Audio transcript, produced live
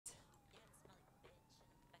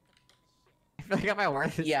I got my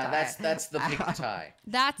worst. Yeah, that's the pink tie.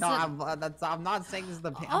 No, I'm not saying this is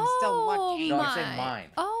the pink. I'm still looking. No, I'm saying mine.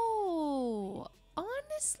 Oh,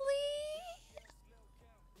 honestly,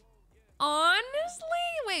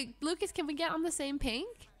 wait, Lucas, can we get on the same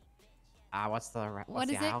pink? What's the what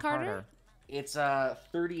is it, Carter? It's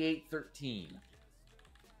 3813.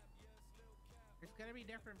 It's gonna be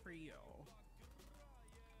different for you.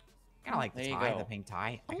 I kind of like the tie, the pink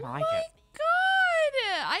tie. I kind of like it. Oh my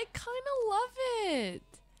god, I kind of love it.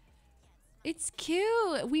 It's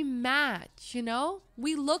cute. We match, you know?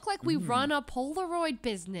 We look like we run a Polaroid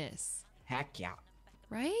business. Heck yeah.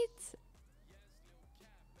 Right?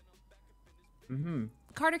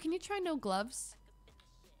 Carter, can you try no gloves?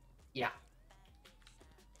 Yeah.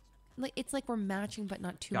 Like it's like we're matching, but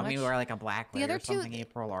not too Got much. me wear like a black wig other or something, two-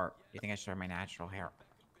 April, or do you think I should wear my natural hair?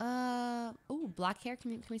 Oh, black hair.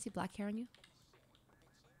 Can we see black hair on you?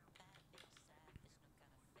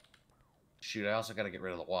 Shoot, I also got to get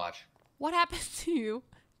rid of the watch. What happened to you?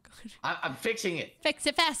 I'm fixing it. Fix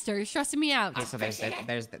it faster. You're stressing me out. Okay, so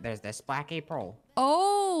there's this black April.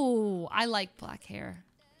 Oh, I like black hair.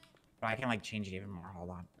 But I can like change it even more. Hold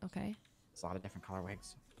on. Okay. There's a lot of different color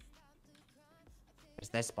wigs. There's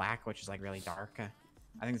this black, which is like really dark.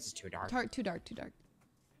 I think this is too dark. Too dark.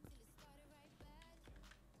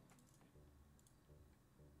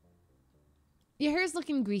 Your hair's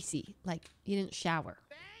looking greasy, like you didn't shower.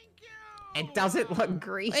 It doesn't look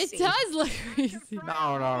greasy. It does look greasy.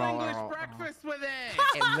 No. English breakfast with it.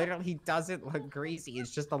 It literally doesn't look greasy.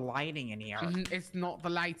 It's just the lighting in here. It's not the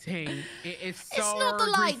lighting. It is so It's not the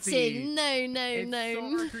greasy. lighting. No. It's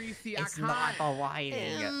so greasy. It's I not can't. the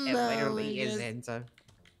lighting. It No, literally it is. isn't.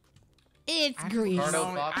 It's greasy.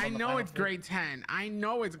 I know it's grade 10. I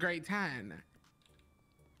know it's grade 10.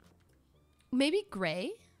 Maybe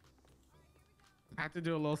gray? I have to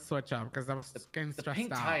do a little switch up because I'm getting The stressed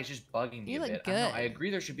pink out. tie is just bugging me You a look bit. I don't know, good. I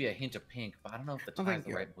agree there should be a hint of pink, but I don't know if the tie is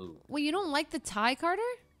the right move. Well, you don't like the tie, Carter?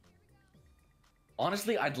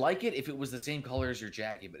 Honestly, I'd like it if it was the same color as your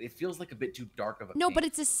jacket, but it feels like a bit too dark of a No, pink. but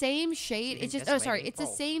it's the same shade. think It's just, this oh, way, sorry. It's the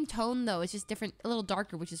April? same tone, though. It's just different, a little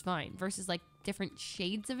darker, which is fine, versus like different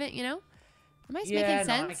shades of it, you know? Am I Yeah, making no,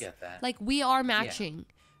 sense? I get that. Like, we are matching.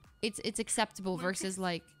 It's acceptable versus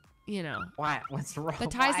like, you know. What? What's wrong? The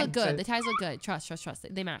ties look good. The ties look good. Trust.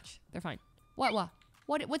 They match. They're fine.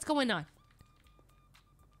 What's going on?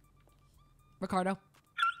 Ricardo?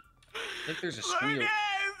 I think there's a squeal.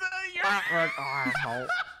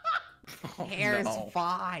 Oh, Hair's no.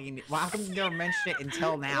 fine. Well, how come you never mentioned it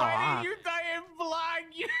until now, Why huh? did you die in black?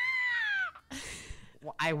 You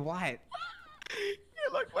What?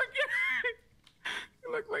 You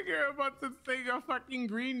look like you're about to sing a fucking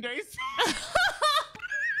Green Day song.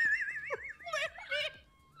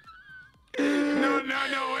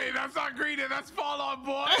 No, wait, that's not Green Day, that's Fall Out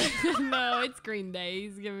Boy. No, it's Green Day.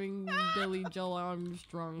 He's giving Billy Joel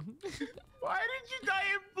Armstrong. Why did you die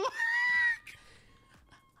in black?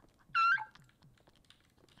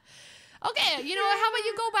 Okay, you know what? How about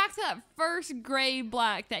you go back to that first gray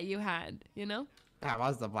black that you had, you know? That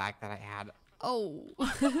was the black that I had. Oh.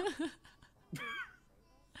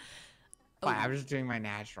 But I was just doing my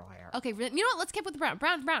natural hair. Okay, you know what? Let's keep with the brown.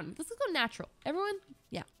 Brown. Let's go natural. Everyone?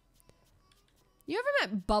 Yeah. You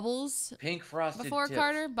ever met Bubbles Pink frosted before, tips.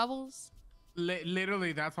 Carter? Bubbles?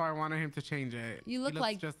 Literally, that's why I wanted him to change it. You look He looks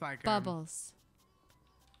like just like him. Bubbles.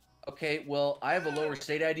 Okay, well, I have a lower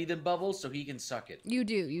state ID than Bubbles, so he can suck it. You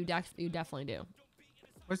do. You definitely do.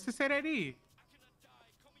 What's the state ID?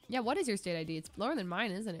 Yeah, what is your state ID? It's lower than mine,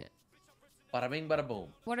 isn't it? Bada bing, bada boom.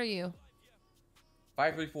 What are you?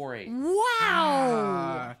 5348.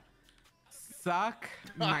 Wow! Suck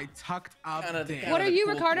my tucked up dick. What are you,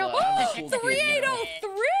 cool Ricardo? club. I'm Oh, the cool kid,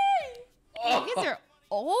 3803! Oh. You guys are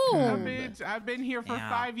old. I've been here for Yeah.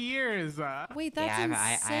 5 years. Wait, that's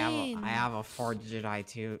insane. I have a 4-digit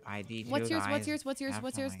ID too. What's yours? guys. What's yours,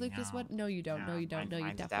 Definitely, Lucas? no. What? No, you don't. No, you don't. No, you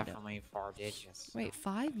Mine's definitely don't. definitely 4 digits. Wait,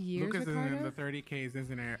 5 years, Lucas is Ricardo? in the 30Ks,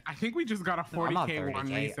 isn't it? I think we just got a No, I'm not 40K one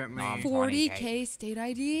 30K. recently. No, I'm 40K state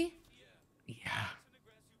ID? Yeah.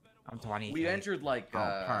 I'm 20. We entered like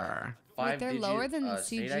Per. Wait, they're lower than the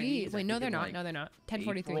state CG. IDs, Wait, I no, think, they're in, not. like, No, they're not.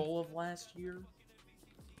 1043. April of last year.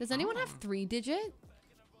 Does anyone have 3-digit?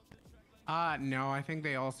 No, I think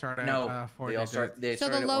they all start at No, 4 they all digits. start. They So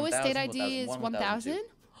start the at lowest 1000, state ID is 1001,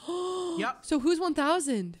 1000? Yep. So who's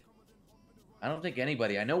 1000? I don't think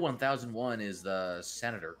anybody. I know 1001 is the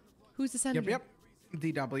senator. Who's the senator? Yep.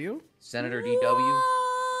 DW. Senator DW.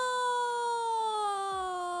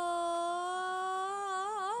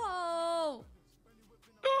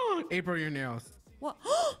 Whoa! April, your nails. What?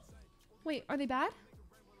 Wait, are they bad?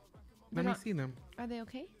 Let me see them. Are they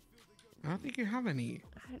okay? I don't think you have any.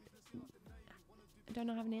 Do I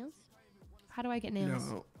not have nails? How do I get nails?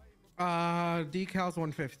 No. Decals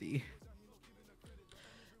 150.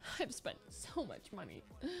 I've spent so much money.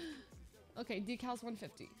 Okay, decals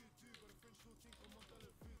 150.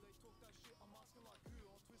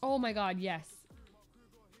 Oh my god, yes.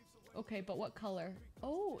 Okay, but what color?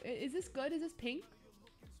 Oh, is this good? Is this pink?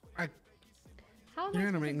 How am I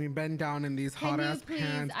You're gonna supposed make to- me bend down in these Can hot you ass please?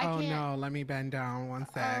 pants. I Oh can't- no, let me bend down one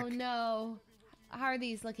sec. Oh no. How are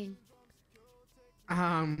these looking?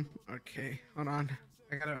 Okay, hold on.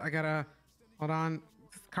 I gotta, hold on.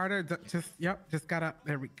 Carter, just gotta,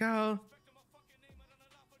 there we go.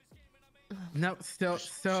 Nope, still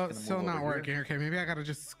move not over working. Okay, maybe I gotta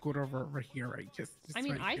just scoot over here, right? Just I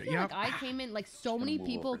mean, right I here. feel Yep. like I came in, like, so gonna many move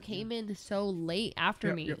people over here. came in so late after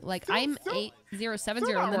Yep, me. yep. Like, Still- I'm still- 8070,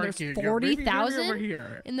 still not and then there's working. Yep, maybe over 40,000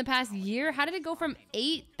 here. in the past year. How did it go from Sorry, I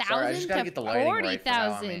 8,000 just gotta to get the lighting right for how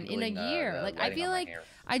I'm 40,000 in a handling, year? the Like, I lighting feel on my like hair.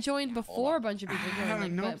 I joined before a bunch of people joined.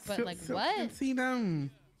 Like, Nope, but like, still what? can see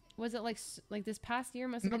them. Was it like this past year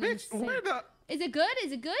must have No, been bitch, insane. where the? Is it good?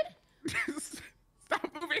 Is it good? Stop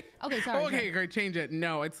moving. Okay, sorry. Okay, sorry. great. Change it.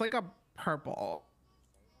 No, it's like a purple.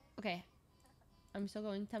 Okay. I'm still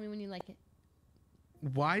going. Tell me when you like it.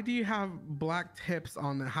 Why do you have black tips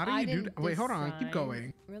on the? How do I you do didn't that? Wait, hold on. Keep decide.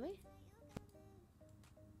 going. Really?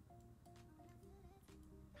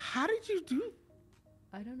 How did you do?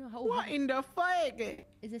 I don't know. How, What in the fuck?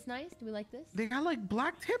 is this nice? Do we like this? They got like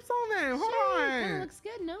black tips on them. Hold Sure, Kind of on. looks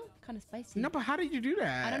good, no? Kind of spicy. No, but how did you do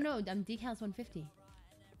that? I don't know. I'm decals 150.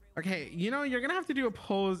 Okay, you know, you're gonna have to do a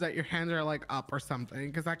pose that your hands are like up or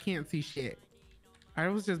something because I can't see shit. I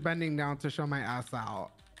was just bending down to show my ass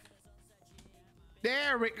out.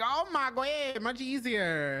 There we go. Oh my god, much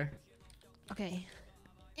easier. Okay.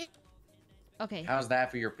 Okay. How's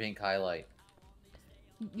that for your pink highlight?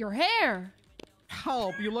 Your hair.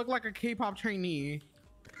 Help, you look like a K-pop trainee.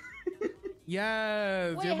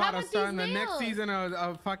 Yes, Wait, you're how about to about start in these the next nails? season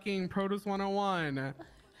of fucking Produce 101.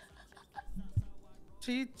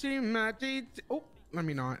 Oh, let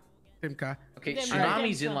me not. Dimka. Okay, Then Tsunami's red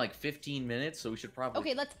in nails. like 15 minutes, so we should probably.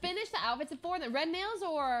 Okay, let's finish the outfits before then. Red nails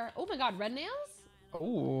or... Oh my god, red nails?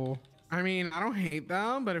 Oh, I mean, I don't hate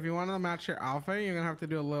them, but if you want to match your outfit, you're gonna have to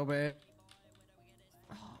do a little bit.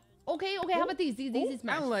 Okay, how about these? These is I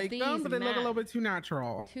match. like these them, but they look a match. little bit too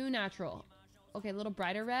natural. Too natural. Okay, a little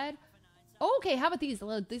brighter red. Oh, okay, how about these?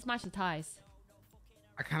 These match the ties.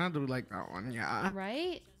 I kind of do like that one, yeah.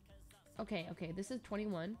 Right? Okay, this is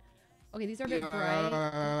 21. Okay, these are a bit bright.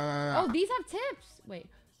 Oh, these have tips. Wait.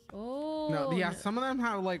 Oh. No, yeah, some of them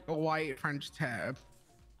have like a white French tip.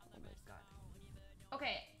 Oh my god.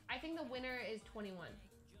 Okay, I think the winner is 21.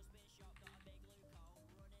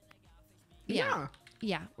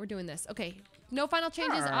 Yeah, we're doing this. Okay, no final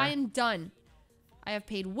changes. Sure. I am done. I have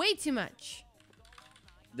paid way too much.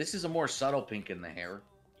 This is a more subtle pink in the hair.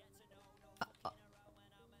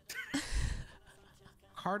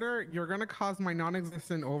 Carter, you're gonna cause my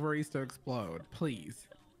non-existent ovaries to explode, please.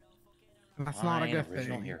 And that's not a Fine, good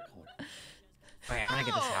original thing. hair color. Wait, I'm gonna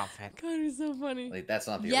get this outfit. God, it's so funny. Like that's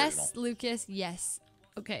not the Yes, original. Lucas. Yes.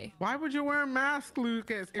 Okay. Why would you wear a mask,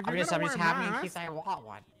 Lucas? If I'm you're just gonna wear a having in mask, case I want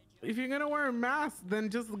one. if you're gonna wear a mask, then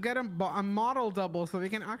just get a model double so they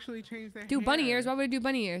can actually change their Do hair. bunny ears. Why would I do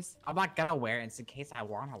bunny ears? I'm not gonna wear it. It's in case I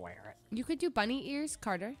want to wear it. You could do bunny ears,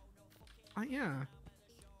 Carter. Yeah.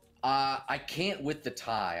 I can't with the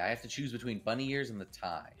tie. I have to choose between bunny ears and the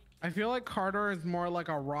tie. I feel like Carter is more like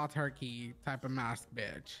a raw turkey type of mask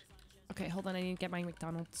bitch. Okay, hold on. I need to get my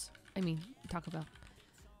McDonald's. I mean, Taco Bell.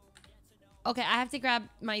 Okay, I have to grab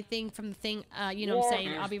my thing from the thing. You know what I'm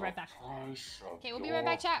saying? I'll be right back. Okay, we'll be right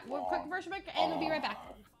back, chat. We'll quick commercial break, and we'll be right back.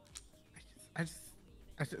 I just.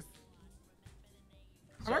 Have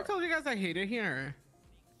I told you guys I hate it here?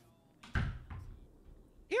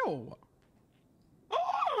 Ew.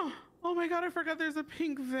 Oh my god, I forgot there's a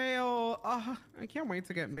pink veil. I can't wait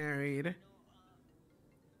to get married.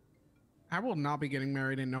 I will not be getting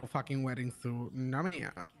married in no fucking wedding suit. No, yeah.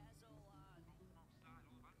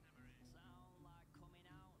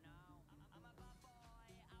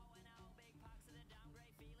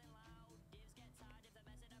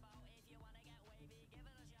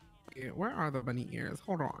 Where are the bunny ears?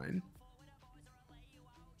 Hold on.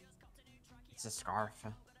 It's a scarf.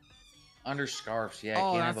 Under scarves, yeah.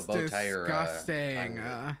 Oh, Can't have a that's bow tie or disgusting.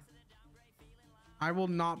 I will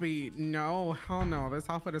not be. No, hell no. This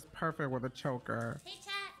outfit is perfect with a choker. Hey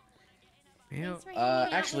chat. Ew. Thanks for hanging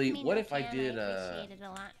out actually, with me what no if I cam. did, I appreciate it a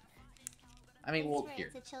lot. I mean, well, Thanks for-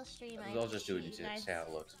 here. It's a chill stream. I'll just do it appreciate to you guys. see how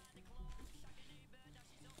it looks.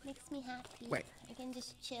 Makes me happy. Wait. I can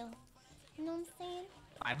just chill. You know what I'm saying?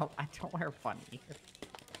 I don't wear bunny.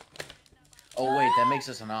 Oh wait, that makes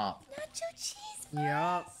us an op. Nacho cheese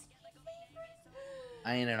Yep.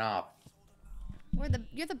 I ain't an op.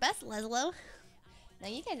 You're the best, Leslo. No,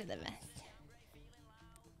 you guys are the best.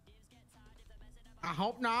 I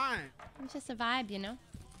hope not. It's just a vibe, you know?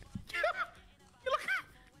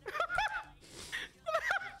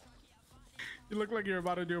 You look like you're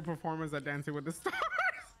about to do a performance at Dancing with the Stars.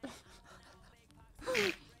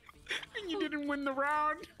 And you didn't win the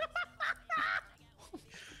round.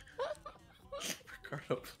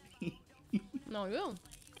 Ricardo, please. No, you.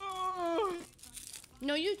 Oh.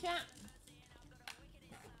 No, you can't.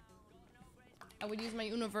 I would use my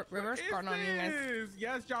Uno reverse card on you guys.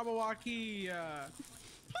 Yes, Jabberwocky.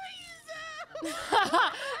 Please.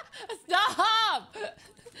 Stop!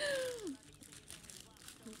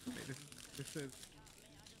 This is.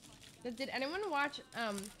 Did anyone watch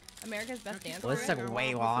America's Best Dance? Well, this Crew? took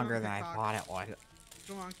way longer than I thought it would.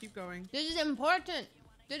 Go on, keep going. This is important.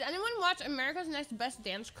 Did anyone watch America's Next Best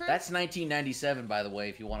Dance Crew? That's 1997, by the way,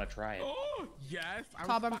 if you want to try it. Oh, yes. I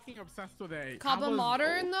Cabo- was fucking obsessed with it. Cabo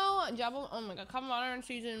Modern though? Oh my god, Cabo Modern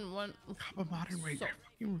season 1. Cabo Modern, wait. So-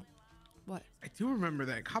 What? I do remember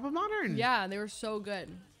that. Cabo Modern. Yeah, they were so good.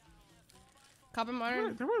 Cabo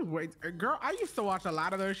Modern. There was wait, girl. I used to watch a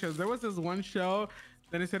lot of those shows. There was this one show.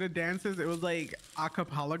 Then instead of dances, it was like a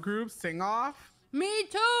cappella group sing off. Me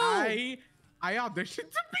too. I auditioned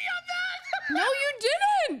to be on that. No, you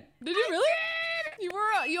didn't. Did you really? You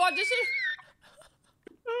were. You auditioned.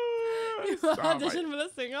 You auditioned for the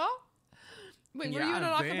sing off. Wait, were you in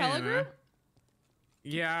an acapella group?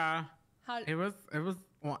 Yeah. How? It was.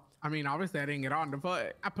 Well, I mean, obviously, I didn't get on the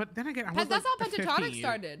foot. But then again, I was That's like how Pentatonic 15.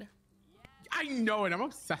 started. I know it. I'm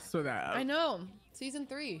obsessed with that. I know. Season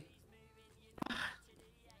 3.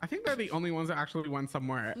 I think they're the only ones that actually went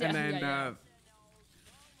somewhere. Yeah, and then yeah.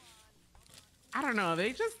 I don't know.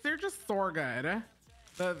 They're just so good.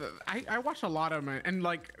 I watch a lot of them, and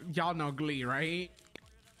like y'all know Glee, right?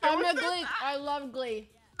 I'm a Glee. I love Glee.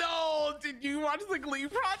 No, did you watch the Glee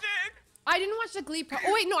Project? I didn't watch the Glee Project.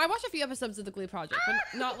 Oh wait, no, I watched a few episodes of the Glee Project, but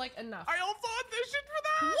not like enough. I also auditioned for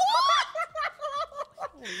that.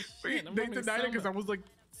 Holy Wait, shit, I'm they learning denied so it because I much. was like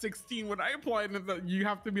 16 when I applied, and you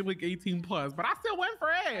have to be like 18 plus. But I still went for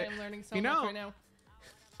I it. am learning so You much know, right now.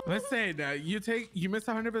 Listen, you miss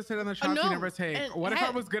 100% on the shots no, you never take. and What if hey- I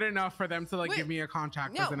was good enough for them to like Wait, give me a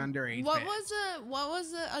contract No, as an underage? what bitch?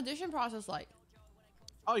 was the audition process like?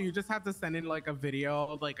 Oh, you just have to send in like a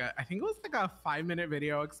video, I think it was like a 5-minute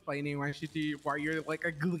video explaining why you're like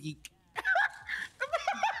a gleek.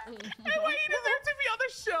 And why you deserve to be on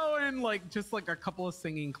the show, and like just like a couple of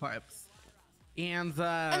singing clips. And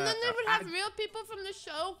And then they would have real people from the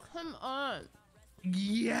show come on.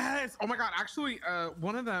 Yes. Oh my god. Actually,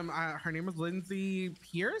 one of them, her name was Lindsay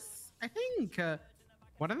Pierce, I think.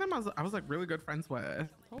 One of them I was like really good friends with.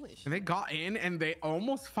 Holy shit. And they got in and they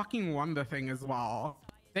almost fucking won the thing as well.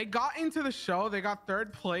 They got into the show, they got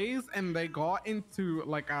 3rd place, and they got into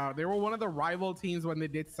like they were one of the rival teams when they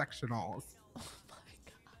did sectionals. Oh my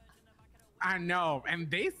god. I know, and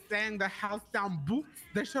they sang the house down boots.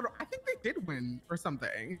 They should, I think they did win or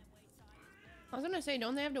something. I was gonna say,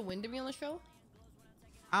 don't they have to win to be on the show?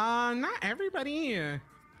 Not everybody.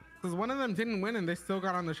 Because one of them didn't win and they still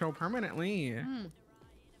got on the show permanently.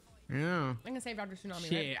 Yeah. I'm gonna say Dr. Tsunami,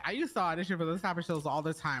 Shit, right? I used to audition for those type of shows all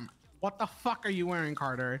the time. What the fuck are you wearing,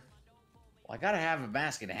 Carter? Well, I gotta have a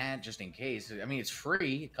mask and a hat just in case. I mean, it's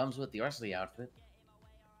free. It comes with the rest of the outfit.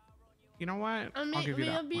 You know what? I mean, I'll give you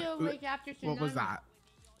I'll that. be What- awake after Tsunami. What was that?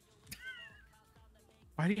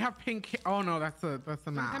 Why do you have pink hair? Oh no, that's a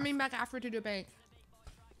I'm mask. coming back after to do bank.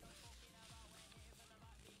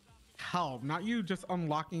 Help, not you just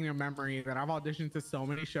unlocking a memory that I've auditioned to so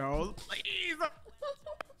many shows. Please.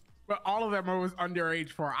 But all of them I was underage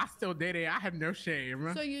for. I still did it. I had no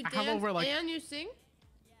shame. So you I have dance over, like, and you sing?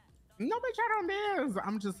 no, bitch, I don't dance.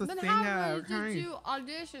 I'm just a Then singer. how did okay. you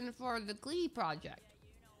audition for the Glee project?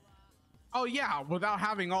 Oh yeah, without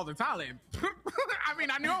having all the talent. I mean,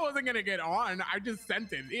 I knew I wasn't gonna get on. I just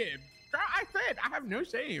sent it in. Girl, I said I have no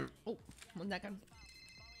shame. Oh, 1 second.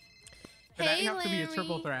 But that Hey, have to be a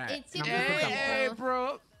triple Larry, threat. it's And your I'm just a birthday. double.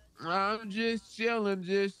 bro. I'm just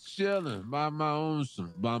chilling by my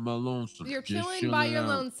lonesome, by my lonesome. You're just chilling by chilling your out.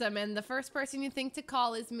 lonesome, and the first person you think to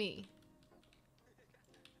call is me.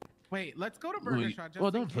 Wait, let's go to Burger Wait, Shot. Just well,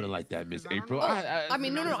 in don't put it case, like that, Miss 'cause I don't April. know. I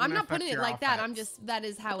mean, no, It's I'm gonna not putting affect it your like that. I'm outfits. just, that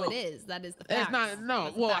is how it is. That is the It's fact. not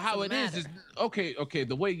no. Well, how it is okay.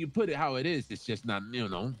 The way you put it, how it is, it's just not.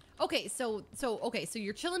 Okay, so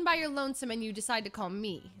you're chilling by your lonesome and you decide to call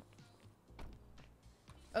me.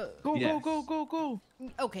 Go, Yes. go.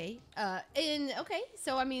 Okay. Okay.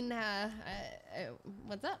 So I mean,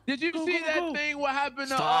 what's up? Did you see that thing? What happened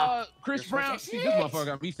to Stop. Chris You're Brown? supposed See, to this say motherfucker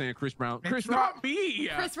got me saying Chris Brown. Chris It's Rock. not me.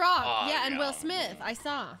 Chris Rock. Oh, yeah, and Will yeah. Smith. I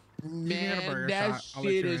saw. Man, burger that shot. I'll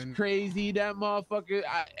let shit you is in. crazy. That motherfucker.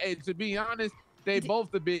 And to be honest, they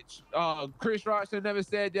both the bitch. Chris Rock should never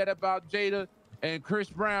said that about Jada, and Chris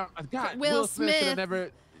Brown. God, Will Smith should have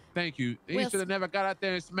never. Thank you. He Will should have never got out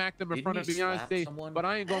there and smacked him in Didn't front of he slap Beyonce. someone? But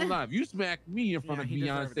I ain't gonna lie. If you smacked me in front Yeah, of he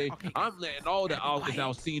deserved Beyonce, it. Okay, I'm letting all the gotta be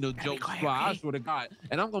August Alsina Gotta be jokes quiet, fly. I okay? swear to God.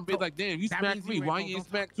 And I'm gonna be like, damn, you That smacked means me. you Why ain't you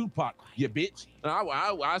ain't gonna smack Tupac? You bitch.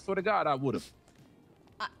 I swear to God, I would have.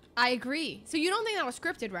 I agree. So you don't think that was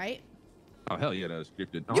scripted, right? Oh hell yeah, that was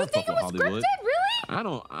scripted. I You don't think fuck it with was Hollywood. scripted?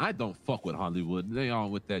 Really? I don't fuck with Hollywood. They all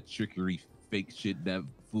with that trickery, fake shit, that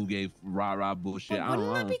Fuslie rah bullshit. But I wouldn't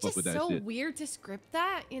don't that be fuck just with that so shit. weird to script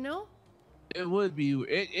that? You know? It would be.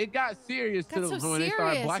 It got serious Got to so when they serious,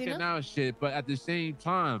 started you blacking know? out shit, but at the same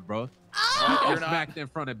time, bro, Oh! you You're not- smacked in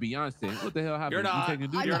front of Beyonce. What the hell happened? You're not. You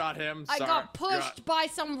taking a I dude? You're got- not him. I Sorry. got You're not- pushed by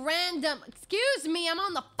some random. Excuse me, I'm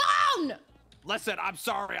on the phone. Listen, I'm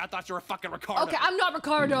sorry. I thought you were fucking Ricardo. Okay, I'm not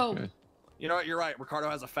Ricardo. Okay. You know what? You're right. Ricardo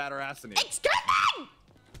has a fatter ass than you. Excuse me.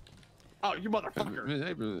 Oh, you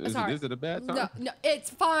motherfucker. Is it a bad time? No,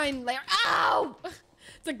 it's fine, Larry. Ow!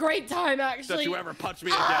 It's a great time, actually. Don't you ever punch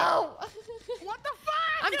me again. Ow! What the fuck?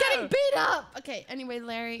 I'm getting beat up. Okay, anyway,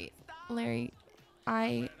 Larry,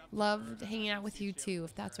 I loved hanging out with you too,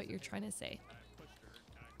 if that's what you're trying to say.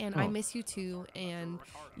 And I Oh. miss you too, and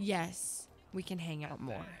yes, we can hang out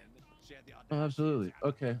more. Oh, absolutely.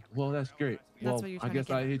 Okay. Well, that's great. That's Well, what you're I trying to guess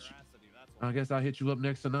get I at. hit you. I guess I hit you up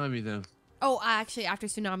next tsunami then. Oh, actually, after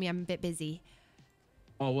Tsunami, I'm a bit busy.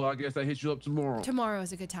 Oh well, I guess I hit you up tomorrow. Tomorrow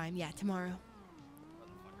is a good time. Yeah, tomorrow.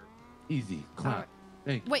 Easy. Clap.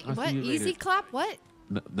 Hey, Wait, I'll see what? you Easy later. clap? What?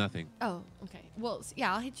 Nothing. Oh, okay. Well,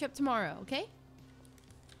 yeah, I'll hit you up tomorrow, okay?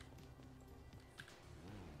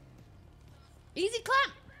 Easy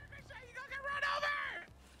clap.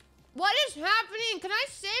 What is happening? Can I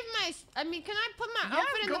save my... can I put my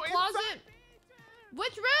outfit in the go closet? inside.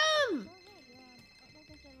 Which room?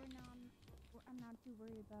 I'm not too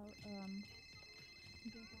worried about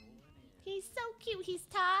He's so cute. He's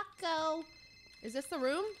Taco. Is this the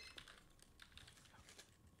room?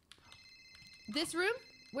 This room?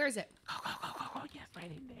 Where is it? Go. Yes, right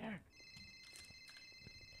in there.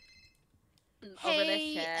 Over this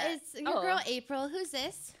Hey, shit. it's your girl April. Who's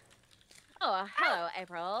this? Oh, hello,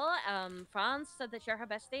 April. Franz said that you're her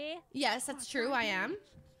bestie. Yes, that's true. I am.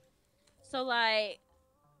 So, like,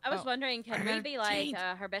 I was Oh. wondering, can we be like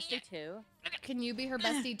her bestie too? Can you be her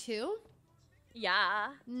bestie too?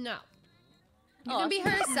 Yeah. No. You Oh, can be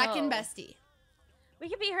her second no. bestie. We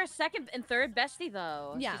could be her second and third bestie,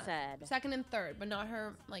 though. Yeah. She said. Second and third, but not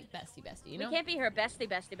her like bestie, you know? We can't be her bestie,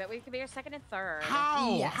 but we could be her second and third.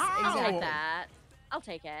 How? Yes, How? Something exactly. like that. I'll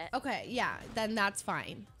take it. Okay, yeah, then that's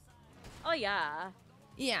fine. Oh yeah.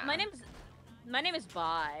 Yeah. My name is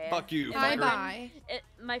Bye. Fuck you. And Bye my bye.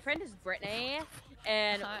 My friend is Brittany,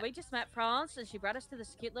 and Hi. we just met France, and she brought us to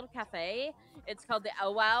this cute little cafe. It's called the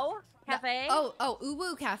Oh Wow Cafe. Oh,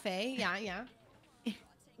 Uwu Cafe. Yeah, yeah.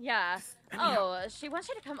 Yeah. Oh, she wants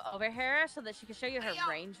you to come over here so that she can show you her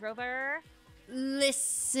Range Rover.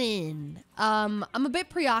 Listen, I'm a bit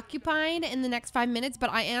preoccupied in the next 5 minutes, but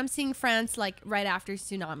I am seeing France like right after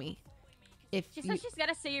Tsunami. If She you- says she's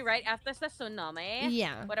gonna see you right after the tsunami.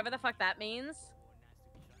 Yeah. Whatever the fuck that means.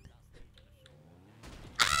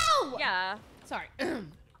 Ow! Yeah. Sorry.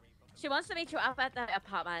 She wants to meet you up at the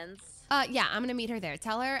apartments. Yeah, I'm gonna meet her there.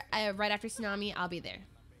 Tell her right after Tsunami, I'll be there.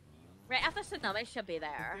 Right after tsunami, she'll be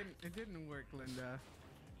there. It didn't work, Linda.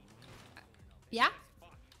 Yeah?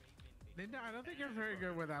 Linda, I don't think you're very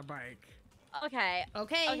good with that bike. Okay.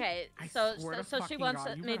 Okay. Okay. I So swear to she fucking wants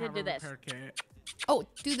God, you me gotta to have do a this. repair kit. Oh,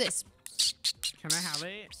 do this. Can I have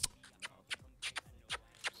it?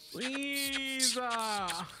 Please.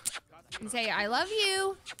 And say, I love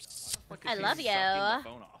you. I love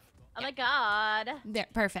you. Oh my god. There,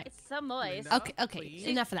 perfect. It's so moist. Linda? Okay, okay. Please?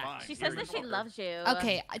 Enough of that. She says that she loves you.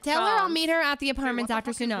 Okay, tell her I'll France. meet her at the Wait, what apartments the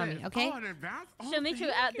after fuck is Tsunami, this? okay? Oh, in advance? Oh, She'll meet you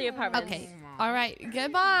thank at the apartments. Okay. All right.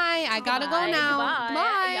 Goodbye. I gotta go Bye. now. Goodbye.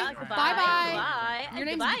 Bye. Yeah, goodbye. Bye. Bye. Goodbye. Your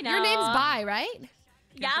name's Goodbye now. your name's Bye, right?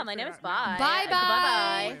 Yeah, my name is Bye. Bye.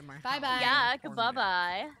 Bye. Wait, my Bye. house. Bye. Yeah, goodbye.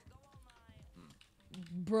 Bye.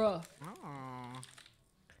 Bruh. Oh.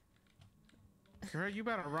 Girl, you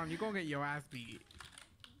better run. You gonna get your ass beat.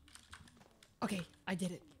 Okay, I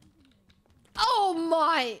did it. Oh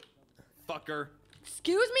my! Fucker.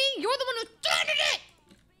 Excuse me? You're the one who started it!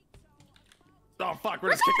 Oh fuck,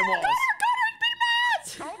 we're just kicking walls.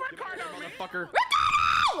 Ricardo, Motherfucker.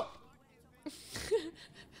 Ricardo!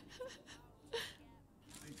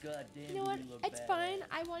 God damn. You know what? You look It's bad. fine.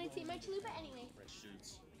 I wanted to eat my chalupa anyway.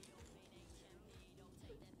 Shoots.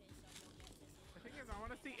 The thing is, I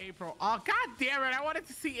want to see April. Oh, god damn it. I wanted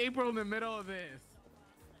to see April in the middle of this.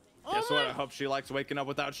 Guess what? I hope she likes waking up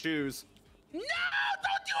without shoes. No,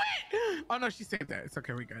 don't do it. Oh, no, she saved that. It's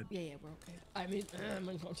okay. We good. Yeah, we're okay. I mean, I'm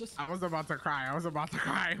unconscious. I was about to cry.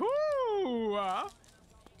 Woo!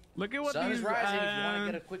 Look at what Sun these, is rising if you want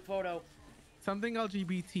to get a quick photo. something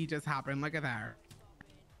LGBT just happened. Look at that.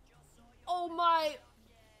 Oh my.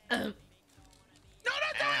 No, don't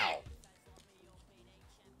do it.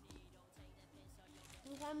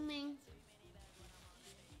 What's happening?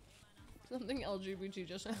 Something LGBT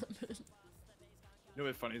just happened. You know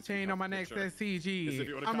what's funny? Chain on my neck says Is if you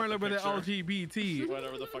CG. would've I'm caught rolling the with the picture. LGBT.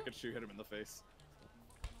 Whatever the fucking shoe hit him in the face.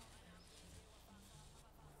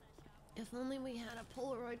 If only we had a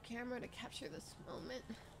Polaroid camera to capture this moment.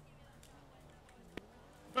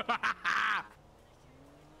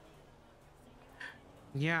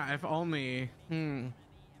 Yeah, if only. I'm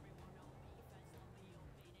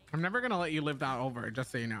never gonna let you live that over,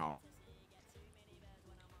 just so you know.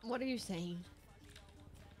 What are you saying?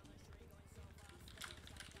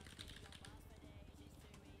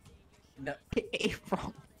 No,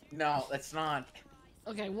 April. no, that's not.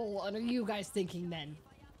 Okay, well, what are you guys thinking then?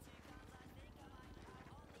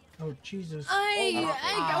 Oh Jesus. Can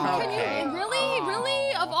okay. you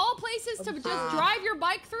really, of all places to just drive your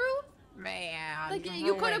bike through? Man. Like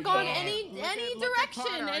you could have gone any Look at direction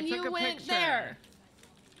Carter. I and took you a went picture. there.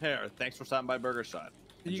 Here, thanks for stopping by Burger Shot.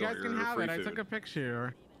 You Enjoy guys can your have free it. I food. took a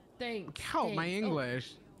picture. Thanks. Help my thanks. Oh,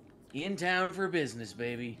 English. In town for business,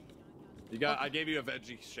 baby. You got. I gave you a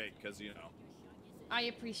veggie shake because you know I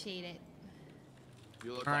appreciate it.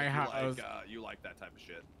 you look All like right, you like that type of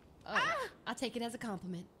shit. Oh, I'll take it as a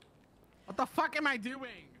compliment. What the fuck am I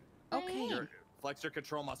doing? Okay. Here, flex your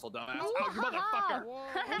control muscle, dumbass. Oh, you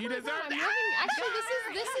motherfucker! You deserve I'm that. looking,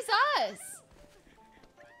 actually, this is us,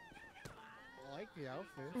 I like the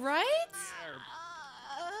outfit. right?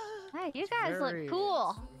 Hey, you guys Very- look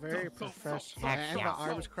cool. Very professional. Heck And the yeah.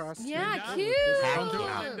 arms crossed. Yeah, Linda? cute. Don't do it,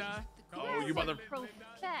 Yeah. Linda. Oh, you mother.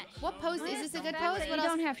 What pose is this? A good Fact pose? that What you else?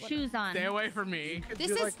 don't have shoes on. Stay away from me. This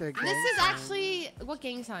Do is like the this gang is sign. actually what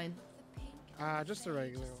gang sign? Just a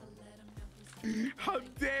regular one. How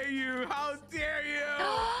dare you? How dare you?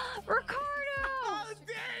 Ricardo! How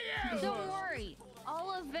dare you? Don't worry.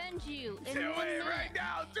 I'll avenge you in Do 1 it minute. right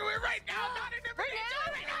now. Do it right now. Not in the Right minute.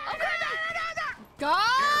 now? Do it right now. Okay.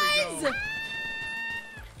 Guys, There we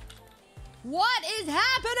go. what is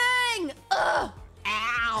happening? Ugh.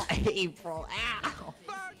 Ow, April. Ow.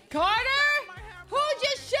 Carter, who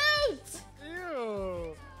just shoots?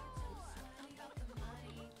 Ew.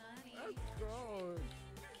 That's gross.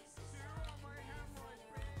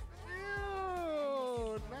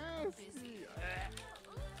 Ew, nasty.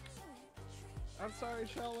 I'm sorry,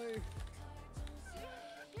 Shelly.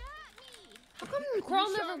 How come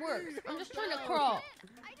crawl never works? I'm just trying to crawl.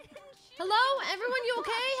 Hello, everyone, you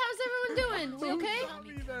okay? How's everyone doing? We okay? Tell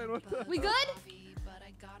me then, what the We good?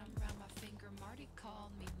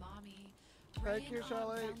 Thank you,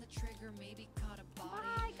 Shelly.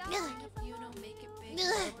 Bye, guys.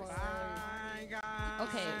 Bye, guys.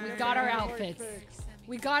 Okay, we got our outfits.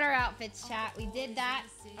 We got our outfits, chat. We did that.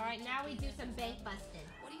 All right, now we do some bank busting.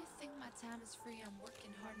 What do you think? My time is free. I'm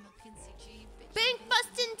working hard, milking CG. Bitch, Bank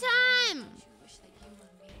busting time! you wish that you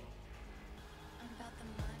were me. I'm about the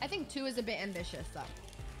money. I think 2 is a bit ambitious, though.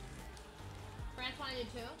 France wanted to do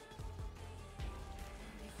 2?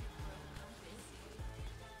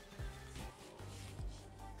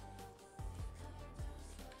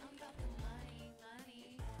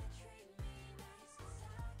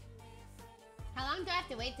 How long do I have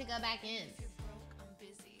to wait to go back in? I'm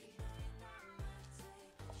busy.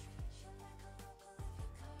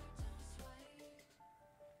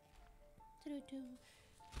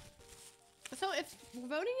 So if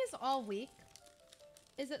voting is all week,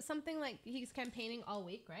 is it something like he's campaigning all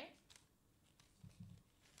week, right?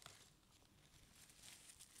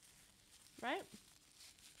 Right?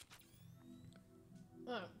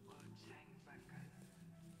 Oh.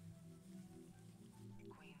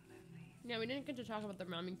 Yeah, we didn't get to talk about the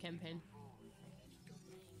ramen campaign.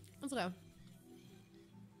 Let's go.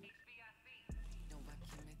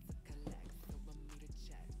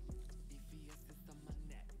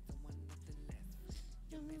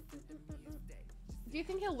 Do you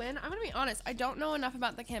think he'll win? I'm gonna be honest. I don't know enough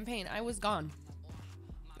about the campaign. I was gone.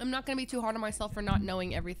 I'm not gonna be too hard on myself for not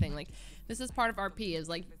knowing everything. Like, this is part of RP. Is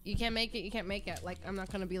like, you can't make it, you can't make it. Like, I'm not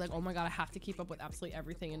gonna be like, oh my god, I have to keep up with absolutely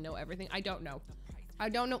everything and know everything. I don't know. I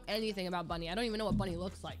don't know anything about Bunny. I don't even know what Bunny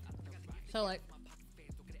looks like. So like,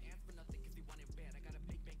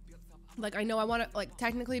 Like, I know I want to, like,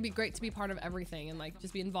 technically it'd be great to be part of everything and, like,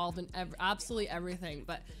 just be involved in absolutely everything,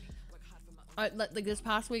 but, like, this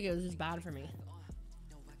past week, it was just bad for me.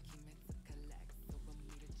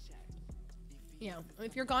 Yeah,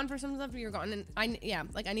 if you're gone for some stuff, you're gone, and I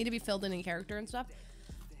need to be filled in character and stuff.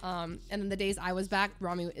 And then the days I was back,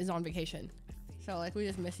 Rami is on vacation. So, like, we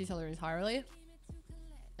just miss each other entirely.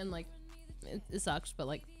 And, like, it sucks, but,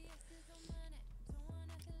 like,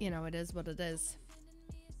 you know, it is what it is.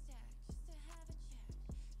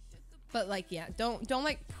 But, like, yeah, don't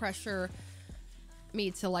like pressure me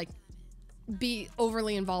to, like, be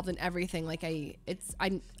overly involved in everything. Like,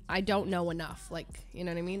 I don't know enough. Like, you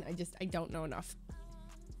know what I mean? I don't know enough.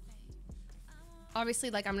 Obviously,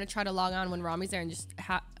 like, I'm gonna try to log on when Rami's there and just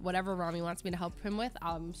whatever Rami wants me to help him with,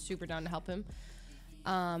 I'm super down to help him.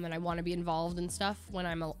 And I want to be involved in stuff when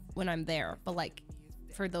I'm there. But, like,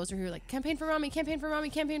 for those who are like, campaign for Rami, campaign for Rami,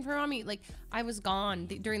 campaign for Rami, like, I was gone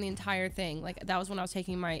during the entire thing. Like, that was when I was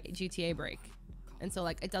taking my GTA break. And so,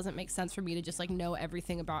 like, it doesn't make sense for me to just, like, know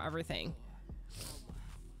everything about everything.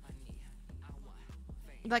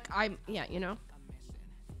 Like, yeah, you know?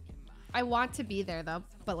 I want to be there, though,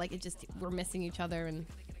 but, like, it just, we're missing each other and,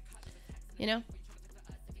 you know?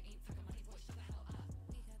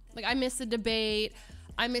 Like, I missed the debate.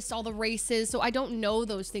 I missed all the races, so I don't know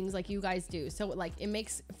those things like you guys do. So, like, it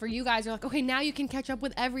makes, for you guys, you're like, okay, now you can catch up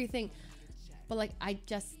with everything. But, like, I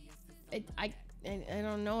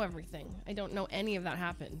don't know everything. I don't know any of that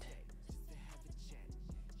happened.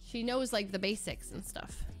 She knows, like, the basics and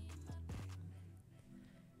stuff.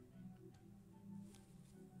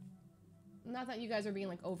 Not that you guys are being,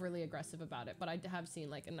 like, overly aggressive about it, but I have seen,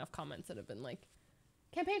 like, enough comments that have been like,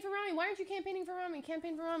 campaign for Rami, why aren't you campaigning for Rami?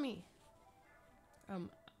 Campaign for Rami.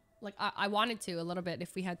 Like, I wanted to a little bit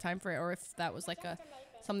if we had time for it, or if that was, like,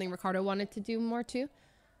 something Ricardo wanted to do more too.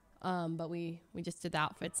 But we just did the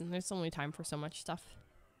outfits, and there's only time for so much stuff.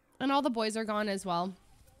 And all the boys are gone as well.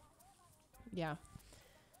 Yeah.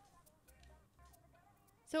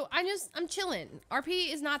 So I'm chilling.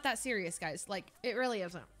 RP is not that serious, guys. Like, it really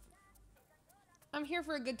isn't. I'm here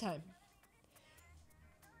for a good time.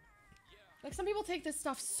 Like, some people take this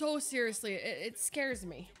stuff so seriously, it scares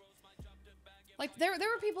me. Like, there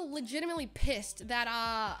were people legitimately pissed that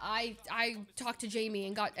I talked to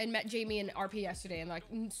Jamie and met Jamie and RP yesterday, and, like,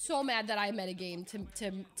 so mad that I met a game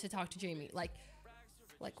to talk to Jamie. Like,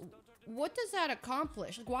 what does that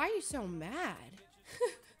accomplish? Like, why are you so mad?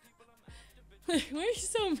 Like, why are you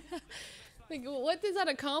so mad? Like, what does that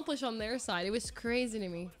accomplish on their side? It was crazy to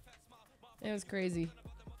me. It was crazy.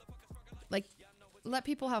 Like, let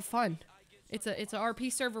people have fun. It's a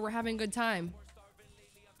RP server. We're having a good time.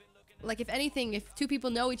 Like, if anything, if two people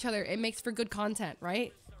know each other, it makes for good content,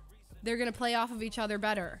 right? They're gonna play off of each other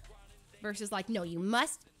better. Versus, like, no, you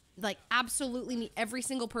must, like, absolutely meet every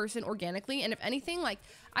single person organically. And if anything, like,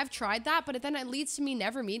 I've tried that, but then it leads to me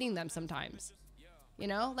never meeting them sometimes. You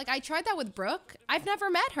know? Like, I tried that with Brooke. I've never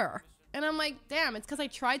met her. And I'm like, damn, it's because I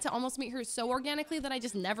tried to almost meet her so organically that I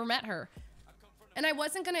just never met her. And I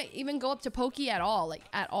wasn't gonna even go up to Pokey at all, like,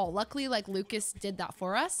 at all. Luckily, like, Lucas did that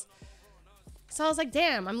for us. So I was like,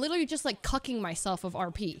 damn, I'm literally just, like, cucking myself of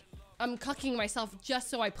RP. I'm cucking myself just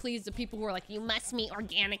so I please the people who are like, you must meet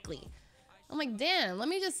organically. I'm like, damn, let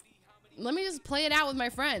me just play it out with my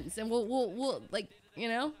friends, and we'll like, you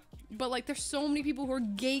know? But, like, there's so many people who are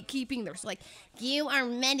gatekeeping. There's like, you are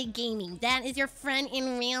metagaming. That is your friend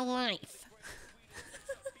in real life.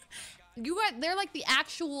 They're like the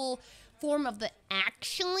actual form of the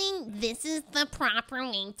actually, this is the proper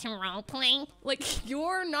way to roleplay. Like,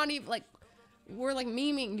 you're not even, like, we're like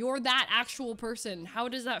memeing. You're that actual person. How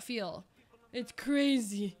does that feel? It's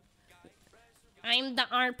crazy. I'm the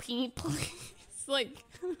RP, please. Like,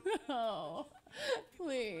 oh,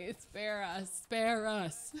 please spare us, spare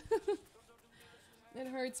us. It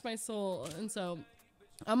hurts my soul. And so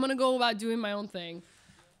I'm gonna go about doing my own thing.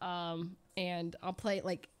 And I'll play,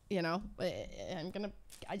 like, you know,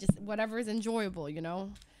 I just, whatever is enjoyable, you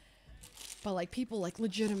know? But, like, people, like,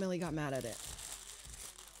 legitimately got mad at it.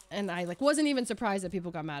 And I, like, wasn't even surprised that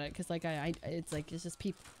people got mad at it, because, like, it's, like, it's just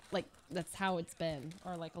people, like, that's how it's been.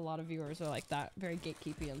 Or, like, a lot of viewers are like that, very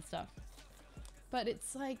gatekeepy and stuff. But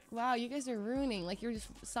it's like, wow, you guys are ruining, like, you're just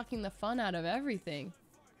sucking the fun out of everything.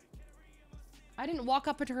 I didn't walk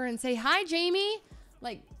up to her and say, hi, Jamie.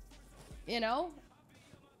 Like, you know?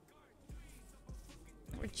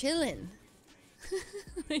 We're chilling.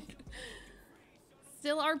 Like,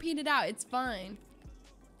 still RP'd it out. It's fine.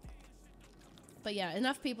 But yeah,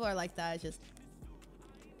 enough people are like that. It's just,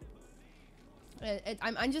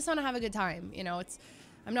 I'm just want to have a good time. You know,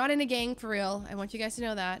 I'm not in a gang for real. I want you guys to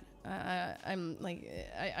know that. I'm like,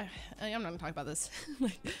 I'm not gonna talk about this.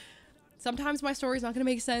 Like, Sometimes my story's not gonna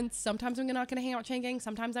make sense. Sometimes I'm not gonna hang out chain gang.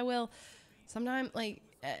 Sometimes I will. Sometimes like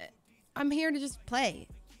I'm here to just play,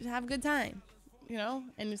 to have a good time, you know.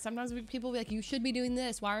 And sometimes people will be like, "You should be doing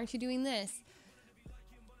this. Why aren't you doing this?"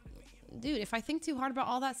 Dude, if I think too hard about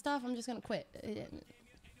all that stuff, I'm just gonna quit.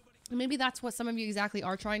 Maybe that's what some of you exactly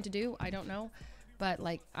are trying to do. I don't know, but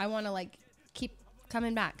like I want to like keep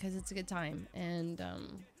coming back because it's a good time, and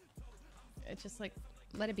it's just like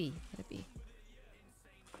let it be.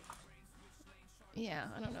 Yeah,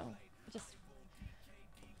 I don't know. Just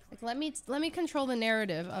like let me control the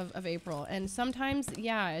narrative of April. And sometimes,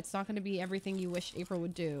 yeah, it's not going to be everything you wish April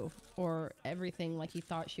would do or everything like you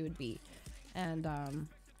thought she would be. And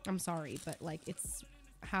I'm sorry, but like it's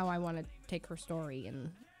how I want to take her story.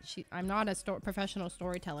 And I'm not a professional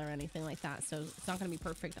storyteller or anything like that, so it's not going to be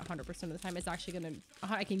perfect 100% of the time. It's actually going to,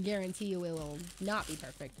 I can guarantee you it will not be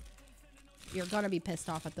perfect. You're going to be pissed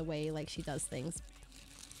off at the way like she does things.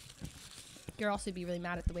 You'll also be really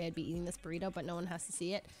mad at the way I'd be eating this burrito, but no one has to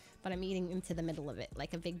see it. But I'm eating into the middle of it,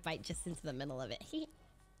 like a big bite just into the middle of it. I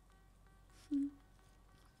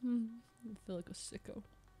feel like a sicko.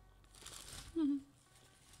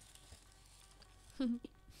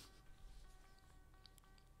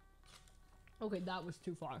 Okay, that was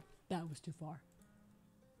too far. That was too far.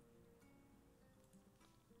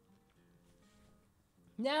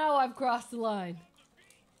 Now I've crossed the line.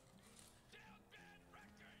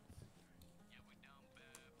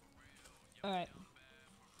 Alright.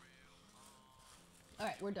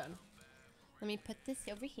 Alright, we're done. Let me put this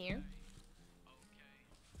over here.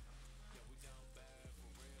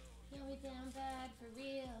 Yeah, we down bad for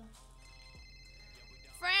real.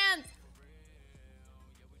 France!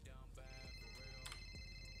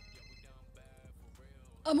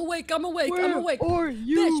 I'm awake, I'm awake, Where I'm awake. are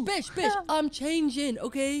you? Bitch, I'm changing,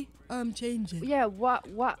 okay? I'm changing. Yeah, what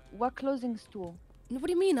clothing store? No, what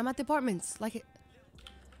do you mean? I'm at the apartments. Like it.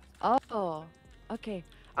 Oh, okay.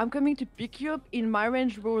 I'm coming to pick you up in my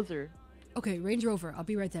Range Rover. Okay, Range Rover. I'll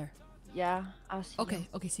be right there. Yeah, I'll see you.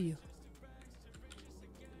 Okay, see you.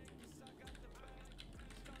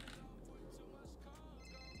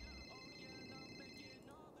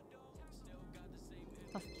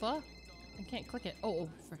 The fuck? I can't click it. Oh,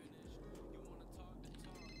 frick.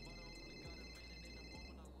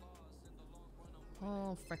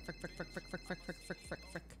 Oh, frick.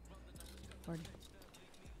 Pardon.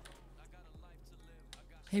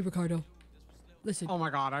 Hey, Ricardo. Listen. Oh my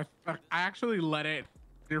god, I actually let it.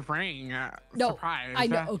 You're praying. No, surprise. I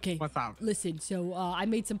know. Okay. What's up? Listen, so I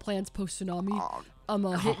made some plans post tsunami. I'm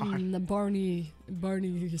hitting the Barney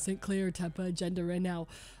St. Clair type of agenda right now.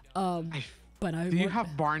 But Do you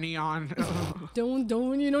have Barney on? don't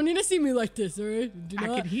you don't need to see me like this, alright? I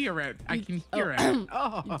can hear it. I can hear it.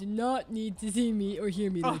 You do not need to see me or hear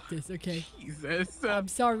me like this, okay? Jesus. I'm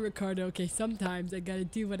sorry, Ricardo. Okay, sometimes I gotta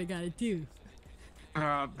do what I gotta do.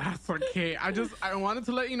 That's okay. I wanted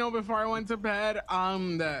to let you know before I went to bed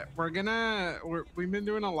that we've been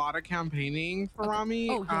doing a lot of campaigning for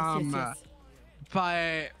Rami. Oh, yes.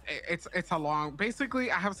 But it's a long.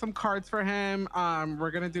 Basically, I have some cards for him.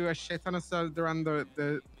 We're gonna do a shit ton of stuff during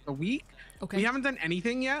the week. Okay. We haven't done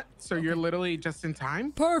anything yet, so you're literally just in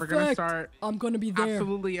time. Perfect. We're gonna start. I'm gonna be there.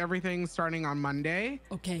 Absolutely everything starting on Monday.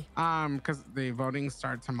 Okay. Because the voting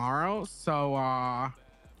start tomorrow. So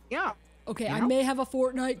yeah. Okay, I may have a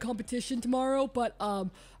Fortnite competition tomorrow, but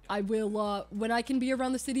I will when I can be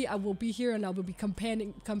around the city, I will be here and I will be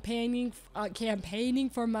campaigning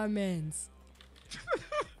for my mans.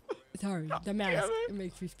 Sorry, the mask. It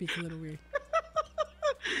makes me speak a little weird.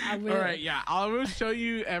 I will. All right, yeah, I will show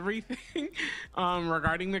you everything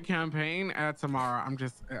regarding the campaign tomorrow. I'm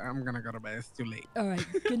gonna go to bed. It's too late. All right.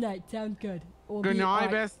 Good night. Sounds good. Good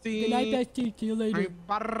night, bestie. Good night, bestie. See you later.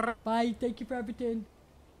 Bye. Bye. Thank you for everything.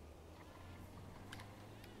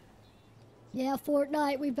 Yeah,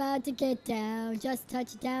 Fortnite, we about to get down. Just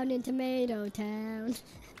touched down in Tomato Town.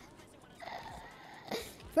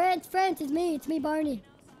 France, it's me, Barney.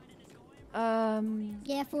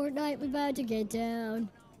 Yeah, Fortnite, we about to get down.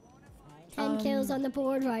 10 kills on the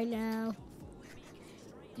board right now.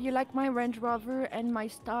 Do you like my Range Rover and my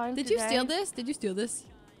style Did you steal this?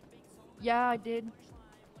 Yeah, I did.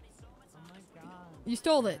 You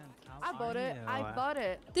stole it. I bought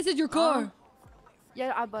it. This is your car.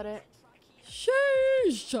 Yeah, I bought it.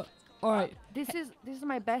 Sheesh. All right. This is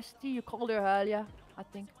my bestie. You called her earlier, I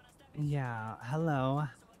think. Yeah. Hello.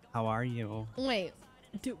 How are you? Wait.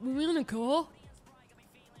 Were we on a call?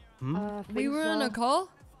 We were so. on a call?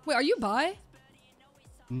 Wait, are you bi?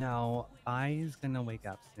 No, I's gonna wake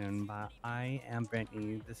up soon, but I am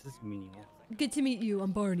Brittany. This is me. Good to meet you.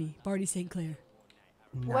 I'm Barney. Barney St. Clair.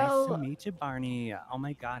 Nice Well- to meet you, Barney. Oh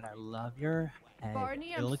my god, I love your head.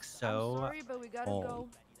 Barney, it looks so I'm sorry, but we gotta old. go.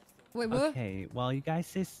 Wait, what? Okay, well, you guys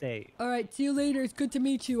stay safe. All right, see you later. It's good to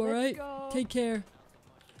meet you. All Let's right, go. take care.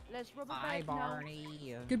 Let's rub it Bye, back now.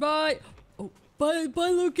 Barney. Goodbye. Oh, bye,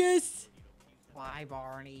 Lucas. Bye,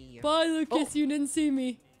 Barney. Bye, Lucas. You didn't see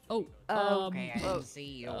me. Oh, Okay, I didn't see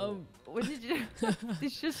you. What did you? Did you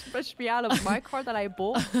just push me out of my car that I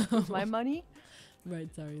bought with my money?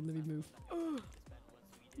 Right, sorry. Let me move.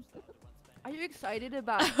 Are you excited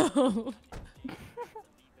about?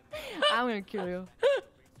 I'm gonna kill you.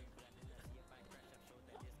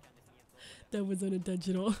 That was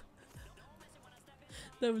unintentional.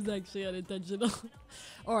 That was actually unintentional.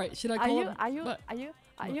 All right, should I call him?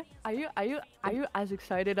 Are you as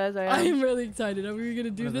excited as I am? I am really excited. Are we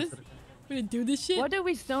gonna do this? We're gonna do this shit? Why do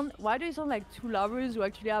we sound like two lovers who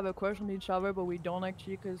actually have a crush on each other, but we don't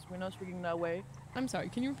actually because we're not speaking that way? I'm sorry.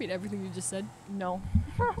 Can you repeat everything you just said? No.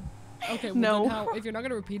 Okay. Well, No. Then how, if you're not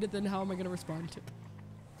gonna repeat it, then how am I gonna respond to it?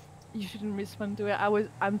 You shouldn't respond to it.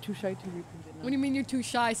 I'm too shy to repeat it. What do you mean you're too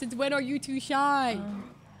shy? Since when are you too shy?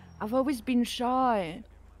 I've always been shy.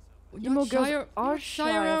 You're You know, not girls shy, are you're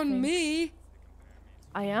shy I around think. me.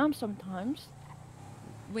 I am sometimes.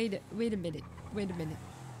 Wait a minute. Wait a minute. Wait a minute.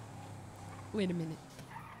 Wait a minute.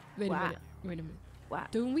 Wait a What? minute. Wait a minute.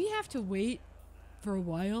 What? Don't we have to wait for a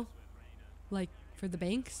while? Like, for the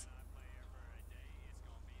banks?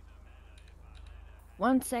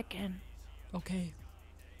 1 second. Okay.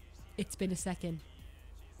 It's been a second.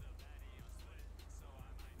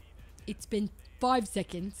 It's been 5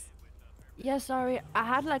 seconds. Yeah, sorry. I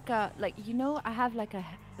had I have like a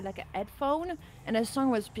headphone, and a song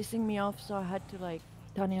was pissing me off, so I had to like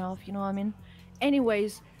turn it off. You know what I mean?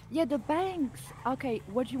 Anyways, yeah, the banks. Okay,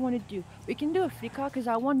 what do you want to do? We can do a flicker because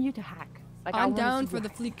I want you to hack. Like, I I'm wanna down see for you the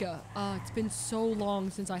hack. flicker. It's been so long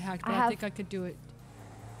since I hacked, but I, have- think I could do it.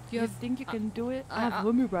 Do You think you can do it? I have I-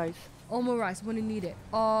 Romy rice. Almost rice. When I need it.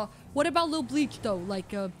 What about Lil Bleach though?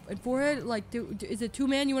 Like, and forehead. Like, is it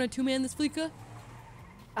 2-man? You want a 2-man this flicker?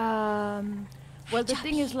 Well, the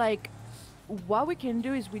thing is, like, what we can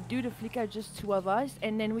do is we do the flicker just 2 of us,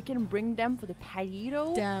 and then we can bring them for the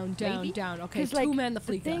palito. Down. Okay, 'Cause, like, 2-man the The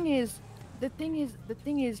flicker.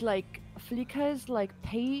 thing is, like, flickers like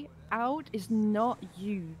pay out is not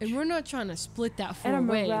huge. And we're not trying to split that 4 And I'm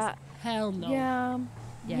a ways. rat. Hell no. Yeah.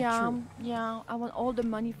 true. Yeah. I want all the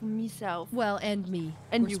money for myself. Well, and me.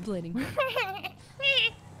 And we're you. splitting.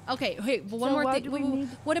 Okay, hey, but one So more what thing. do we need?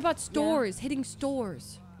 What about stores? Hitting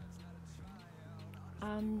stores.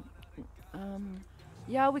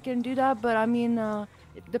 Yeah, we can do that, but I mean,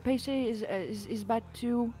 the paycheck is bad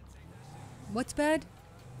too. What's bad?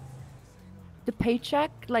 The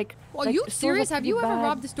paycheck, like. Are like, you stores serious? are Have you pretty ever bad.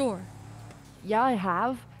 robbed a store? Yeah, I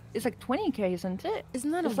have. It's like 20K, isn't it?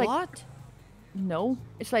 Isn't that It's a like- lot? No,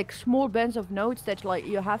 it's like small bands of notes that like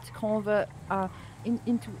you have to convert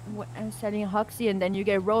into selling Oxy, and then you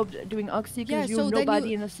get robbed doing Oxy because Yeah, you're so then nobody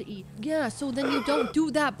you- in the city. Yeah, so then you don't do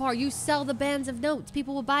that part. You sell the bands of notes.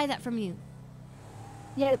 People will buy that from you.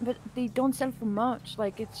 Yeah, but they don't sell for much.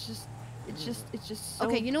 Like it's just so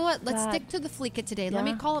Okay, you know what? Let's bad. stick to the flicker today. Let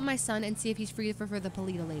me Yeah. call up my son and see if he's free for the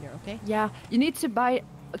Polito later, okay? Yeah, you need to buy.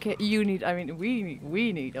 Okay, you need. I mean,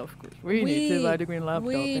 we need, of course. We need to buy the green laptop.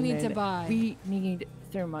 We and need to then buy. We need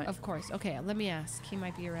thermite. Of course. Okay, let me ask. He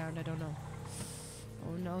might be around. I don't know.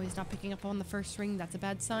 Oh no, he's not picking up on the first ring. That's a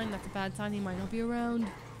bad sign. That's a bad sign. He might not be around.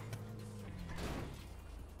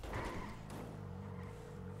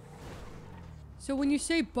 So when you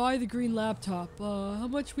say buy the green laptop, how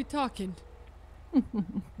much we talking?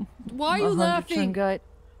 Why are you 100 laughing? Shungai.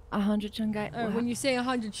 100 Shungai. When you say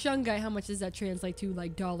 100 Shungai, how much does that translate to,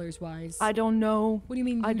 like, dollars-wise? I don't know. What do you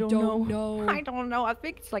mean I you don't know? I don't know. I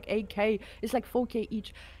think it's like 8K. It's like 4K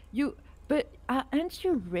each. But aren't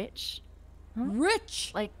you rich? Huh?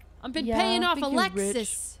 Rich? Like I've been yeah, paying I off think you're rich.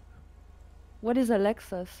 Alexis. What is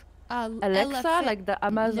Alexis? Alexa, LFA. like the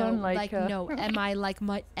Amazon, no, like. no. Am I like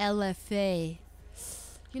my LFA?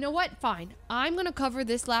 You know what? Fine. I'm gonna cover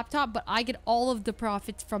this laptop, but I get all of the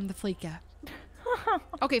profits from the Fleeka.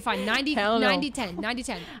 Okay, fine. 90, Hell no. 90, 10, 90,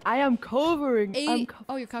 10. I am covering. 80,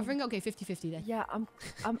 oh, you're covering? Okay, 50-50 then. Yeah, I'm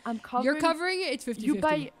covering. You're covering it? It's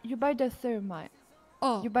 50-50. You buy the thermite.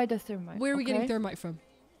 Oh. You buy the thermite. Where are we getting okay? thermite from?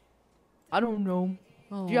 I don't know.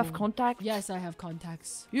 Oh. Do you have contacts? Yes, I have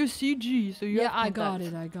contacts. You're CG, so you Yeah, have I got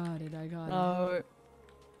contacts. it. I got it. I got it. Oh.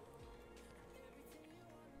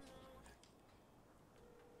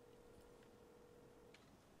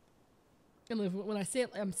 And when I say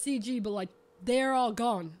it, I'm CG, but like they're all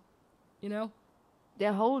gone. You know?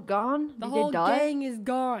 They're all gone? The Did whole they die? gang is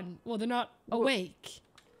gone. Well, they're not awake.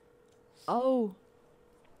 Oh.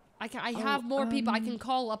 I have more people. I can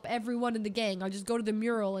call up everyone in the gang. I'll just go to the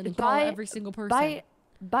mural and call every single person.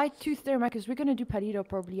 Buy 2 thermite because we're gonna do palito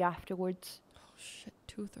probably afterwards. Oh shit,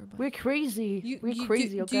 2 thermite. We're crazy. We're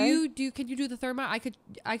crazy. Okay. Can you do the thermite?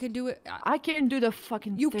 I can do it. I can do the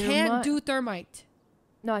fucking. You thermite. can't do thermite.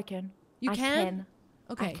 No, I can. You I can?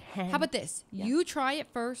 Okay. I can. How about this? Yeah. You try it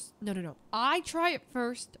first. No. I try it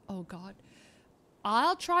first. Oh god.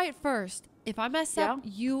 I'll try it first. If I mess up,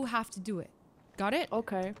 you have to do it. Got it?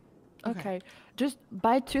 Okay. Okay. Just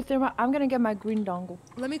buy 2 thermite. I'm gonna get my green dongle.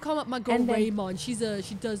 Let me call up my girl Raymond. She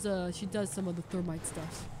does some of the thermite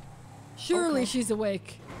stuff. Surely she's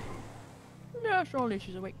awake. Yeah, surely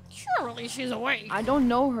she's awake. Surely she's awake. I don't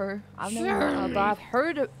know her. I've never met her, but I've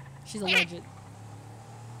heard of. She's a legend.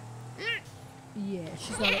 Yeah,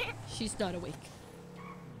 she's not awake.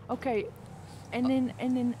 Okay, and then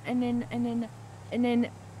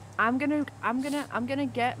I'm gonna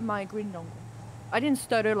get my green dongle. I didn't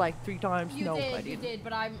stutter like 3 times. You did,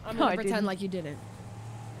 but I'm No, gonna I pretend didn't. like you didn't.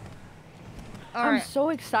 I'm so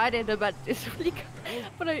excited about this week,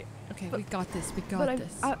 but okay, we got this. We got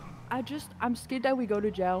this. I'm scared that we go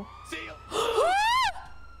to jail.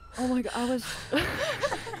 Oh my god, I was.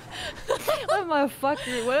 What am I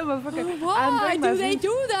fucking? Why do they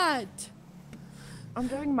do that? I'm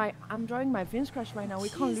drawing my Vince crush right now. We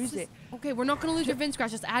can't lose it. Okay, we're not gonna lose your Vince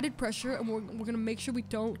crash. Just added pressure, and we're gonna make sure we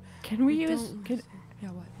don't. Can we use?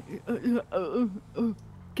 Yeah, what?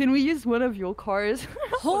 Can we use one of your cars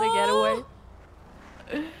for the getaway?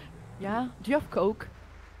 Yeah. Do you have Coke?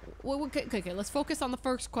 Well, okay. Let's focus on the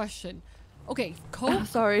first question. Okay, Coke.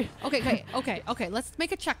 Sorry. Okay. Let's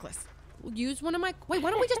make a checklist. We'll use one of my. Wait,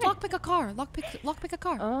 why don't we just lockpick a car? Lockpick a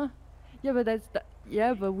car. Yeah, but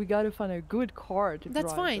but we gotta find a good car to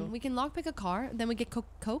That's drive, fine. though. We can lockpick a car, then we get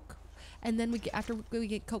Coke, and then after we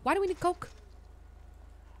get Coke. Why do we need Coke?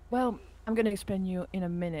 Well, I'm gonna explain you in a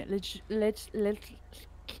minute.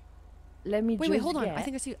 Let me. Wait, hold on. I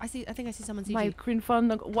think I see someone. CG. My green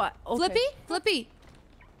phone. What? Okay.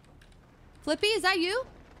 Flippy, is that you?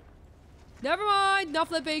 Never mind. Not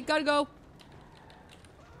Flippy. Gotta go.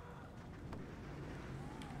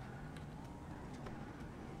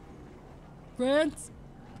 France.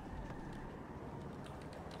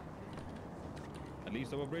 At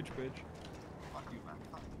least over bridge, bitch.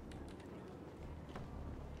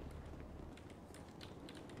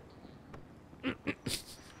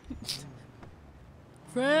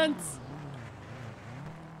 France.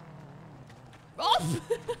 Oh!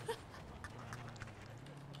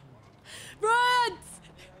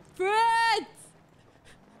 France!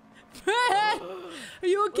 Are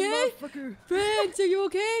you okay? France, are you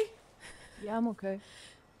okay? Yeah, I'm okay.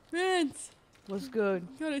 France. What's good?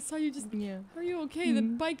 God, I saw you just. Yeah. Are you okay? The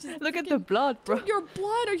bike just. Look at the blood, bro. Dude, your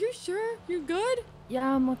blood. Are you sure? You good?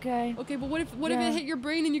 Yeah, I'm okay. Okay, but what if it hit your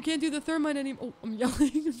brain and you can't do the thermite anymore? Oh, I'm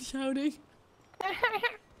yelling. I'm shouting.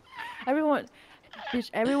 Everyone knows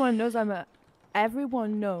Everyone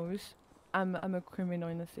knows I'm a criminal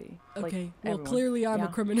in the city. Okay. Like, Well, everyone. clearly I'm a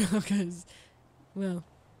criminal because, well,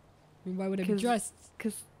 I mean, why would I be dressed?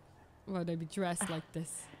 Why would I be dressed like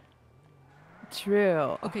this?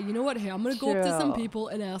 True. Okay, you know what? Hey, I'm gonna go up to some people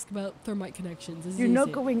and ask about thermite connections. This is You're not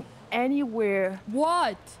easy. going anywhere.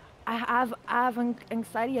 What? I have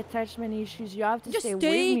anxiety attachment issues. You have to Just stay with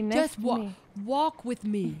me next to me. Walk with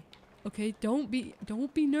me. Okay, don't be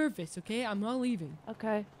nervous. Okay, I'm not leaving.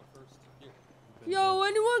 Okay. Yo,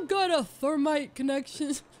 anyone got a thermite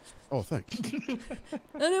connection? Oh, thanks.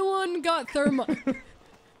 Anyone got thermite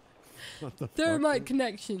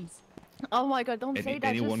connections? Oh my god, don't say that.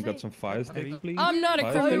 Anyone got some fire sticky, please? I'm not a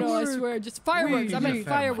Fire criminal, I sticks? swear. Just fireworks. I meant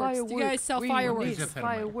fireworks. Do you guys sell fireworks?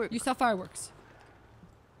 Fireworks. You sell fireworks.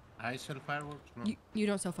 I sell fireworks? No. You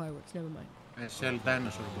don't sell fireworks. Never mind. I sell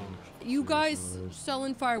dinosaur bones. You guys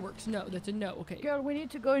selling fireworks? No, that's a no. Okay. Girl, we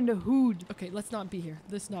need to go in the hood. Okay, let's not be here.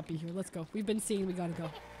 Let's not be here. Let's go. We've been seen. We gotta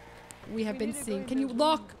go. We have been need to go seen. in Can the you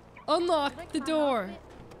hood. unlock the door?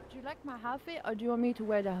 Do you like my outfit or do you want me to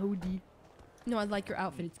wear the hoodie? No, I like your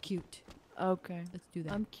outfit. It's cute. Okay. Let's do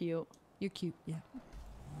that. I'm cute. You're cute. Yeah.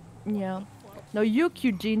 Yeah. No, you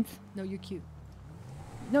cute jeans. No, you're cute.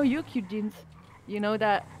 No, you cute jeans. You know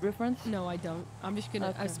that reference? No, I don't. I'm just gonna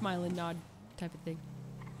Okay. smile and nod type of thing.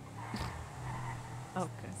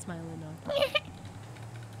 Okay. Smile and nod.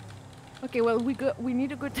 Okay, well we need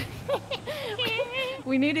to go to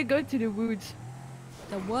we need to go to the woods.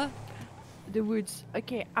 The what? The woods.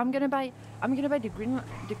 Okay, I'm gonna buy the green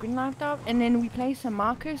laptop and then we place some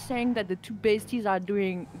markers saying that the two besties are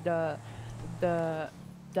doing the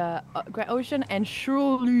Great Ocean and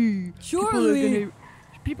surely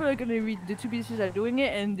people are gonna read the two pieces are doing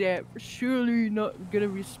it, and they're surely not gonna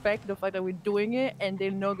respect the fact that we're doing it, and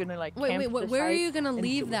they're not gonna like. Wait, where are you gonna and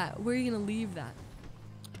leave do it. that? Where are you gonna leave that?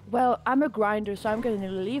 Well, I'm a grinder, so I'm gonna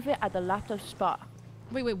leave it at the laptop spot.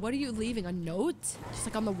 Wait, what are you leaving? A note? Just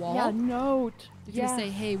like on the wall? Yeah, note. You're gonna say,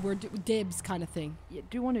 hey, we're dibs kind of thing. Yeah,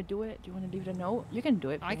 do you want to do it? Do you want to leave a note? You can do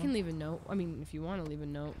it. I can leave a note. I mean, if you want to leave a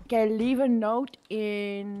note. Okay, leave a note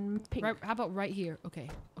in pink. Right, how about right here? Okay,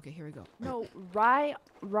 here we go. No, right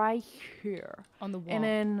here. On the wall. And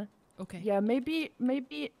then. Okay. Yeah, maybe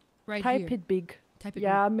right type here. it big. Type it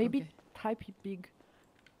yeah, big. maybe Okay. type it big.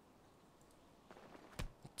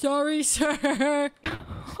 Sorry, sir.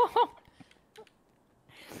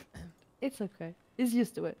 It's okay. He's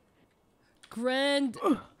used to it. Grand.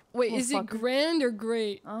 Wait, is it grand or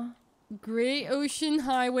great? Great Ocean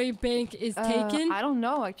Highway Bank is taken. I don't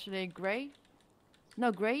know actually. Great.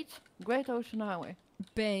 No, Great Ocean Highway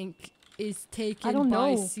Bank is taken I don't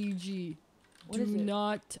by know. CG. What Do is it?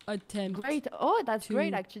 not attempt. Great. Oh, that's to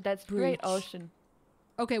great actually. That's Great breach. Ocean.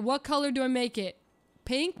 Okay, what color do I make it?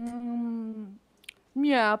 Pink?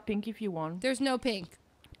 Yeah, pink if you want. There's no pink.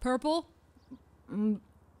 Purple?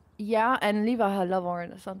 Yeah, and leave a love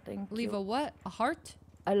heart or something. Leave too. a what? A heart?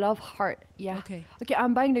 A love heart. Yeah. Okay. Okay,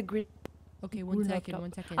 I'm buying the green. Okay, green one second.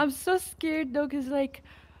 laptop. I'm so scared though, cause like,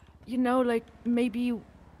 you know, like maybe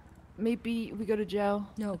we go to jail.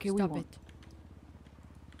 No, okay, stop we won't. it.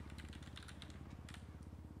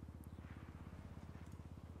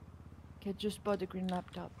 Okay, just bought the green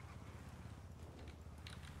laptop.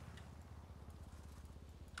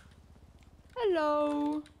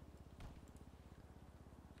 Hello.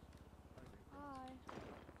 Hi.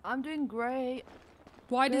 I'm doing great.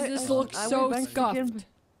 Why does this look I so went back to scuffed? game.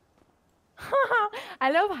 I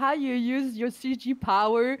love how you use your CG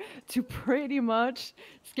power to pretty much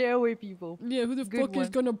scare away people. Yeah, who the Good fuck is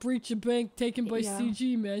one. gonna breach a bank taken by Yeah.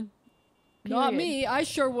 CG, man? Not Period. me. I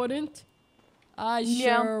sure wouldn't. I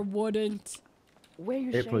Yeah. sure wouldn't. Where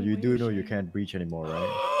you April, you do know you can't breach anymore,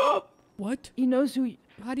 right? What? He knows who.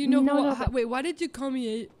 How do you know No, who? no, but- Wait, why did you call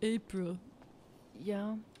me April?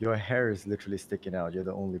 Yeah. Your hair is literally sticking out. You're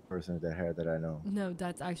the only person with that hair that I know. No,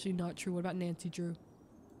 that's actually not true. What about Nancy Drew?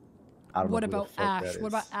 I don't What know who the about fuck Ash? that What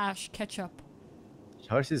about is. Ash Ketchup?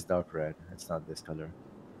 Hers is dark red. It's not this color.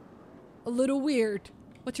 A little weird.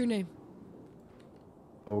 What's your name?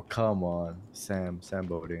 Oh, come on. Sam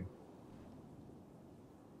Bodie.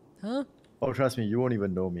 Huh? Oh, trust me, you won't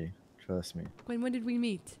even know me. Trust me. When did we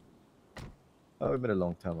meet? Oh, it's been a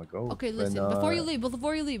long time ago. Okay, when, listen. Before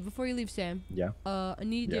you leave, Sam. Yeah. I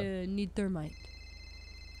need Yeah. need thermite.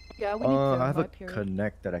 Yeah, we need I have a thermite, period.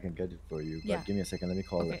 connect that I can get it for you. But Yeah. give me a second. Let me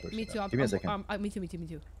call that Okay, person. me too. Give me a second. Me too.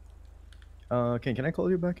 Can I call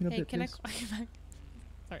you back in a Hey, bit, can I please? call you back?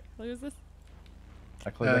 Sorry, who is this?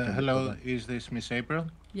 I'll call you back in a bit. Hello, Hold on. is this Miss April?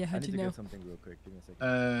 Yeah, I how'd need you to know? get something real quick. Give me a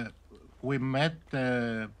second. We met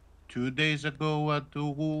 2 days ago at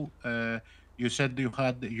GOOO. You said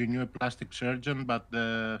you knew a plastic surgeon, but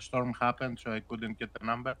the storm happened, so I couldn't get the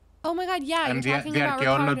number. Oh my God, yeah, And you're the- talking the about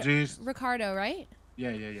archaeologist- Ricardo, right?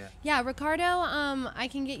 Yeah. Yeah, Ricardo. I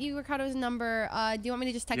can get you Ricardo's number. Do you want me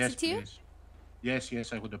to just text Yes, it to you? please.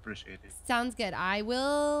 Yes, I would appreciate it. Sounds good. I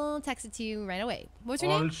will text it to you right away. What's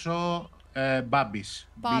your name? Also, Babis.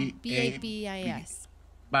 Bob. B-A-B-I-S.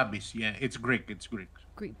 Babis, yeah. It's Greek.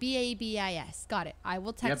 Great. B-A-B-I-S. Got it. I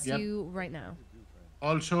will text Yep. you right now.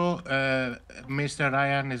 Also, Mr.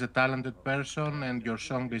 Ryan is a talented person, and your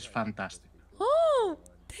song is fantastic. Oh,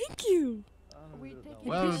 thank you.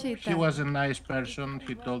 Well, appreciate he that. was a nice person.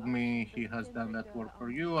 He told me he has done that work for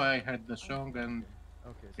you. I heard the song, and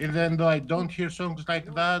even though I don't hear songs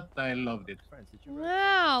like that, I loved it.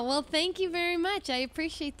 Wow. Well, thank you very much. I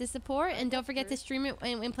appreciate the support. And don't forget to stream it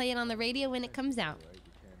and play it on the radio when it comes out.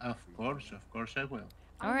 Of course I will.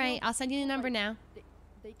 All right. I'll send you the number now.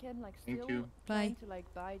 They can like Thank still you. trying to like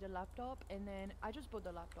buy the laptop, and then I just bought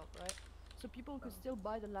the laptop, right? So people could still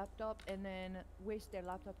buy the laptop and then waste their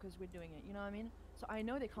laptop because we're doing it. You know what I mean? So I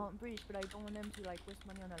know they can't breach, but I don't want them to like waste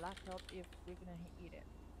money on a laptop if we're gonna eat it.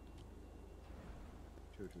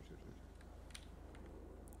 True.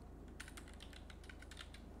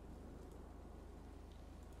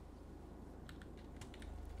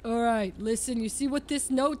 All right. Listen, you see what this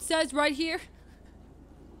note says right here?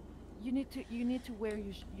 You need to wear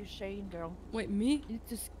your Shane, girl. Wait, me? You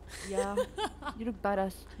just yeah. You look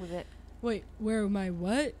badass with it. Wait, where am I?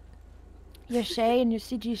 What? Your Shane, your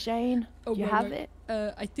CG Shane. Oh, you wait, have wait.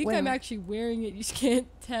 it? I think Where? I'm actually wearing it. You just can't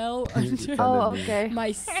tell. Oh, okay.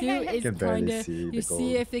 My suit is Can barely kind of. see the You see,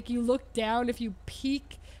 gold. if like, you look down, if you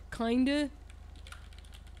peek, kind of.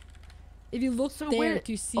 If you look So there where-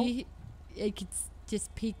 to see, like it's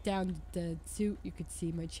just peek down the suit, you could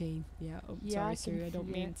see my chain. Yeah. Oh, Yeah, I sorry, can sir. I don't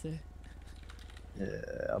see mean it. to.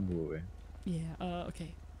 Yeah, I'm moving. Yeah.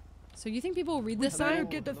 Okay. So you think people will read this better sign?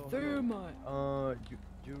 get the thermite.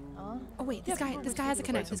 You. Oh wait, this guy has a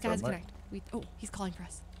connect. This guy has a connect. Oh, he's calling for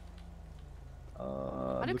us. I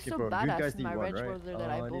look looking so for you badass guys in need my one, Range right? Rover that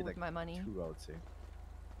I I bought need with like my money. 2, I would say.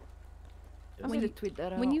 I'm gonna tweet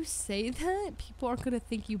that out. When you say that, people aren't gonna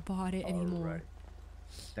think you bought it anymore. Alright.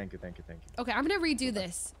 Thank you. Okay, I'm gonna redo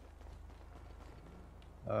this.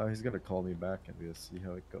 He's gonna call me back and we'll see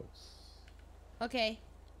how it goes. Okay.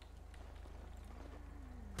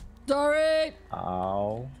 Sorry.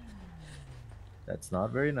 Ow. That's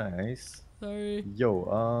not very nice. Sorry.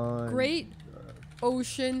 Yo, Great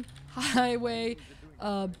Ocean Highway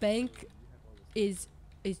bank is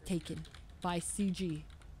taken by CG.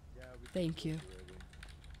 Thank you.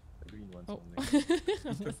 The green ones Oh.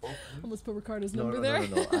 only. Almost put Ricardo's No, number no, there.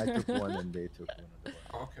 No, I took one and they took one.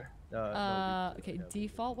 Okay. Okay,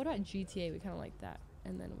 default. What about GTA? We kind of like that.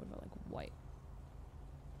 And then what about like white?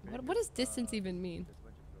 What does distance even mean?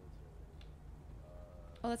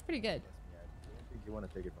 Oh, that's pretty good. I think you want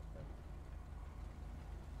to take it from them.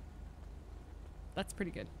 That's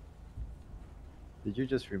pretty good. Did you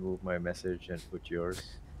just remove my message and put yours?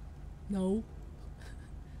 No.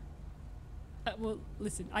 Well,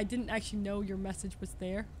 listen, I didn't actually know your message was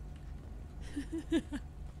there.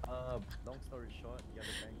 Long story short, the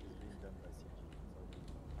other bank is being done by CG.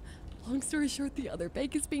 Long story short, the other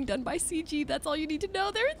bank is being done by CG. That's all you need to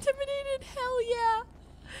know. They're intimidated. Hell yeah.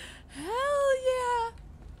 Hell yeah.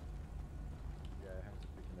 Yeah, I have to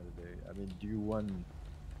pick another day. I mean,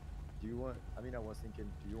 I mean, I was thinking,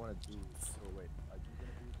 do you want to do, oh wait, are you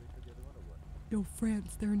going to be with the other one or what? Yo,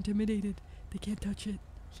 France, they're intimidated. They can't touch it.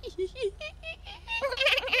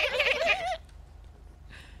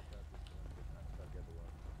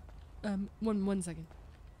 One second.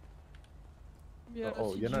 Yeah,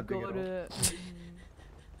 oh, you're not doing got it all? it.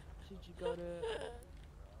 CG got it.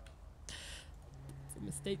 It's a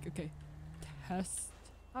mistake. Okay. Test.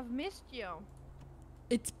 I've missed you.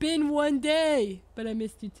 It's been 1 day, but I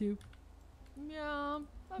missed you too. Yeah,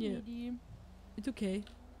 I Yeah. need you. It's okay.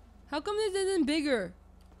 How come this isn't bigger?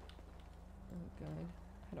 Oh god.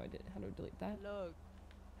 How do I delete that? Look.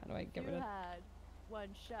 How do I get rid You of? had one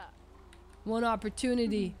shot. One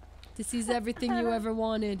opportunity to seize everything you ever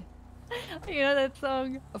wanted. You know that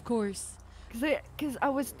song? Of course. Cause I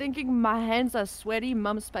was thinking my hands are sweaty,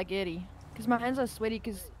 mom spaghetti. Cause my hands are sweaty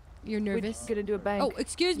cause you're nervous. We're gonna do a bank. Oh,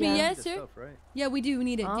 excuse me, Yeah. yes, The sir. stuff, right? Yeah, we do. We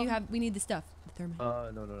need it. We need the stuff. The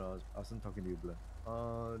thermite. No, I wasn't talking to you, Blanc.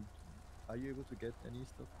 Are you able to get any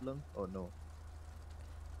stuff, Blanc? Oh, no.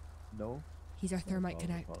 No? He's our thermite problem,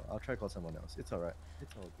 connect. no problem. I'll try call someone else. It's alright.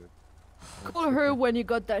 It's all good. Call her when you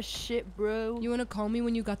got that shit, bro. You wanna call me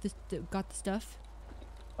when you got the stuff?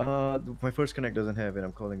 My first connect doesn't have it.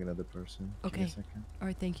 I'm calling another person. Give me a Okay. second. All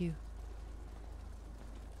right. Thank you.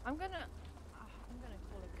 I'm gonna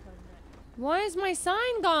call a connect. Why is my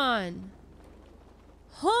sign gone?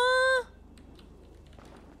 Huh?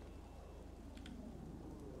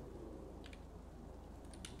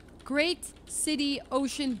 Great City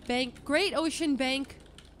Ocean Bank. Great Ocean Bank.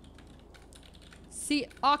 See,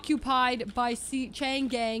 occupied by Chang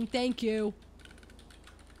Gang. Thank you.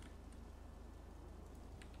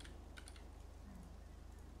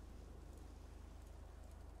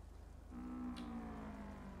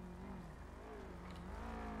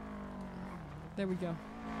 There we go.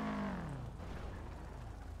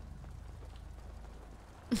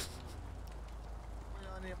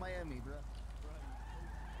 Miami, bro.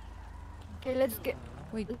 Okay, let's get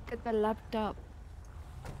the laptop.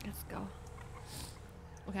 Let's go.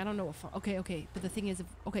 Okay, I don't know what. Okay, but the thing is,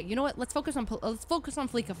 okay, you know what? Let's focus on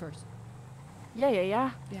Fleeka first. Yeah.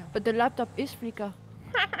 Yeah. But the laptop is Fleeka.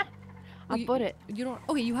 I bought it. You don't.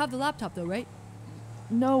 Okay, you have the laptop though, right?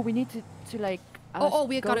 No, we need to like.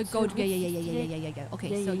 We gotta go. Yeah.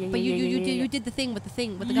 Okay, but you did the thing with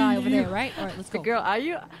the guy over there, right? All right, let's go. Girl, are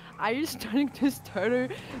you starting to stutter?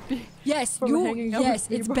 Yes,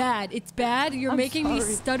 it's bad. It's bad. You're making me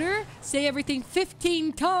stutter. Say everything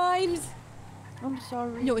 15 times. I'm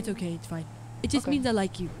sorry. No, it's okay. It's fine. It just means I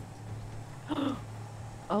like you.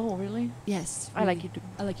 Oh, really? Yes. I like you too.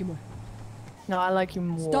 I like you more. No, I like you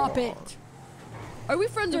more. Stop it. Are we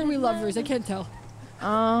friends or are we lovers? I can't tell.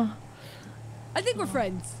 I think we're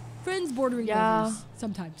friends. Friends bordering lovers.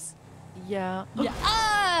 Sometimes. Yeah. Yeah.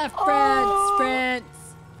 France.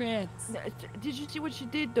 Did you see what she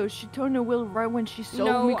did though? She turned the wheel right when she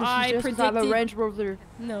saw me because she just have a Range Rover.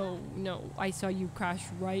 No. I saw you crash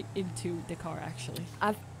right into the car actually.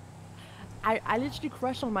 I literally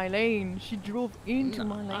crashed on my lane. She drove into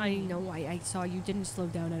my lane. I know. I saw you didn't slow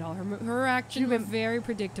down at all. Her action was very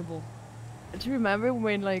predictable. Do you remember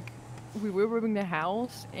when like we were rooming the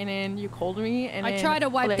house and then you called me and I then, tried to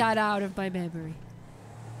wipe like, that out of my memory.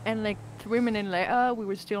 And like 3 minutes later, we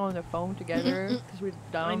were still on the phone together because we're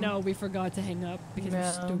dumb. I know, we forgot to hang up because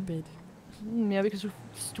we're stupid. Yeah, because we're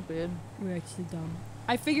stupid. We're actually dumb.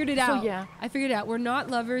 I figured it So, out. yeah. I figured it out. We're not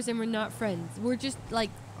lovers and we're not friends. We're just like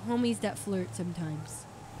homies that flirt sometimes.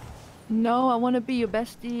 No, I want to be your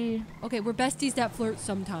bestie. Okay, we're besties that flirt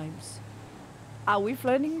sometimes. Are we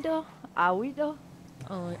flirting though? Are we though?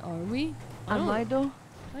 Are we? Am I though?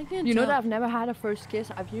 I can't You know tell. that I've never had a first kiss,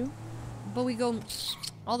 have you? But we go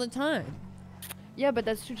all the time. Yeah, but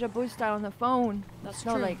that's Suja Boy style on the phone. That's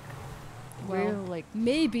not true. like Well, real, like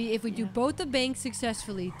maybe if we do both the banks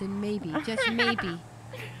successfully, then maybe, just maybe.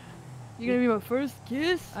 You're gonna be my first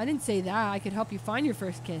kiss? I didn't say that. I could help you find your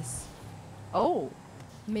first kiss. Oh.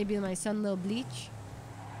 Maybe my son, Lil Bleach.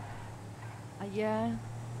 Yeah.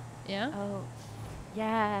 Yeah? Oh.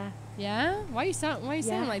 Yeah. Yeah? Why you sound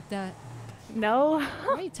like that? No.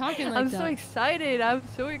 Why are you talking like I'm that? so excited. I'm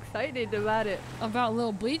so excited about it. About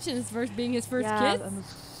Lil Bleach and his being his first Yeah, kiss? I'm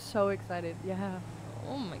so excited. Yeah.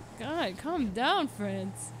 Oh my god, calm down,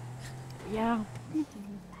 friends. Yeah.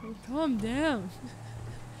 Calm down.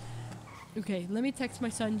 Okay, let me text my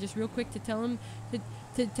son just real quick to tell him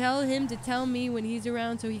to tell me when he's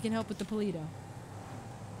around so he can help with the Polito.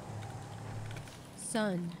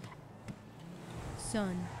 Son.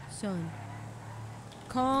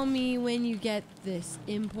 Call me when you get this.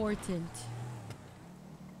 Important.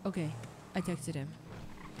 Okay, I texted him.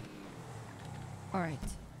 Alright.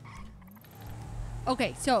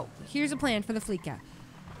 Okay, so here's a plan for the Fleeca.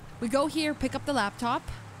 We go here, pick up the laptop.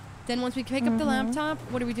 Then once we pick up the laptop,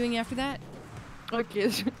 what are we doing after that?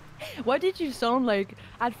 Okay. So why did you sound like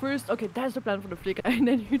at first? Okay, that's the plan for the flick, and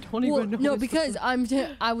then you don't even know. No, what's the because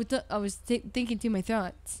plan. I was thinking through my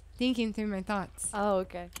thoughts. Oh,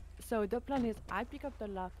 okay. So the plan is I pick up the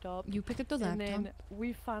laptop. You pick up the laptop. And then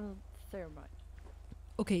we find thermite.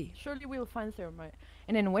 Okay. Surely we'll find thermite.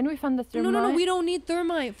 And then when we find the thermite. No, we don't need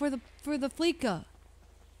thermite for the Fleeca.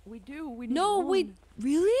 We do. We no, need we one.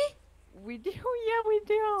 really. We do. Yeah, we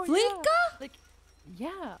do. Fleeca? Yeah. Like,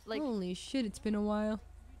 yeah. Like. Holy shit! It's been a while.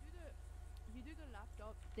 You do the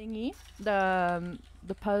laptop thingy,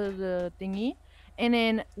 the puzzle thingy, and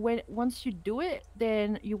then once you do it,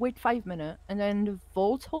 then you wait 5 minutes, and then the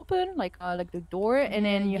vaults open, like the door, and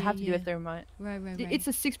then you have to do a thermite. Right. It's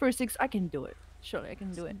a 6x6. I can do it. Surely I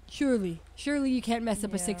can do it. Surely you can't mess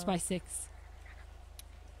up a 6x6.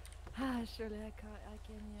 Ah, surely I can.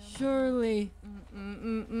 Yeah. Surely.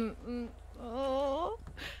 Oh.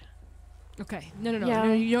 Okay. No. Yeah.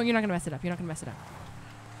 No, you're not gonna mess it up.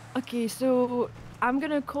 Okay, so I'm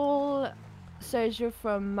gonna call Sergio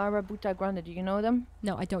from Marabuta Grande. Do you know them?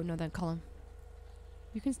 No, I don't know them. Call him.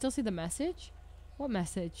 You can still see the message? What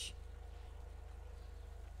message?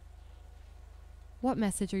 What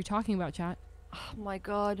message are you talking about, chat? Oh my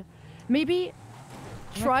god. Maybe Am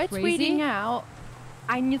I try crazy? tweeting out.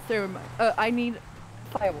 I need thermite. I need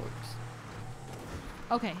fireworks.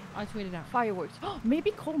 Okay, I'll tweet it out. Fireworks.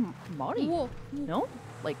 Maybe call Marty. Whoa. No?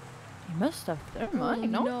 Like, he must have thermite,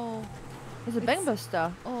 no? No. He's a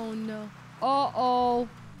bangbuster. Oh no. Uh-oh.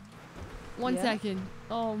 One Yeah? second.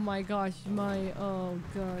 Oh my gosh.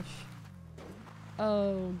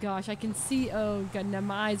 Oh gosh. I can see. Oh god. Now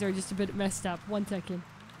my eyes are just a bit messed up. 1 second.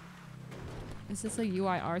 Is this a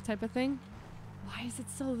UIR type of thing? Why is it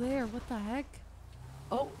still there? What the heck?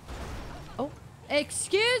 Oh.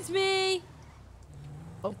 Excuse me.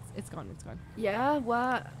 Oh. It's gone. Yeah,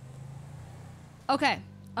 what? Okay.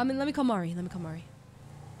 Let me call Mari.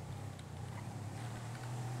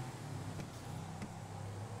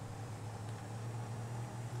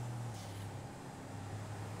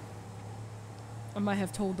 I might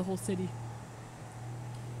have told the whole city.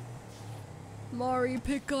 Mari,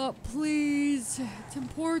 pick up, please. It's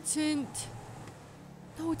important.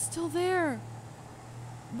 No, it's still there.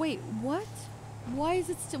 Wait, what? Why is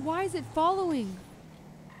it following?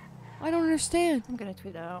 I don't understand. I'm gonna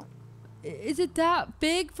tweet out. Is it that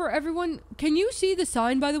big for everyone? Can you see the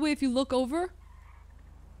sign, by the way, if you look over?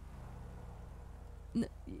 No,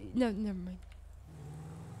 never mind.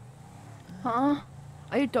 Huh?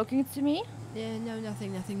 Are you talking to me? Yeah, no,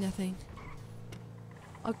 nothing.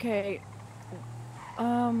 Okay.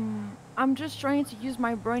 I'm just trying to use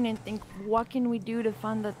my brain and think, what can we do to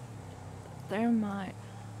find the thermite?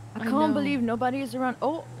 I I can't know. believe nobody is around.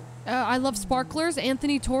 Oh, I love sparklers.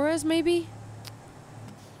 Anthony Torres, maybe?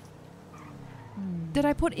 Did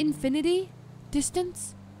I put infinity?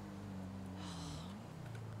 Distance?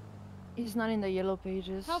 He's not in the yellow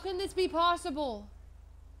pages. How can this be possible?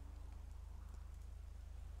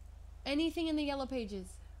 Anything in the yellow pages.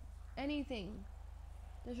 Anything.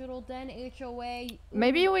 Digital Den, HOA.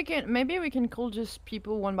 Maybe we can call just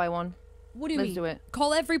people one by one. What do you Let's mean? do it.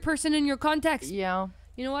 Call every person in your contacts. Yeah.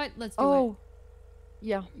 You know what? Let's do it. Oh.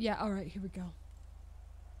 Yeah. Yeah, alright, here we go.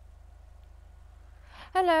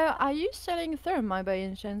 Hello, are you selling thermite by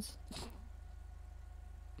any chance?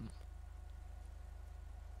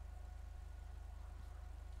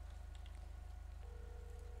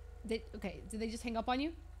 Okay, did they just hang up on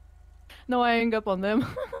you? No, I hang up on them.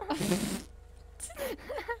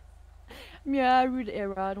 Yeah, rude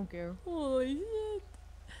era, I don't care. Holy shit.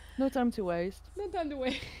 No time to waste. No time to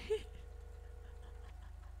wait.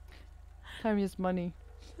 Time is money.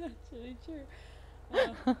 That's really true.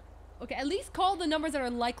 Okay, at least call the numbers that are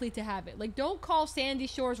likely to have it. Like, don't call Sandy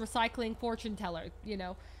Shores Recycling Fortune Teller, you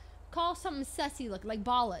know. Call something sussy like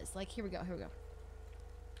Ballas. Like, here we go.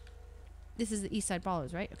 This is the East Side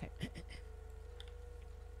Ballers, right? Okay.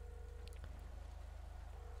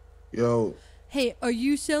 Yo. Hey, are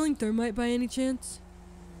you selling thermite by any chance?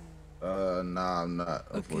 Nah, I'm not,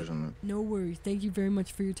 unfortunately. No worries. Thank you very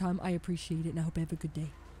much for your time. I appreciate it, and I hope you have a good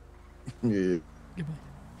day. Yeah. Goodbye.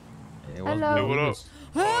 Hey, what up?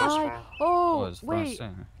 Hi. Oh, wait.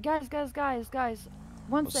 Guys.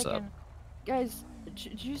 1 What's second. up? Guys, do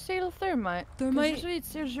you sell thermite? 'Cause Thermite? usually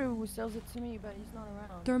it's Sergio who sells it to me, but he's not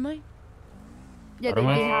around. Thermite? Yeah, they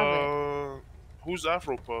have it. Who's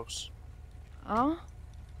Afro Puffs? Huh?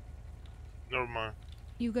 Never mind.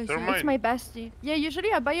 You guys It's my bestie. Yeah,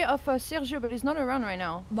 usually I buy it off Sergio, but he's not around right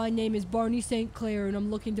now. My name is Barney St. Clair, and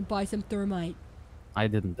I'm looking to buy some thermite. I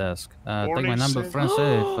didn't ask. Take my Morning, number, Sid.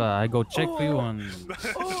 Francis. I go check for you and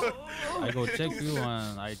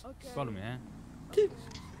I call me, eh? You're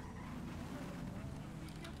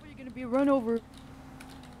gonna be run over.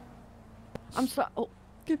 I'm sorry. Oh.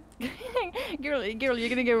 girl, you're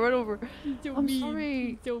gonna get run over. So I'm mean.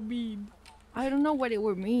 sorry. So mean. I don't know what it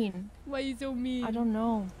would mean. Why you so mean? I don't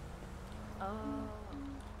know.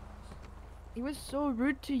 He was so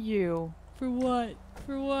rude to you. For what?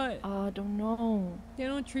 For what? I don't know. They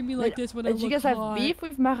don't treat me like this when I Did you look guys hot. have beef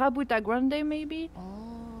with Marabouta Grande, maybe?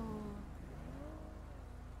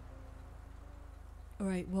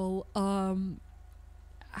 Alright, well,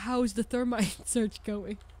 how's the thermite search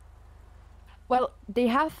going? Well, they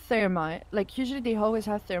have thermite. Like, usually they always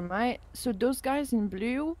have thermite. So those guys in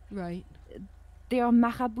blue... Right. They are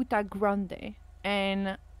Marabouta Grande.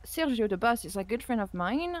 And Sergio, the boss, is a good friend of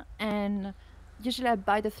mine. And usually I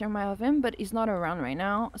buy the thermite of him, but he's not around right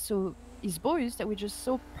now. So his boys that we just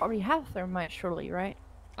saw probably have thermite, surely, right?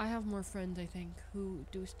 I have more friends, I think, who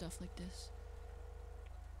do stuff like this.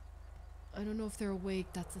 I don't know if they're awake,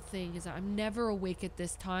 that's the thing, is I'm never awake at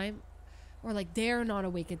this time. Or like, they're not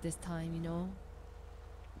awake at this time, you know?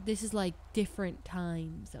 This is like different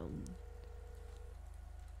time zone.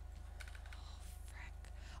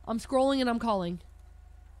 I'm scrolling and I'm calling.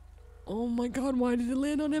 Oh my god, why did it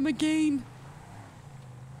land on him again?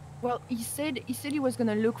 Well, he said he was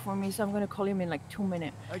gonna look for me, so I'm gonna call him in like 2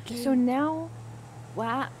 minutes. Okay. So now,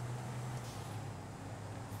 what?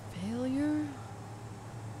 Failure?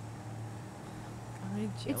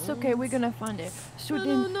 It's okay, we're gonna find it. So I then,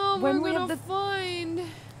 don't know when we're we gonna have the find.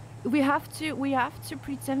 we have to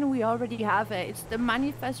pretend we already have it. It's the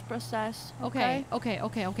manifest process. Okay,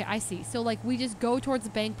 I see. So like we just go towards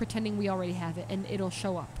the bank pretending we already have it and it'll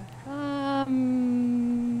show up.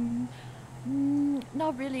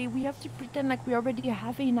 Not really. We have to pretend like we already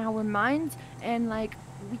have it in our minds, and like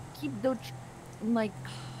we keep those like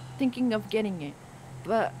thinking of getting it,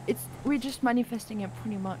 but we're just manifesting it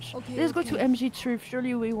pretty much. Okay, Let's go to okay. MG Truth.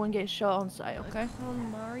 Surely we won't get shot on site. Okay.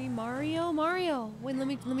 Mario. Wait, let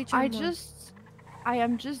me try. I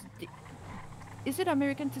am just. Is it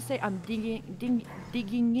American to say I'm digging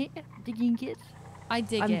it? I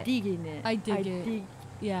dig I'm it. digging it. I dig it.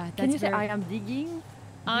 Yeah, that's Can you say very... I am digging?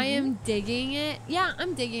 I am digging it. Yeah,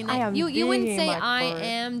 I'm digging it. I am you wouldn't digging say my I part.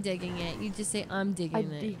 am digging it. You just say I'm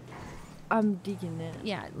digging it. I'm digging it.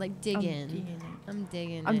 Yeah, like digging. I'm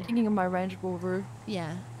digging I'm it. digging in my Range Rover.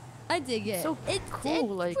 Yeah, I dig it. So it's cool,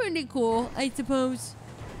 like pretty cool, I suppose.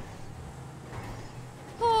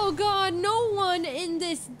 Oh God, no one in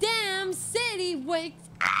this damn city wakes.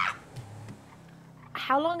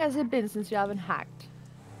 How long has it been since you haven't hacked?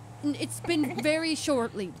 It's been very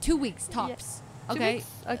shortly, 2 weeks tops. Two Okay.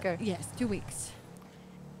 weeks? Okay. Yes, 2 weeks.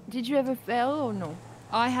 Did you ever fail or no?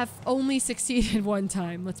 I have only succeeded one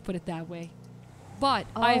time. Let's put it that way. But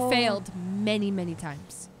I Oh. failed many, many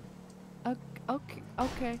times.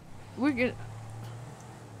 Okay. We're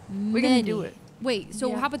gonna do it. Wait, so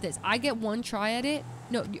Yeah. how about this? I get one try at it,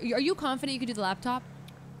 No, are you confident you could do the laptop?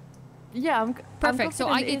 Yeah, I'm Perfect. So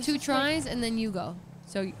I confident. get It's 2 just tries and then you go.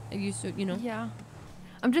 So you know. Yeah.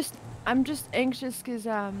 I'm just anxious because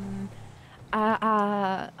I'm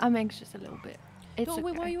anxious a little bit. It's No,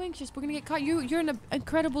 wait, why are okay. you anxious? We're gonna get caught. You're an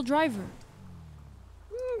incredible driver.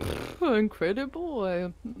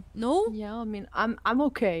 Incredible. No? Yeah, I mean, I'm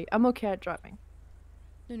okay. I'm okay at driving.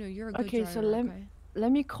 No, you're a good Okay, driver. so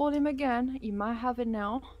let me call him again. He might have it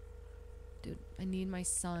now. Dude, I need my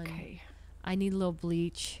son. Okay. I need a little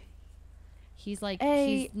bleach. He's like,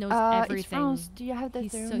 Hey, he knows it's everything. France. Do you have the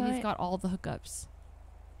He's thermite? got all the hookups.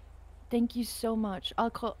 Thank you so much. I'll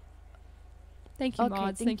call. Thank you, Okay,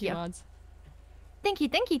 mods. Thank you, mods. Thank you.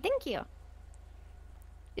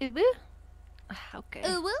 Okay.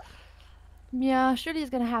 Yeah, surely he's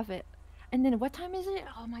gonna have it. And then what time is it?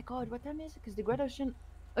 Oh my god, what time is it? Because the Great Ocean.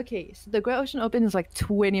 Okay, so the Great Ocean opens like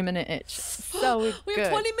 20-minute itch. So we good.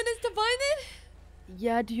 have 20 minutes to find it?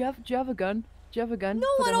 Yeah, do you have a gun? Do you have a gun? No,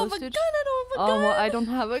 for I the don't have a hostage? gun. I don't have a gun. Oh, well, I don't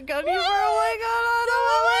have a gun either. Oh my god.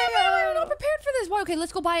 I'm not prepared for this. Why? Okay,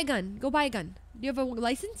 let's go buy a gun. Go buy a gun. Do you have a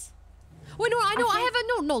license? Wait, no, I know. I have a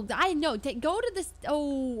no. I know. Go to this.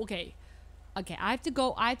 Oh, okay. Okay, I have to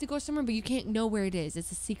go somewhere, but you can't know where it is.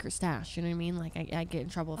 It's a secret stash. You know what I mean? Like I get in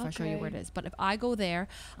trouble if I show you where it is. But if I go there,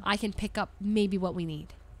 I can pick up maybe what we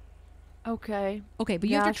need. Okay. Okay, but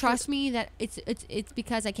you have to trust me that it's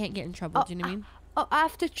because I can't get in trouble. Do you know what I mean? Oh, I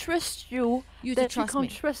have to trust you. You have that to trust you me.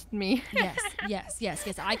 can't trust me.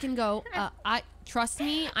 Yes. I can go. I trust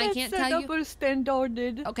me. I can't tell you. Double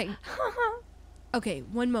standarded. Okay. Okay,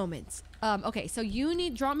 one moment. Okay, so you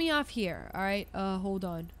need drop me off here. All right. Hold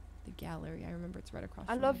on. The gallery. I remember it's right across.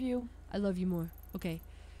 I from love me. you. I love you more. Okay,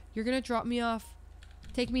 you're gonna drop me off.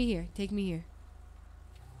 Take me here. Take me here.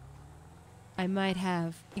 I might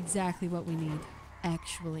have exactly what we need,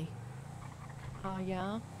 actually. Oh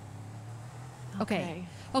yeah. Okay.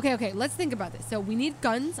 Okay. Let's think about this. So we need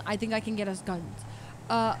guns. I think I can get us guns.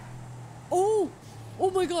 Oh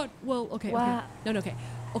my God. Well, okay. Wow. No. Okay.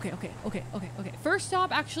 Okay. First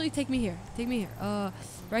stop. Actually, take me here.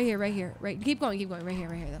 Right here. Right. Keep going. Right here.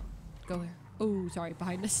 Though. Go here. Oh, sorry.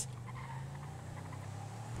 Behind us.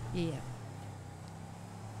 Yeah.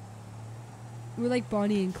 We're like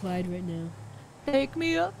Bonnie and Clyde right now. Take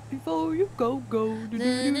me up before you go. Whoa.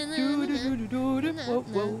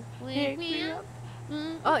 Take me up.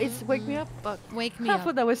 Oh, it's wake me up. But wake me I up.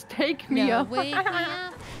 thought that was take me up. Wake me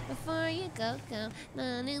up before you go. Go.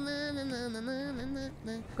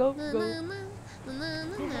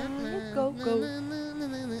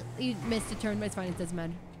 You missed a turn, but it's fine. It doesn't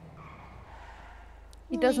matter.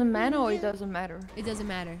 It doesn't matter or it doesn't matter? It doesn't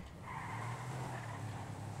matter.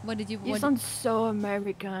 What did you... You sound so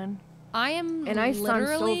American. I am and I sound so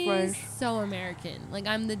literally French. so American. Like,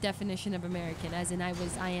 I'm the definition of American, as in I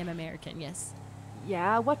am American, yes.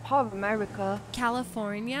 Yeah, what part of America?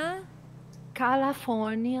 California.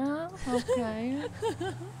 California? Okay.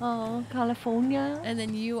 Oh, California. And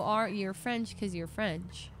then you're French because you're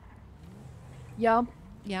French. Yeah.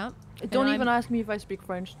 Yeah. Don't even ask me if I speak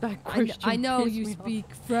French. That question I know pissed you me speak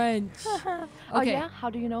French. Oh Okay. yeah? How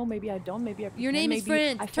do you know? Maybe I don't. Maybe I Your name is maybe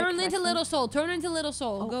French. I Turn fake into accent. Little Soul. Turn into Little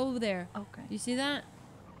Soul. Oh. Go over there. Okay. You see that?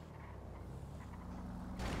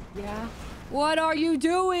 Yeah. What are you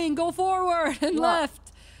doing? Go forward and What? left.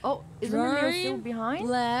 Oh, isn't Emilio still behind?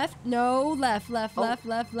 Left. No, left. Oh. Left.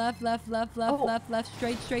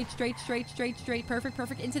 Straight.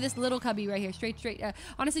 Perfect. Into this little cubby right here. Straight.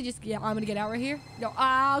 Honestly, just, yeah, I'm gonna get out right here. No,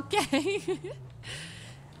 okay.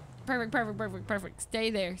 Perfect. Stay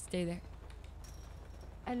there.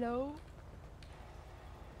 Hello?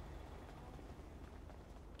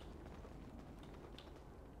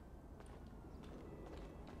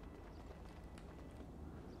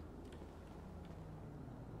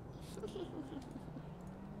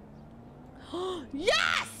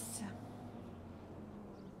 Yes!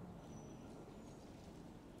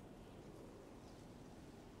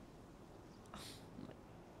 Oh my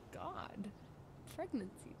God.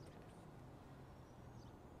 Pregnancy.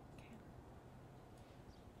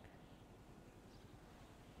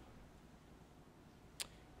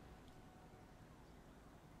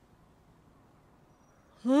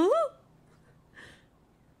 Huh?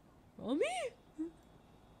 Mommy?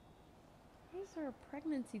 Why is there a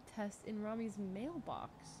pregnancy test in Rami's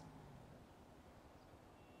mailbox?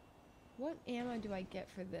 What ammo do I get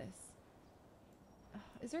for this?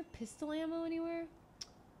 Is there pistol ammo anywhere?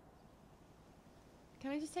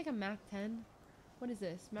 Can I just take a MAC 10? What is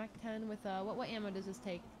this? MAC 10 with what ammo does this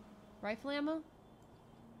take? Rifle ammo?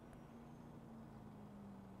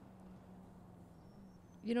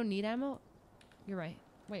 You don't need ammo? You're right.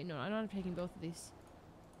 Wait, no, I'm not taking both of these.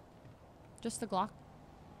 Just the Glock?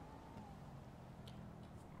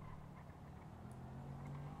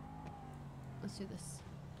 let's do this.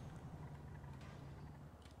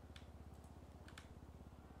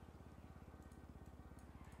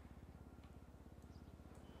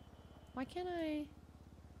 Why can't I?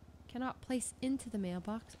 Cannot place into the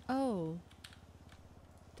mailbox. Oh.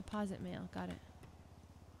 Deposit mail. Got it.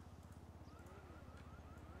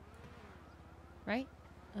 Right?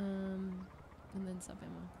 And then sub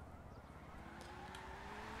ammo.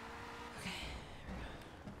 Okay.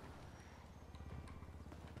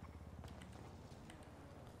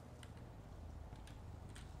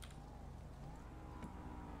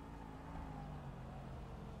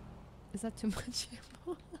 Is that too much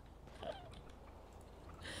ammo?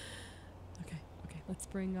 Okay, let's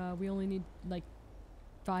bring, we only need like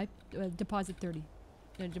 5, deposit 30.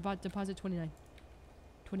 No, deposit 29.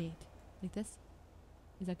 28. Like this?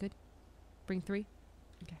 Is that good? Bring 3?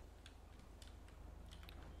 Okay.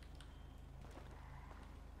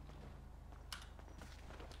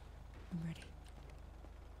 I'm ready.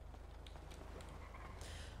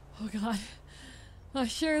 Oh god. Oh,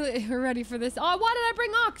 surely we're ready for this. Oh, why did I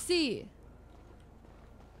bring Oxy?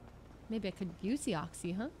 Maybe I could use the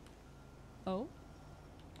Oxy, huh? Oh?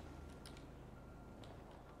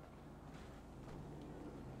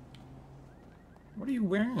 What are you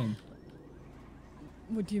wearing?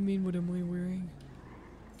 What do you mean, what am I wearing?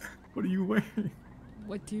 What are you wearing?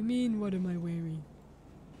 What do you mean, what am I wearing?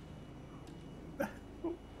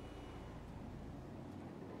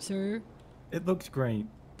 Sir? It looks great.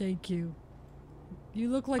 Thank you. You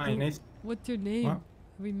look like Hi, nice. What's your name? What? Have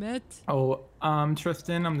we met? Oh,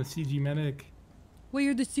 Tristan, I'm the CG medic. Wait,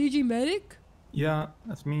 you're the CG medic? Yeah,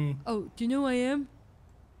 that's me. Oh, do you know who I am?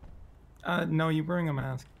 No, you're wearing a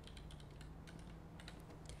mask.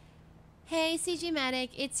 Hey, CG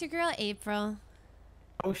Medic, it's your girl April.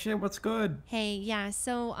 Oh shit, what's good? Hey, yeah.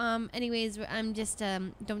 So, anyways, I'm just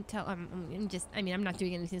don't tell. I'm just. I mean, I'm not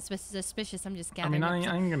doing anything suspicious. I'm just gathering. I mean,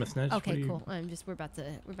 I ain't gonna snitch. Okay, cool. We're about to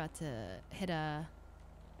hit the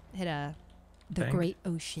Bank? Great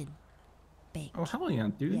Ocean Bank. Oh hell yeah,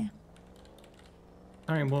 dude. Yeah.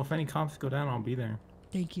 All right, well, if any cops go down, I'll be there.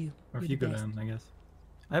 Thank you. Or if You're you the go best. down, I guess.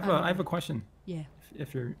 I have a question. Yeah.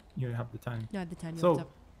 If you have the time. No, I have the time. So, What's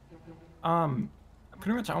up?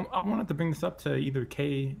 pretty much, I wanted to bring this up to either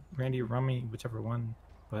Kay, Randy, or Rummy, whichever one.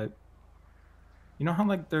 But you know how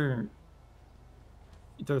like there's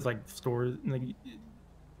like stores like.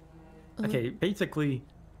 Okay, basically,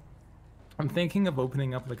 I'm thinking of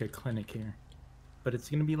opening up like a clinic here, but it's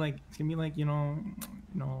gonna be like you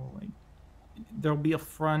know like there'll be a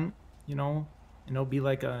front, you know, and it'll be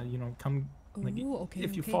like a come. Like Ooh, okay,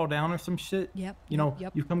 if you okay. fall down or some shit, Yep, you know,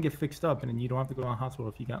 yep. you come get fixed up, and then you don't have to go to the hospital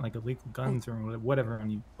if you got like illegal guns or whatever on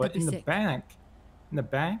you. But That'd in be the sick. back,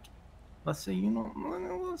 let's say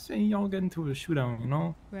let's say y'all get into a shootout, you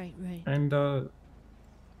know, Right. and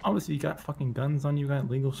obviously you got fucking guns on you, got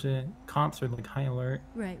illegal shit. Cops are like high alert.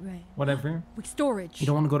 Right. Whatever. With storage. You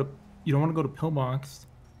don't want to go to pillbox.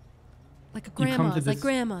 Like a You come to grandma's, like this-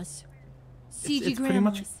 grandma's. CG it's pretty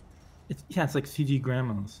much. grandma's. It's like CG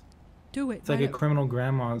grandmas. Do it. It's like Why a criminal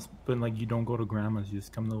grandma's, but like you don't go to grandma's. You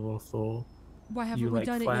just come to a little soul. Why haven't you we like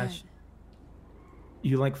done it flash, yet?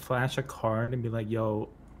 You like flash a card and be like, "Yo,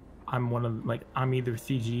 I'm I'm either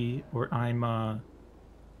CG or I'm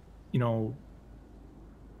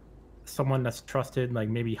someone that's trusted, like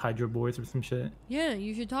maybe Hydro Boys or some shit." Yeah,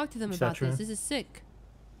 you should talk to them about etc. this. This is sick.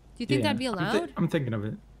 Do you think that'd be allowed? I'm thinking of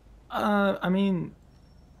it. I mean,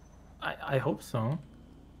 I hope so.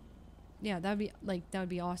 Yeah, that would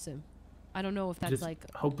be awesome. I don't know if that's Just like.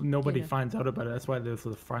 hope nobody you know. finds out about it. That's why there's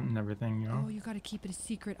the front and everything, you know. Oh, you gotta keep it a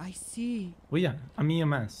secret. I see. Well, yeah, I'm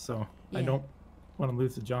EMS, so I Yeah. don't want to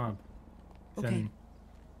lose the job. Okay. Then,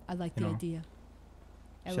 I like you the know. idea.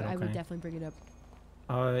 I Shit, would okay. definitely bring it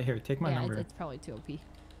up. Here, take my yeah, number. it's probably too OP.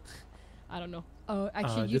 I don't know. Oh,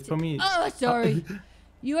 actually, you. just put me. Oh, sorry.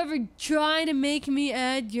 You ever try to make me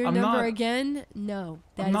add your I'm number not- again? No,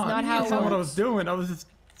 that I'm is not how it That's not what I was works. doing. I was just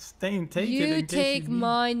staying taken. You in case take need-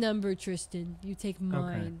 my number, Tristan. You take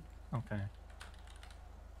mine. Okay.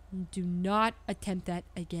 Do not attempt that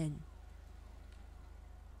again.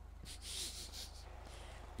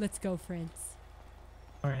 Let's go, friends.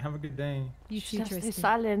 All right. Have a good day. You too, Just stay Tristan.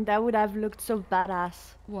 silent. That would have looked so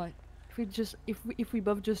badass. What? If we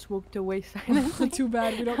both just walked away silently. Too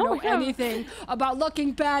bad we don't know Yeah. anything about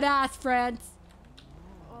looking badass, friends.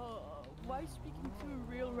 Why speaking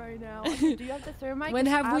too real right now? Okay, do you have the thermite? When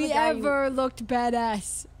 'Cause have I'm we a guy who- ever looked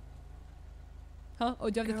badass? Huh? Oh,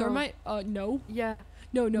 do you have the Girl. thermite? No. Yeah.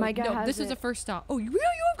 No. My guy has This is it. the first stop. Oh, you have got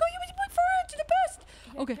you for it to the best.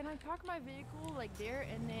 Yeah, Okay. Can I park my vehicle like there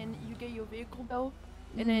and then you get your vehicle though?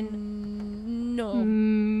 and then No.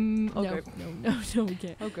 Okay. No, we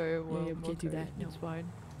can't. Okay, well, we can't do that. No. It's fine.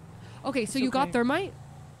 Okay, so It's you got okay. thermite?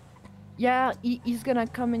 Yeah, he's gonna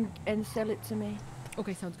come and sell it to me.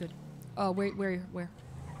 Okay, sounds good. Where?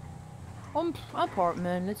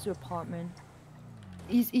 Apartment. Let's do apartment.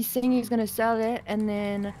 He's saying he's gonna sell it, and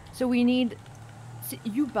then so we need.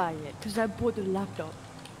 You buy it, cause I bought a laptop.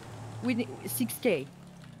 We need 6K.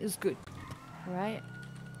 It's good, right?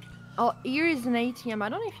 Oh, here is an ATM. I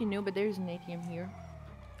don't know if you know, but there's an ATM here.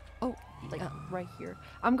 Oh, like right here.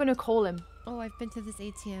 I'm gonna call him. Oh, I've been to this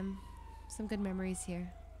ATM. Some good memories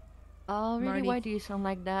here. Oh, really? Marty- Why do you sound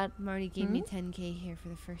like that? Marty gave me 10K here for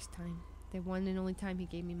the first time. The one and only time he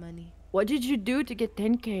gave me money. What did you do to get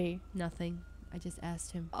 10K? Nothing. I just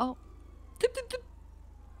asked him. Oh.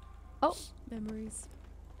 Oh. Memories.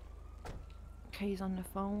 Okay, he's on the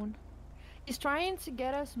phone. He's trying to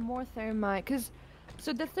get us more thermite,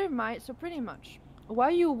 so the thermite, so pretty much, why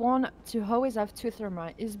you want to always have 2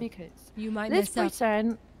 thermite is because you might let's mess up.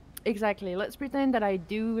 pretend, exactly, let's pretend that I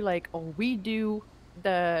do or we do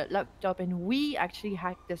the laptop and we actually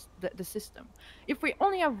hack the system. If we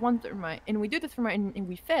only have 1 thermite and we do the thermite and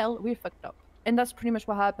we fail, we're fucked up. And that's pretty much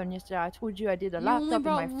what happened yesterday. I told you I did a You laptop only and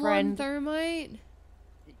brought my friend. 1 thermite?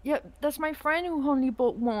 Yeah, that's my friend who only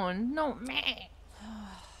bought 1. No, man.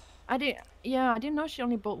 I didn't know she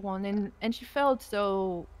only bought 1, and she failed,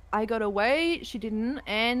 so I got away, she didn't,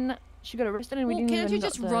 and she got arrested, and we didn't Can't even you got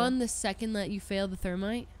just the- run the second that you fail the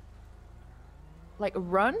thermite? Like,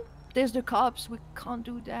 run? There's the cops, we can't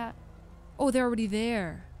do that. Oh, they're already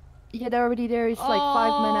there. Yeah, they're already there, it's like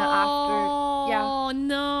 5 minutes after. Yeah. Oh,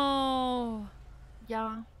 no.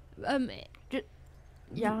 Yeah.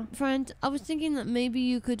 Yeah. Friend, I was thinking that maybe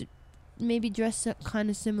you could dress up kind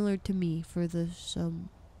of similar to me for this.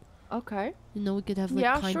 Okay. You know, we could have like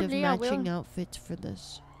Yeah, kind of surely I matching will. outfits for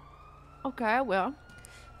this. Okay, I will.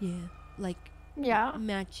 Yeah. Like. Yeah.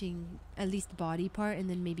 Matching at least body part and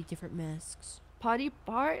then maybe different masks. Body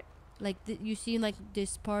part? Like you see like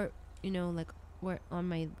this part, you know, like where on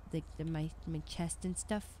my like my chest and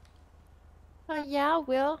stuff. Yeah, I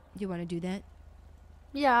will. Do you want to do that?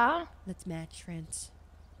 Yeah. Let's match, friends.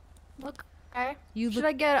 Okay. You Should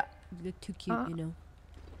I get? You look too cute, you know.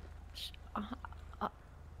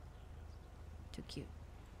 Too cute.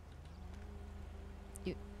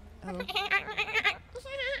 You. Hello.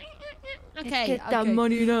 Okay. Get that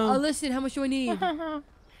money now. Oh, listen. How much do I need?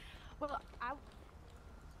 Well, I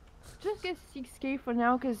just get 6K for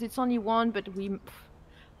now because it's only 1, but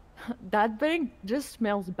that bank just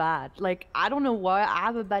smells bad. Like, I don't know why, I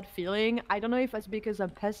have a bad feeling. I don't know if it's because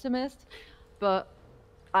I'm pessimist, but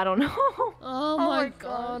I don't know. Oh my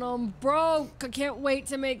god, I'm broke. I can't wait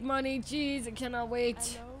to make money. Jeez, I cannot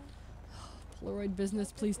wait. Polaroid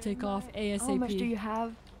business, please take off ASAP. How much do you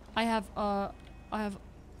have? I have $9,000.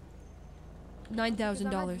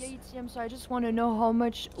 ATM, so I just want to know how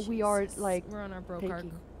much we are like. We're on our broke arc.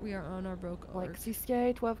 We are on our broke arc. Like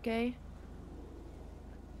 6K, 12K.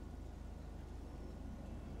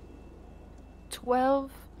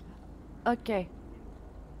 12. Okay.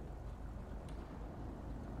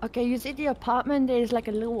 Okay, you see the apartment? There's like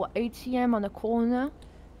a little ATM on the corner.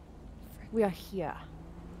 We are here.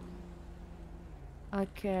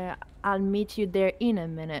 Okay, I'll meet you there in a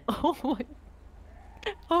minute. Oh my.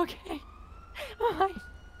 Okay. Bye.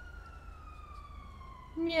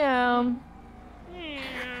 Meow.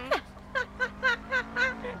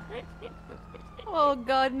 Oh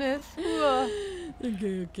goodness.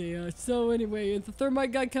 Okay. So anyway, is the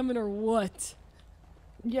thermite guy coming or what?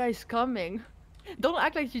 Yeah, he's coming. Don't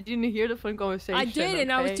act like you didn't hear the phone conversation. I didn't.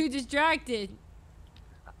 I was okay? too distracted.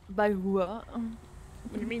 By what?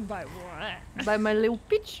 What do you mean by what? By my little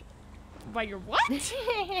pitch. By your what?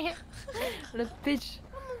 The pitch.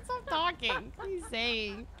 Stop talking. What are you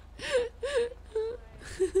saying?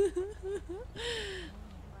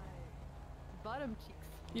 Bottom cheeks.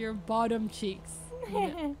 Your bottom cheeks.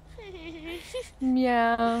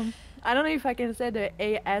 Yeah. I don't know if I can say the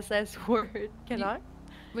ASS word. Can I?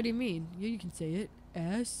 What do you mean? Yeah, you can say it.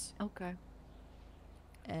 Ass. Okay.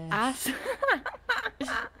 Ass.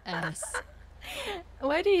 Ass.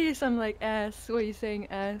 Why do you sound like ass? What are you saying,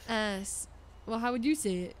 ass? Ass. Well, how would you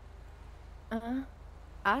say it?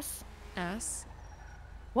 Ass? Ass.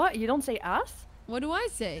 What? You don't say ass? What do I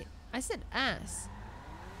say? I said ass.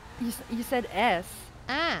 You said S.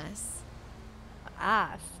 Ass.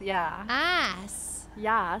 Ass, yeah. Ass.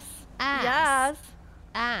 Yes. Ass. Yes.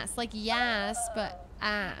 Ass. Like yes, but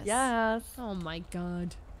ass. Yes. Oh my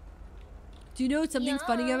god. Do you know something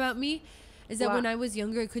funny about me? Is that What? when I was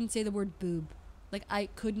younger, I couldn't say the word boob. Like I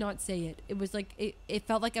could not say it. It was like it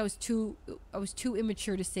felt like I was too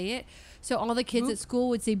immature to say it. So all the kids at school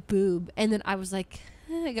would say boob, and then I was like,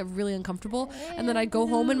 I got really uncomfortable. And then I'd go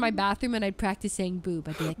home in my bathroom and I'd practice saying boob.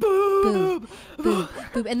 I'd be like boob, boob,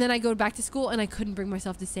 boob, and then I go back to school and I couldn't bring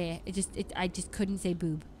myself to say it. I just couldn't say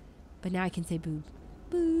boob, but now I can say boob.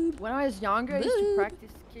 Boob. When I was younger, I used to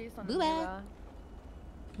practice kiss on the mirror.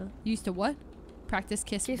 Huh? You used to what? Practice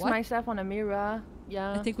kiss Kiss what? myself on a mirror.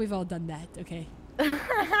 Yeah. I think we've all done that. Okay.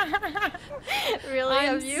 Really? I'm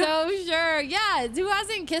Have you? so sure. Yeah. Who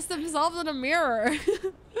hasn't kissed themselves in a mirror?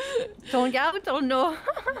 Tongue out or no?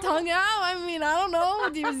 Tongue out? I mean, I don't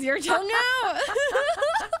know. Is your tongue out?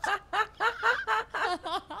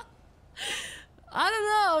 I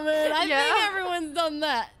don't know, man. I think everyone's done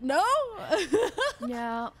that. No?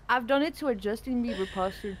 Yeah. I've done it to a Justin Bieber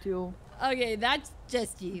poster too. Okay, that's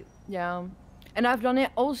just you. Yeah. And I've done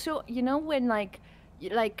it also, you know, when like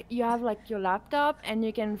you have like your laptop and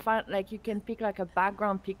you can find like you can pick like a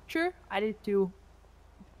background picture. I did too.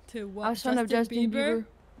 To what? I was fan of Justin Bieber.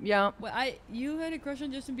 Yeah. Well, you had a crush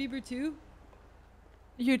on Justin Bieber too?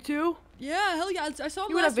 You too? Yeah, hell yeah. I saw him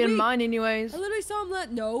He would last have been week. mine anyways. I literally saw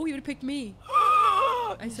him no, he would have picked me.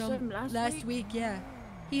 I saw him last week, yeah.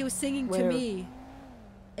 He was singing to Where? me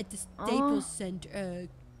at the Staples Center.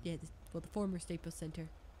 Yeah, the former Staples Center.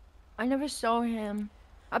 I never saw him.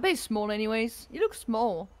 I bet he's small anyways. You look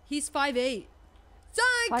small. He's 5'8". Sykkuno,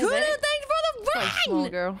 5'8"? thanks for the Like small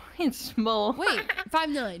run! girl. He's small. Wait,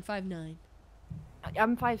 5'9".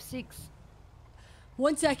 I'm 5'6".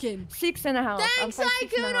 1 second. 6.5. Thanks,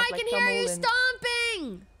 Sykkuno, I can hear you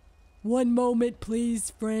stomping! One moment,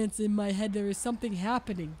 please, France. In my head, there is something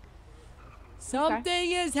happening.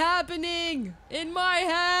 Something is happening in my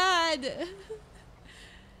head.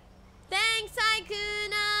 Thanks,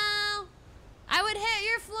 Sykkuno. I would hit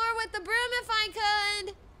your floor with the broom if I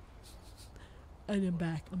could. And I'm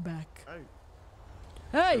back.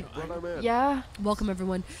 Hey. Yeah. Welcome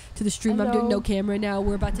everyone to the stream. I'm doing Hello. no camera now.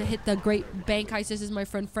 We're about to hit the Great Bank Heist. This is my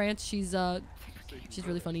friend France. She's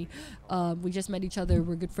really funny. We just met each other.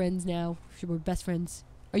 We're good friends now. We're best friends.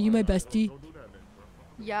 Are you my bestie?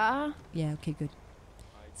 Yeah. Yeah. Okay. Good.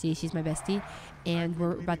 See, she's my bestie, and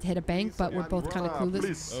we're about to hit a bank, but we're both kind of clueless.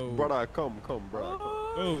 Please, brother, come, brother.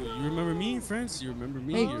 Oh, you remember me, friends? You remember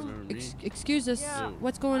me? Hey, You remember me? excuse us. Yeah.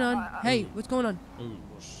 What's going on? Hey, what's going on? Oh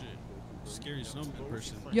shit! Scary snowman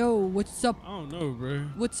person. Yo, what's up? I don't know, bro.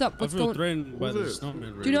 What's up? What's I feel going? threatened by the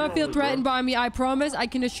snowman. Do not feel threatened by me. I promise. I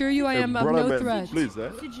can assure you, I am of no threat. Please,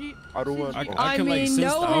 I don't want. I mean,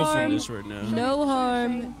 no harm. No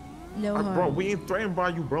harm. No harm. Bro, we ain't threatened by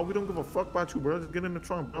you, bro. We don't give a fuck about you, bro. Just get in the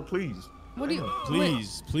trunk, bro, please. What do you?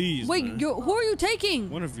 Please. Wait, man. who are you taking?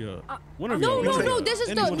 One of you. No. This is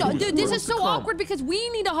dude. This is so Come. awkward because we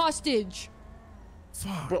need a hostage.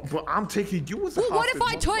 But I'm taking you as a hostage. What if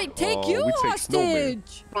I take you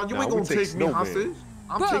hostage? Bro, you ain't gonna take me hostage.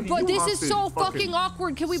 But this is so fucking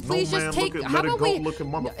awkward. Can we please just take? How about we?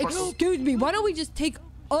 Excuse me. Why don't we just take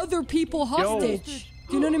other people hostage?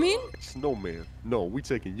 Do you know what I mean? Snowman. No, we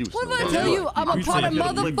taking you. What if I tell you I'm a part of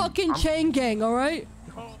motherfucking Chain Gang? All right.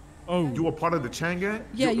 Oh, you a part of the Chain Gang?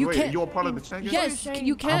 Yeah, you can't. You a part of the Chain Gang? Yes,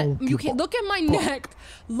 you can't. You can't. Look at my neck.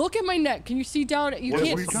 Look at my neck. Can you see down? You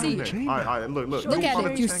can't see. All right, look. Look at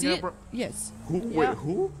it. Do you Chain see Gang, it? bro? Yes. Wait,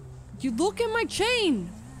 who? You look at my chain.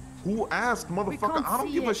 Who asked, motherfucker? I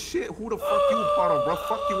don't give a shit who the fuck you a part of, bro.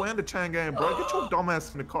 Fuck you and the Chain Gang, bro. Get your dumb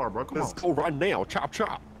ass in the car, bro. Come on. Let's go right now. Chop,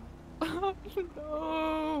 chop.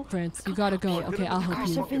 No. France, you gotta go. Okay, I'll help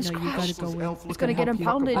you. No, you gotta go. It's gonna get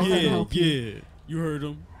impounded. Yeah. You heard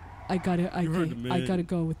him. I gotta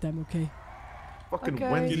go with them. Okay. Fucking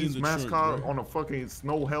Okay. Wendy's mascot on a fucking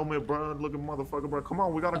snow helmet, bro. Looking motherfucker, bro. Come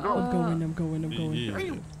on, we gotta go. I'm going.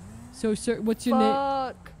 Yeah. So, sir, what's your name?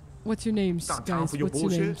 Fuck. What's your names, Got time guys? for your What's your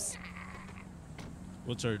bullshit? names?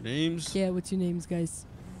 What's our names? Yeah, what's your names, guys?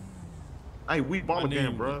 Hey, we ball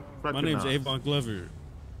again, bro. My name's Avon Glover.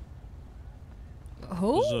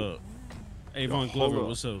 Who? What's up? Avon Glover,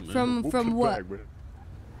 what's up, man? From what?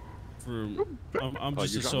 I'm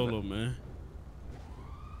just a solo, man.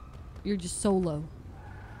 You're just solo.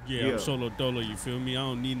 Yeah, I'm solo dolo, you feel me? I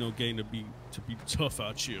don't need no gang to be tough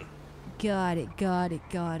out here. Got it.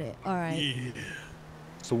 All right. Yeah.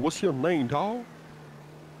 So what's your name, dog?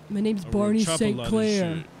 My name's I Barney chop a St. lot of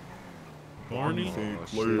Clair. shit. Barney?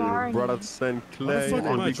 Brother St. Clair. How the fuck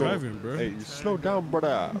am I driving, bro? Hey, slow down,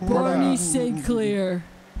 brother. Barney St. Clair.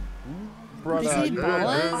 Brother, Is he you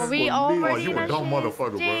ballas? Are we already you a dumb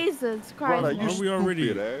motherfucker, bro. Jesus Brother, Christ. you Are we already?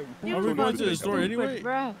 stupid, eh? Are we going to the store anyway?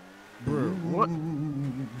 Bruh. Bro, what?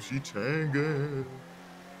 She Chain Gang.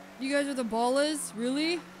 You guys are the ballers?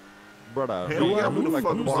 Really? Brother, Hell yeah, who who the like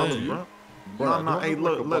fuck the balls, that? bro? No, hey,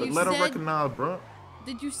 look, let her said- recognize, bro.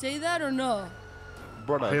 Did you say that or no?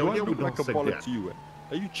 Brother, Hell do I yeah, we look don't like a say baller that. to you?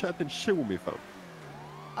 Are you chatting shit with me, fam?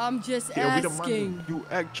 I'm just Yeah, we the asking. You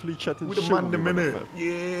actually chatting We the shit man with the me, minute. fam?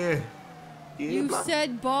 Yeah. Yeah, You blah.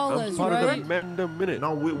 said ballers, Part of the right? man the minute.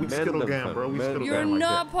 No, we Man skittle them, gang, fam. bro. We Man skittle them. You're gang like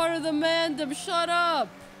not that. part of the mandem. Shut up.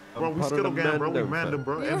 Bro, we part of skittle the gang, bro. We mandem, man fam. them,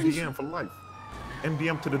 bro. You're- MDM for life.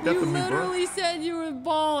 MDM to the death You of me, bro. literally said you were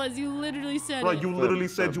ballers. You literally said Bro, it. you literally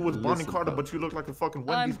said you was Bonnie listen, Carter, fam. but you look like a fucking I'm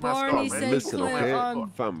Wendy's Barney mascot, man. St. Listen, Clair okay? on-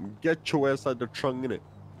 Fam, get your ass out the trunk, innit?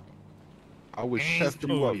 I will chef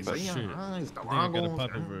you up, Oh, fam. shit. I think I got a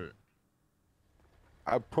pop invert.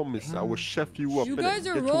 I promise, I will chef you up. You innit? guys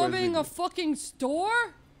are Get your ass robbing in a fucking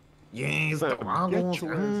store? Yes, Fam, get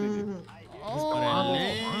your ass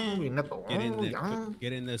in it.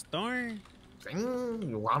 Get in the store.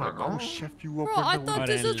 You wanna I'll go? chef you up. Bro, right I now thought with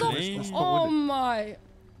this the is Twitch a... store, Oh innit? my...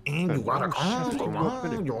 And you wanna I'll chef go? you up,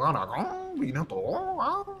 innit? You wanna go? We not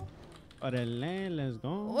go. Orale, let's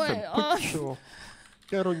go. Wait, Fam, put your...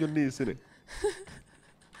 Get on your knees, innit?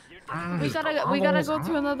 We gotta go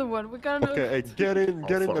to another one. We gotta. Okay, hey, get in the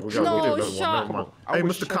We gotta trunk. go to No, another one. shut- Never mind. I Hey, will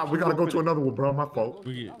Mr. shut Cop, we you gotta up, go to innit? another one, bro. My fault.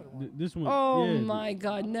 This one. Oh yeah. my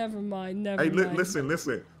god, never mind, never Hey, mind.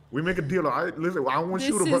 listen. We make a deal, all right? Listen, I don't want This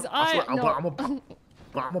you to, bro. is- I swear, no. I'm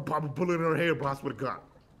gonna pop a bullet in her head, bro. I swear to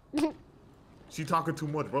God. She talking too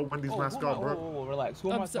much, bro. Wendy's mascot, bro. Whoa, relax.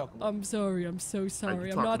 Who am I talking to? I'm sorry, I'm so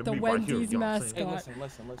sorry. I'm talking not to the me right here, Wendy's you know what I'm saying? mascot. Hey,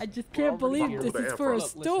 listen. I just We're can't already believe here. with this the is F for a up.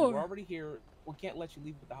 Listen, we're store. already here. We can't let you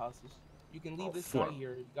leave with the hostage. You can leave this fuck. guy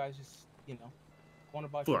here. You guys just, going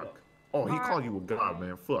about your day. Fuck. Oh, he called you a god,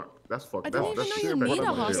 man. Fuck. That's fuck. I that's, didn't even that's know shit you back need in a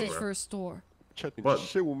the day, hostage bro. for a store. Chatting But-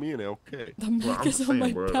 shit with me, innit? Okay. The Bro, mic I'm is on my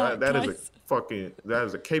saying, bro. back, That is a guys. fucking. That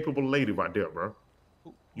is a capable lady right there, bro.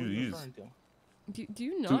 Who You are you use referring to? Do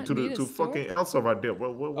you not to need a store? fucking Elsa right there,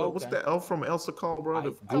 bro. What's Okay. that elf from Elsa called, bro?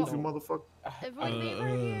 The I goofy don't- motherfucker. If we leave her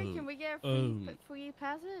here, can we get free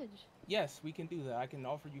passage? Yes, we can do that. I can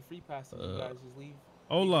offer you free passes. You guys just leave.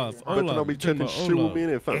 Olaf, Better not be chatting shit with me,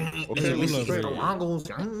 innit, fam? Okay, Olaf, straight hey. up. What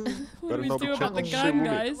do Better we not be do about the chatting shit gun,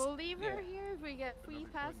 with me. guys? We'll leave her here if we get free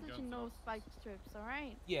passage and no spike strips. All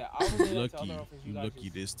right. Yeah, I'll relay that to Lucky, other officers. You you guys lucky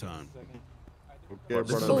just- this time. Okay, This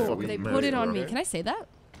is brother. a Oh, fucking they mess, put it on bro. me. Can I say that?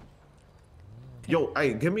 Yo,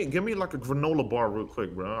 hey, give me like a granola bar real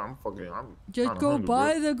quick, bro. I'm Just kinda go hungry,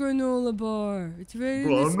 buy bro. the granola bar. It's ready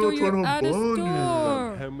Bro, in the I'm store. not You're trying to at a buy it.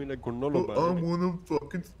 store. Hand me the granola bar. I innit? wanna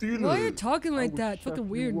fucking steal Why it. are you talking like will that? chef Fucking you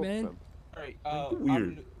weird, up, man. fam. Alright,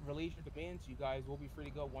 Weird. I'll relay your demands. You guys will be free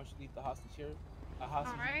to go once you leave the hostage here. A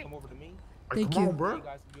hostage will come over to me. Like, Thank come you. on, bro. You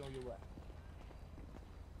guys can be on your way.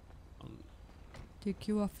 Thank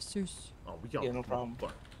you, officers. Oh, we got Yeah, no problem.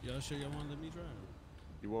 Y'all sure y'all want to let me drive?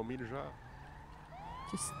 You want me to drive?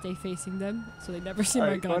 Just stay facing them so they never see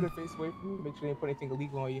Alright, my go ahead gun. and face away from me. Make sure they didn't put anything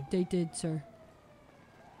illegal on you. They did, sir.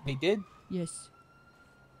 They did? Yes.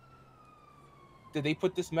 Did they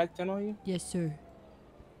put this Mac 10 on you? Yes, sir.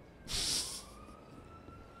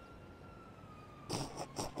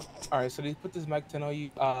 Alright, so they put this Mac 10 on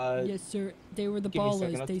you. Yes, sir. They were the give me a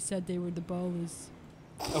second, ballers. I'll- They said they were the ballers.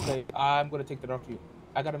 Okay, I'm gonna take that off you.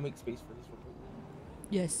 I gotta make space for this real quick.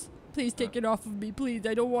 Yes. Please take it off of me, please.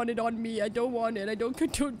 I don't want it on me. I don't want it. I don't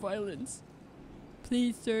condone violence.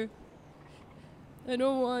 Please, sir. I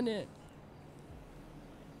don't want it.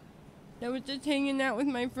 I was just hanging out with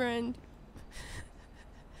my friend.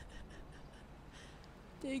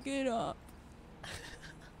 Take it off.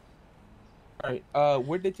 Alright,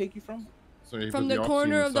 where'd they take you from? From the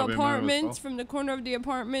corner of the apartment,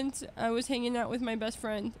 I was hanging out with my best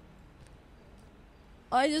friend.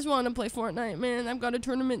 I just want to play Fortnite, man. I've got a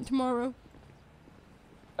tournament tomorrow.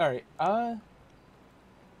 Alright,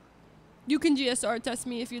 You can GSR test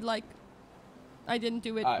me if you'd like. I didn't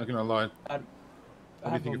do it. I'm not gonna lie. I What do you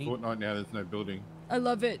have think no of Fortnite now? There's no building. I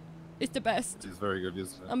love it. It's the best. It's very good,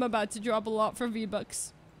 isn't it? I'm about to drop a lot for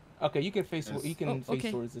V-Bucks. Okay, you can face Yes. you can Oh, face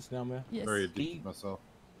okay. towards this now, man. Yes. Very addicted myself.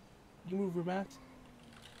 You move your mask?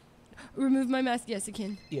 Remove my mask. Yes, I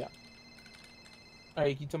can. Yeah.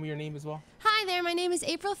 Alright, can you tell me your name as well? Hi there, my name is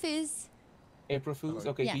April Fizz. April Foods?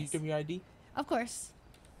 Okay, can you Yes. give me your ID? Of course.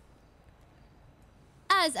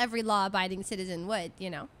 As every law-abiding citizen would, you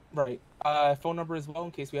know. Right. Phone number as well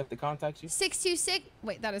in case we have to contact you. 626.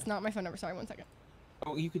 Wait, that is not my phone number. Sorry, 1 second.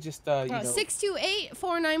 Oh, you could just you know.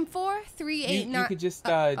 628-494-389. You could just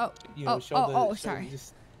you know show the sorry.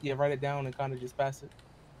 Just write it down and kind of just pass it.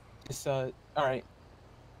 Just all right.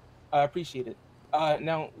 I appreciate it.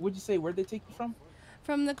 Now, would you say where'd they take you from?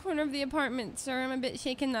 From the corner of the apartment, sir. I'm a bit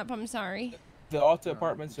shaken up. I'm sorry. The Alta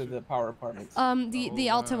apartments or the Power apartments? Oh, The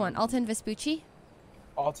Alta one, Alta and Vespucci.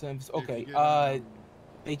 Alta. Okay.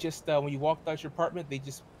 They just when you walked out your apartment, they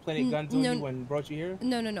just planted guns on no, you and brought you here?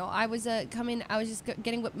 No. I was coming. I was just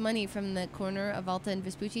getting money from the corner of Alta and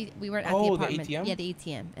Vespucci. We were at the Oh, the apartment. ATM? Yeah, the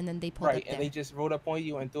ATM, and then they pulled Right, up there. and they just rode up on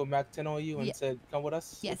you and threw a Mac 10 on you and Yeah. said, "Come with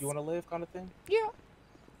us Yes. if you want to live," kind of thing. Yeah.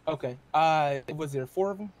 Okay. Was there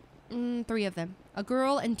 4 of them? 3 of them. A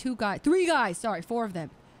girl and 2 guys. 3 guys. Sorry, 4 of them.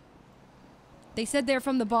 They said they're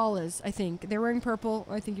from the Ballas, I think. They're wearing purple.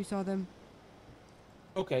 I think you saw them.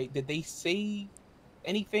 Okay. Did they say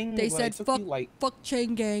anything? They when said, took fuck, you? Like, fuck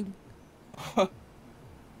chain gang. I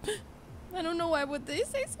don't know why would they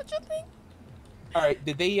say such a thing. all right.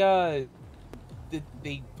 Did they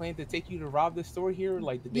plan to take you to rob the store here?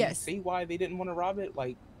 Like, did they Yes. say why they didn't want to rob it?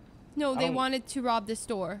 Like, No, I they don't- wanted to rob the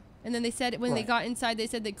store. And then they said when they Right. got inside, they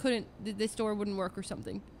said they couldn't, the store wouldn't work or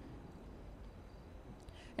something.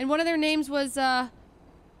 And one of their names was, what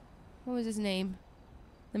was his name?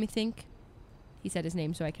 Let me think. He said his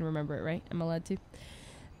name so I can remember it, right? I'm allowed to.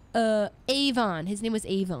 Avon. His name was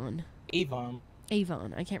Avon. Avon.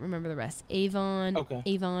 Avon. I can't remember the rest. Avon. Okay.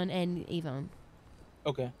 Avon and Avon.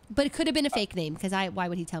 Okay. But it could have been a fake name because why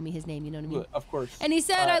would he tell me his name? You know what I mean? Of course. And he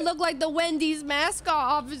said I look like the Wendy's mascot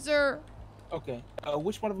officer. Okay.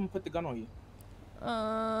 Which one of them put the gun on you?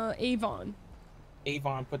 Avon.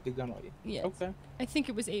 Avon put the gun on you. Yes. Okay. I think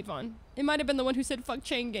it was Avon. It might have been the one who said fuck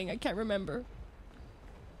chain gang. I can't remember.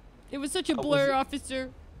 It was such a Was blur, it-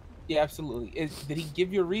 officer. Yeah, absolutely. Did he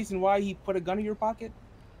give you a reason why he put a gun in your pocket?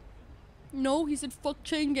 No, he said fuck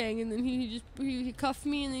chain gang, and then he cuffed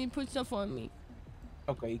me and then he put stuff on me.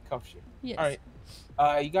 Okay, he cuffed you. Yes. All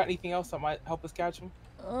right. You got anything else that might help us catch him?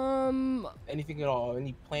 Anything at all?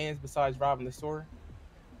 Any plans besides robbing the store?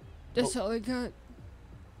 That's all I got.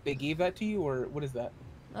 They gave that to you, or what is that?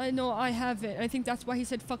 I know I have it. I think that's why he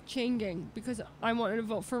said fuck chain gang, because I wanted to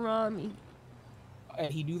vote for Rami.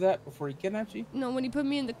 And he knew that before he kidnapped you? No, when he put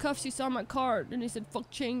me in the cuffs, he saw my card and he said fuck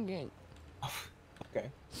chain gang. Okay.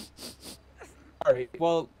 All right.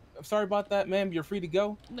 Well, I'm sorry about that, ma'am. You're free to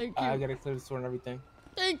go. Thank you. I gotta clear the store and everything.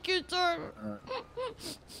 Thank you, sir.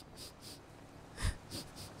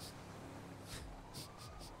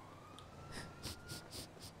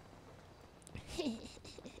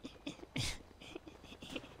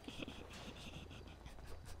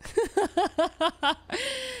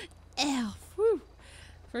 Ew, whew.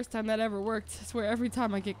 First time that ever worked. I swear every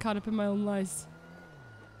time I get caught up in my own lies.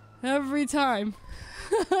 Every time.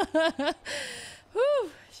 Whew.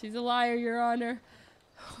 She's a liar, Your Honor.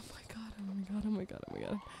 Oh my god, oh my god, oh my god, oh my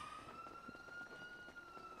god.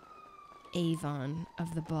 Avon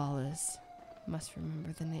of the Ballas. Must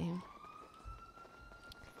remember the name.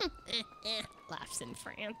 Laughs in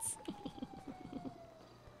France.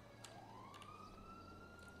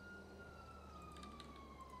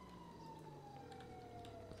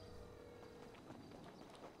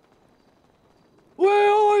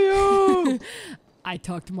 Where are you? I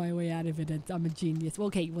talked my way out of it. I'm a genius.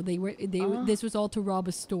 Okay, well this was all to rob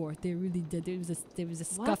a store. They really did. There was a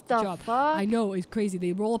scuffed the job. fuck? I know, it's crazy.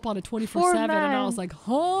 They roll up on a 24/7 and I was like,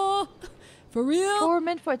 "Huh? For real?" 4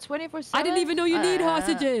 men for 24/7. I didn't even know you need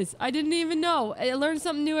hostages. I didn't even know. I learned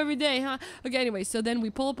something new every day, huh? Okay, anyway, so then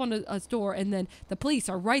we pull up on a store and then the police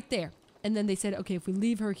are right there. And then they said, okay, if we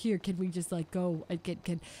leave her here, can we just like go?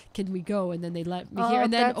 Can we go? And then they let me here.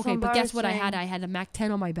 And then, okay, but guess what I had? I had a Mac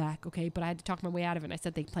 10 on my back, okay? But I had to talk my way out of it. And I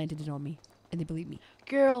said they planted it on me. And they believed me.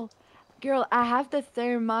 Girl, I have the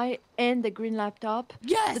thermite and the green laptop.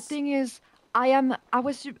 Yes! The thing is, I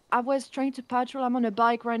was trying to patrol. I'm on a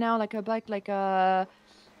bike right now, like a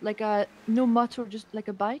no motor, just like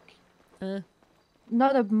a bike.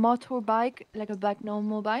 Not a motorbike, like a bike,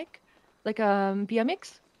 normal bike, like a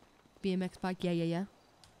BMX. BMX bike, yeah.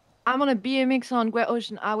 I'm on a BMX on Great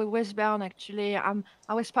Ocean Highway westbound. Actually, I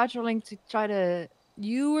was patrolling to try to.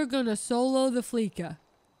 You were gonna solo the Fleeca.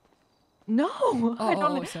 No,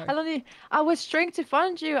 sorry. I was trying to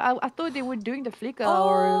find you. I thought they were doing the Fleeca.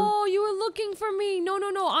 Oh, you were looking for me. No.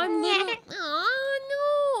 I'm literally.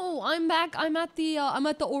 No. I'm back. I'm at the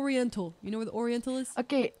Oriental. You know where the Oriental is?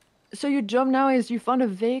 Okay, so your job now is you find a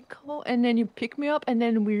vehicle and then you pick me up and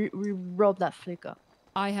then we rob that Fleeca.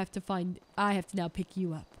 I have to now pick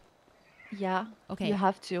you up. Yeah. Okay. You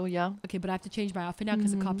have to, yeah. Okay, but I have to change my outfit now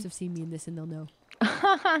because the cops have seen me in this and they'll know.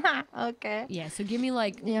 Okay. Yeah, so give me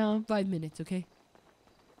like 5 minutes, okay?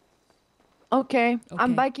 Okay.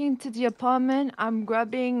 I'm biking to the apartment. I'm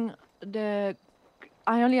grabbing the.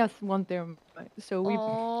 I only have one thermite, so we.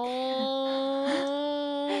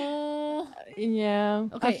 Yeah.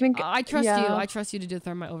 Okay. I trust you. yeah. I trust you to do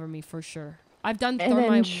thermite over me for sure. I've done And thermite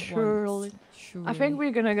then once. surely. I think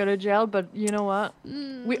we're gonna go to jail, but you know what?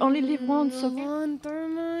 We only live once, okay? One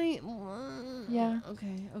thermite. Yeah.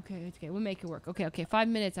 Okay. We'll make it work. Okay. 5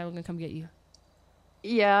 minutes. I'm gonna come get you.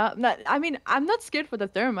 Yeah, I mean, I'm not scared for the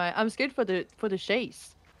thermite. I'm scared for the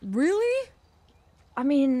chase. Really? I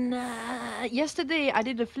mean, yesterday I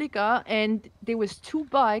did a flicker and there was 2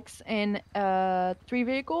 bikes and 3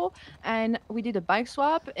 vehicle, and we did a bike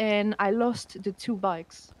swap and I lost the 2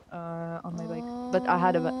 bikes on my bike, but I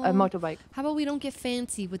had a motorbike. How about we don't get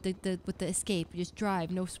fancy with the escape? Just drive.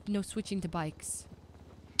 No switching to bikes.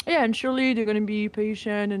 Yeah, and surely they're gonna be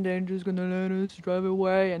patient and they're just gonna let us drive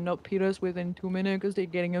away and not beat us within 2 minutes because they're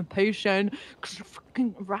getting impatient.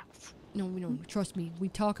 Fucking rats. No, trust me. We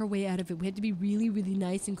talk our way out of it. We had to be really, really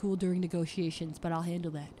nice and cool during negotiations, but I'll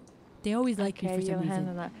handle that. They always like me for some you'll reason.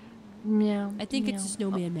 handle that. Yeah. I think it's a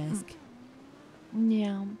snowman mask.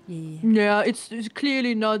 Yeah. Yeah. Yeah, it's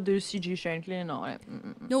clearly not the CG chain. Clearly not.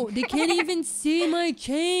 No, they can't even see my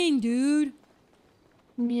chain, dude.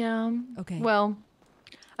 Yeah. Okay. Well,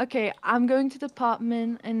 okay, I'm going to the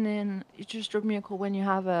apartment and then you just drop me a call when you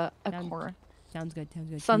have a car. Sounds good. Sounds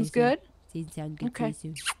good. Sounds good? Sounds good. Okay. See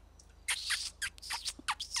you soon.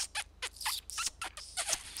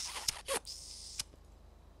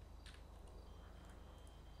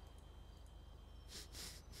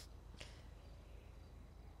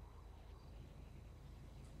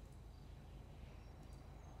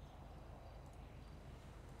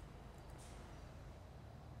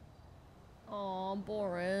 Oh,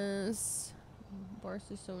 Boris.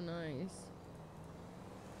 Boris is so nice.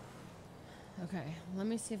 Okay, let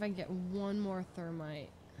me see if I can get one more thermite.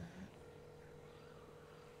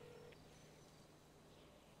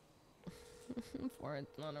 Before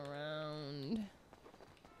it's not around.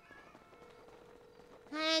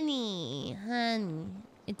 Honey.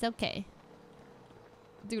 It's okay.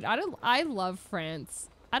 Dude, I love France.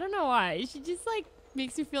 I don't know why. She just like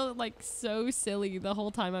makes me feel like so silly the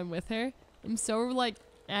whole time I'm with her. I'm so like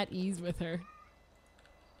at ease with her.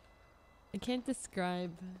 I can't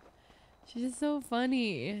describe. She's just so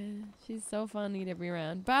funny. She's so funny to be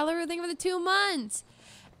around. Ballaroo, thank you for the 2 months.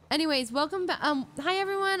 Anyways, welcome back. Hi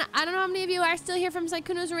everyone. I don't know how many of you are still here from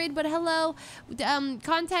Sykkuno's raid, but hello.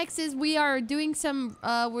 Context is we are doing some.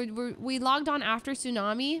 We logged on after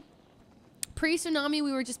tsunami. Pre-tsunami,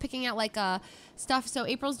 we were just picking out like stuff. So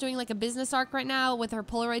April's doing like a business arc right now with her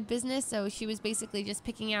Polaroid business. So she was basically just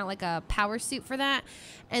picking out like a power suit for that.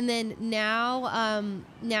 And then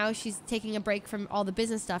now she's taking a break from all the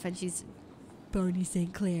business stuff and she's Barney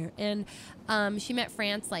St. Clair. And she met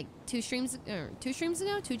France like 2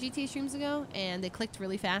 GT streams ago, and they clicked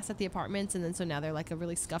really fast at the apartments. And then so now they're like a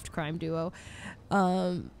really scuffed crime duo,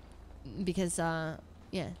 because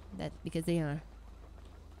because they are.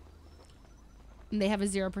 And they have a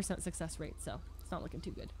 0% success rate, so it's not looking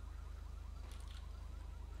too good.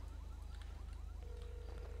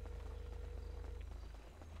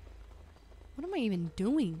 What am I even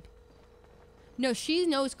doing? No, she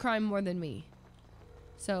knows crime more than me.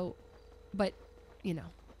 So, but, you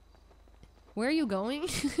know. Where are you going?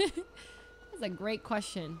 That's a great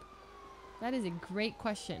question. That is a great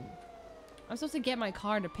question. I'm supposed to get my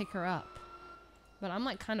car to pick her up. But I'm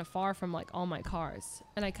like kind of far from like all my cars.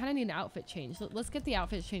 And I kind of need an outfit change. Let's get the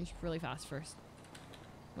outfit changed really fast first.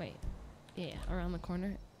 Wait. Yeah, around the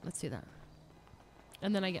corner. Let's do that.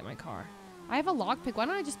 And then I get my car. I have a lockpick. Why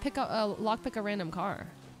don't I just lockpick a random car?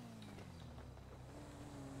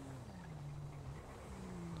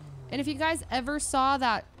 And if you guys ever saw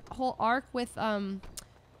that whole arc with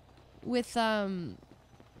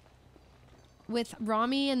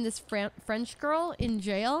Rami and this French girl in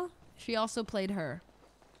jail, she also played her.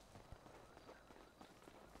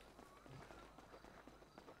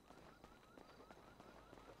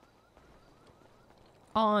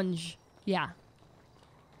 Ange. Yeah.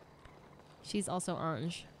 She's also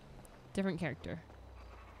Ange. Different character.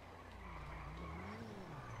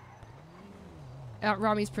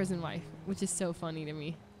 Rami's prison wife, which is so funny to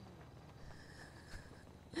me.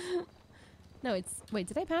 No, it's... Wait,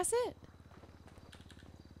 did I pass it?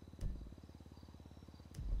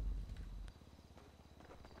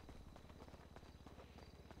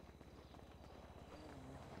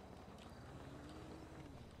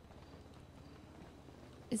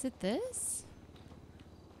 Is it this?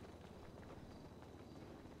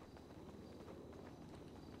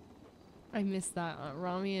 I missed that.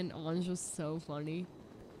 Rami and Ange was so funny.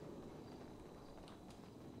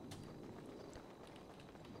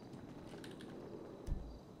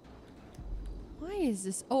 Why is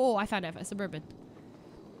this? Oh, I found a Suburban.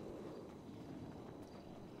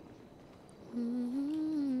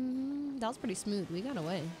 That was pretty smooth. We got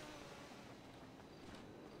away.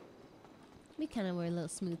 We kind of were a little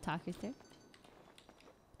smooth talkers there.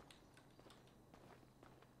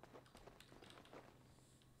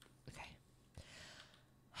 Okay.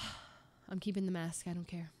 I'm keeping the mask. I don't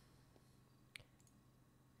care.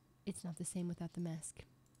 It's not the same without the mask.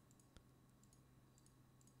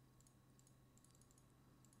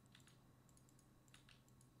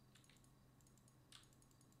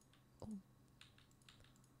 Oh.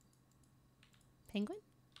 Penguin?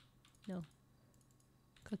 No.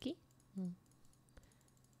 Cookie? Hmm.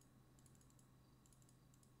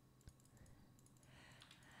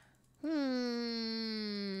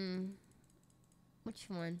 Which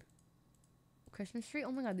one? Christmas tree?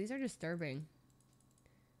 Oh my god, these are disturbing.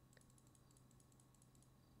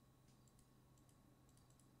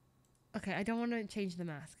 Okay, I don't want to change the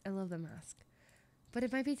mask. I love the mask. But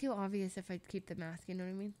it might be too obvious if I keep the mask, you know what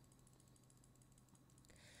I mean?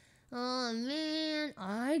 Oh man,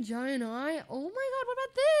 eye, giant eye. Oh my god, what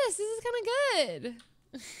about this? This is kind of good.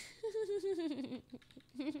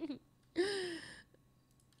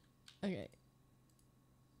 Okay.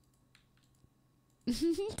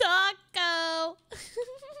 Taco.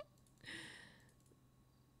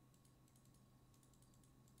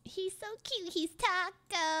 He's so cute. He's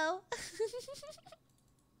Taco.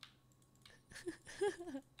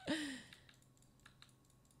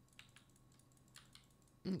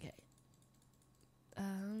 Okay.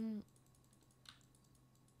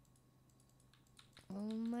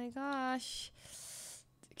 Oh my gosh.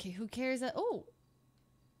 Okay, who cares? Oh.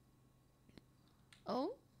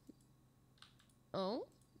 Oh. Oh.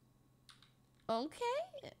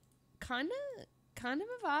 Okay. Kind of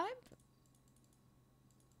a vibe.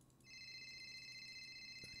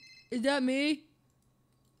 Is that me?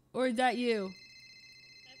 Or is that you?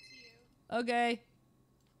 That's you. Okay.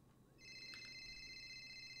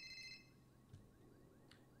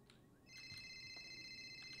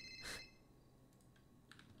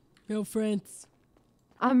 Yo, friends.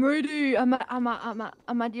 I'm ready. I'm at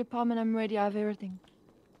the apartment. I'm ready. I have everything.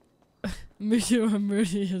 Me too. I'm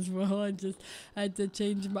ready as well. I just had to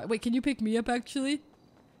change my. Wait, can you pick me up actually?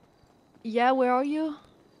 Yeah, where are you?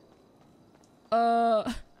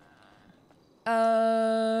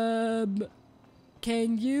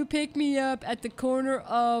 Can you pick me up at the corner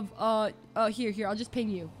of here, I'll just ping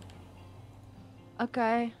you.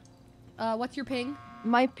 Okay. What's your ping?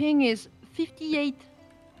 My ping is 58.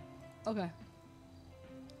 Okay.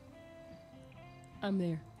 I'm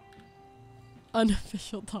there.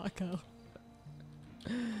 Unofficial taco.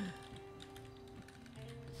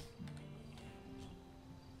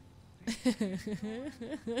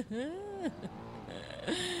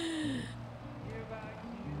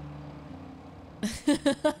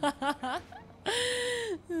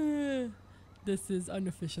 This is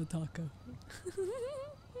unofficial taco.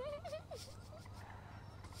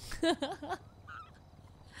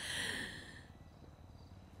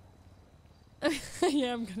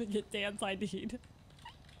 Yeah, I'm gonna get dance ID'd.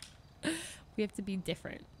 We have to be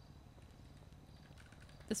different.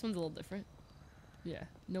 This one's a little different. Yeah,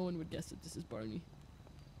 no one would guess that this is Barney.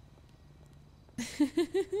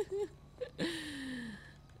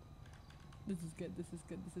 This is good, this is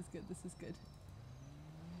good, this is good, this is good.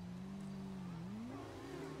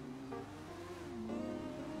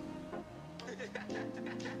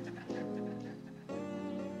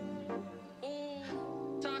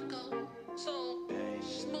 Taco, so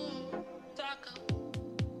smooth. Taco,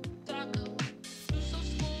 taco, you're so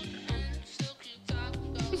smooth and silky. Taco.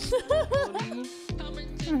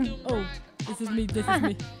 Oh, this is me, this is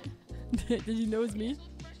me. Did you know it's me?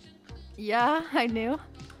 Yeah, I knew.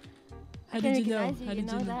 How did you know? How did you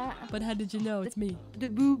know? That? But how did you know it's me? The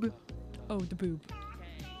boob. Oh, the boob.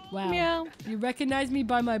 Wow. Meow. You recognize me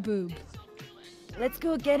by my boob. Let's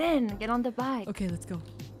go get in. Get on the bike. Okay, let's go.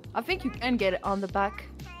 I think you can get on the back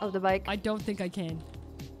of the bike. I don't think I can.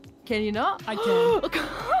 Can you not? I can.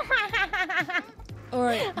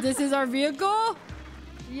 Alright, this is our vehicle?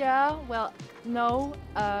 Yeah, well, no.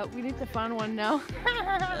 We need to find one now.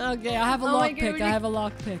 Okay, I have a lockpick. I have a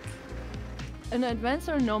lockpick. An advanced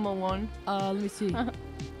or normal one? Let me see.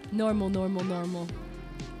 Normal.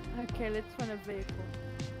 Okay, let's find a vehicle.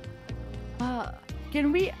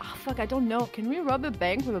 Can we? Oh, fuck, I don't know. Can we rob a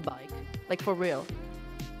bank with a bike? Like, for real?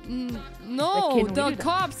 No, Like, the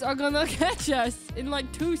cops are gonna catch us in like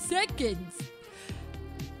 2 seconds.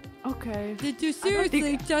 Okay. Did you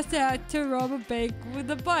seriously just had to rob a bank with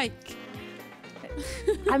a bike?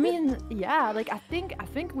 I mean, yeah, like I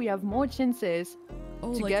think we have more chances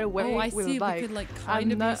to get away with a bike. We could like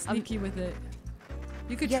kind of be sneaky with it.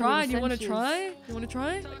 You could try. Do you want to try? You want to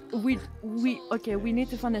try? Okay. We need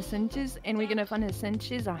to find a Sanchez, and we're gonna find a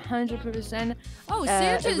Sanchez 100%. Oh,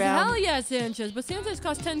 Sanchez, hell yeah, Sanchez. But Sanchez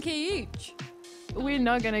costs 10K each. We're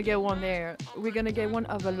not gonna get one there. We're gonna get one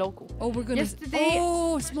of a local. Oh, we're gonna. Yesterday.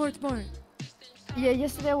 Oh, smart. Yeah,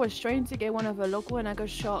 yesterday I was trying to get one of a local and I got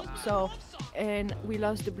shot. So, and we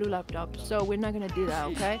lost the blue laptop. So we're not gonna do that,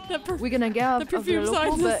 okay? We're gonna get off The of the perfume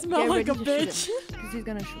local, signs but smell get like ready a to shoot bitch. him, 'cause he's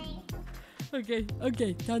gonna shoot me.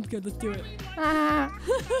 Okay, sounds good. Let's do it.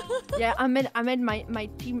 Yeah, I made my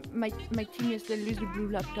team yesterday lose the blue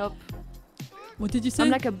laptop. What did you say? I'm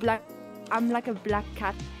like a black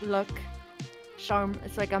cat luck charm.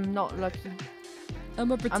 It's like I'm not lucky. I'm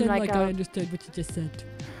gonna pretend like I a- understood what you just said.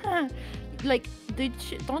 Like,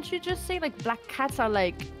 don't you just say like black cats are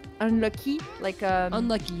like unlucky? Like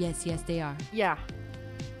unlucky. Yes, they are. Yeah,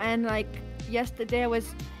 and like yesterday I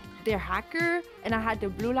was their hacker and I had the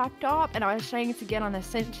blue laptop and I was trying to get on the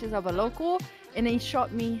cinches of a local and he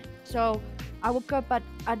shot me. So I woke up at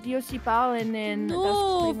DOC Pal and then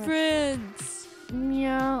No, that's friends.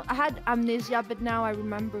 Yeah, I had amnesia, but now I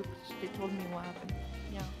remember 'cause they told me what happened.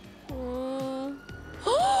 Yeah.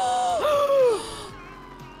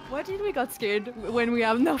 Why did we got scared when we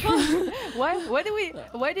have nothing? Why did we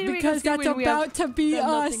get Because scared that's when we have about to be done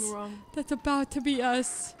us. nothing wrong? That's about to be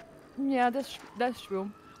us. Yeah, that's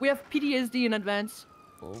true. We have PTSD in advance.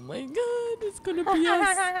 Oh my god, it's gonna be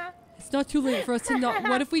us. It's not too late for us to not.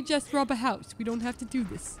 What if we just rob a house? We don't have to do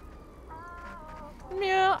this.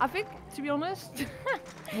 Yeah, I think to be honest,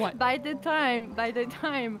 what? By the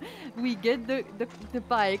time we get the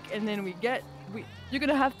bike and then you're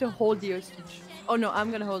gonna have to hold the hostage. Oh no,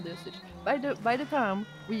 I'm gonna hold the hostage. By the time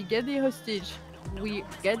we get the hostage, we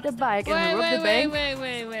get the bike and we rob the bank.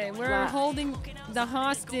 Wait. We're What? holding the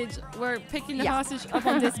hostage. We're picking the Yeah. hostage up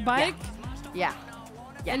on this bike. Yeah.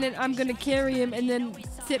 And then I'm gonna carry him and then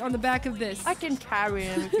sit on the back of this. I can carry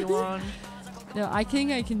him if you want. No, I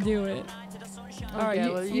think I can do it. Alright, Okay,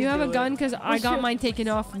 well, you have a do gun it. because I What's got your- mine taken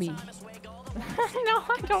off me. No,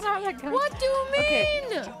 I don't have a gun. What do you mean?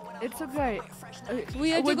 Okay. It's okay. We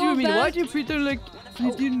had to What do go you mean? back. Why'd you pretend like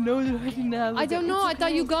you didn't know that I didn't have a I don't gun? know. It's I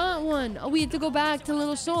thought you okay. got one. Oh, we had to go back to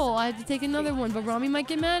Little Soul. I had to take another one, but Rami might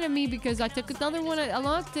get mad at me because I took another one. I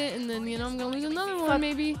locked it, and then I'm gonna lose another one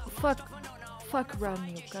maybe. Fuck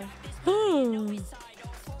Rami, okay?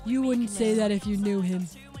 You wouldn't say that if you knew him.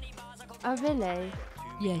 Oh really?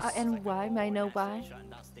 Yes. And why? May I know why?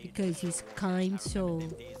 Because he's kind soul.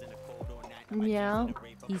 Yeah.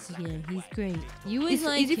 He's great. You would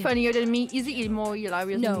like Is he him. funnier than me? Is he more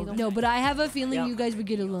hilarious than me? though? No, but I have a feeling Yeah. you guys would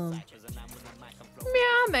get along.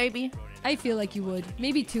 Yeah, maybe. I feel like you would.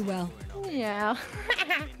 Maybe too well. Yeah.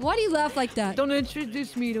 Why do you laugh like that? Don't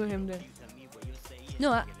introduce me to him then.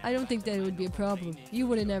 No, I don't think that it would be a problem. You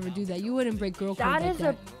wouldn't ever do that. You wouldn't break girl code That like is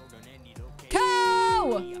that.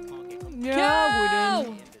 Cow! Yeah, Cow! I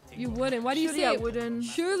wouldn't. You wouldn't. Why do you Surely say I it? wouldn't.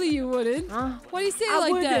 Surely you wouldn't. Why do you say it I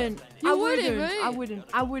like wouldn't. that? You wouldn't, right? I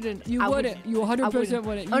wouldn't. You I wouldn't. You 100%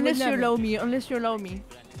 wouldn't. You Unless would you never. allow me. Unless you allow me.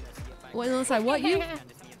 What, unless I what you?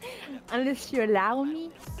 Unless you allow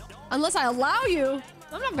me. Unless I allow you.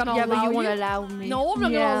 I'm not gonna Yeah, allow but you you. won't allow me. No, I'm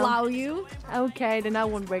not Yeah. gonna allow you. Okay, then I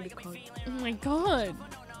won't break the code. Oh my god.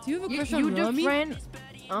 Do you have a crush You on the Rami? friend?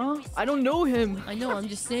 I don't know him. I know. I'm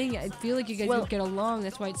just saying. I feel like you guys Well- would get along.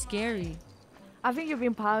 That's why it's scary. I think you're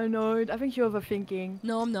being paranoid. I think you're overthinking.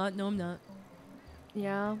 No, I'm not. No, I'm not.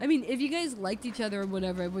 Yeah. I mean, if you guys liked each other or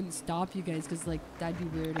whatever, I wouldn't stop you guys because, like, that'd be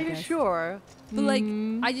weird. I Are you guess. sure? But, like,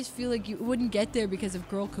 I just feel like you wouldn't get there because of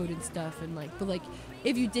girl code and stuff. And, like, but, like,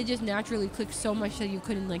 if you did just naturally click so much that you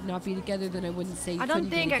couldn't, like, not be together, then I wouldn't say you I don't couldn't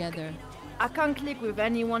think be I together. I can't click with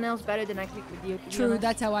anyone else better than I click with you. to be True. honest.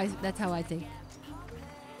 That's how I think.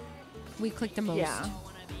 We click the most. Yeah.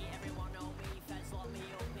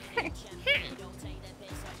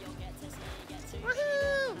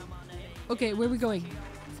 Okay, where are we going?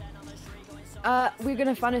 We're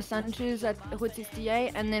gonna find the cinches at Route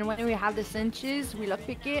 68, and then when we have the cinches, we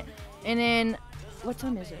lockpick it, and then what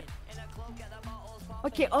time is it?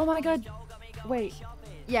 Okay. Oh my God. Wait.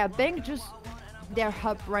 Yeah, bank just they're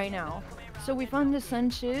up right now. So we found the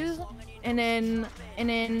cinches, and then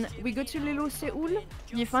we go to Little Seoul.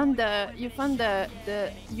 You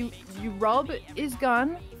rob his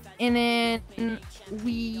gun, and then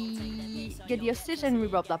we get the hostage and we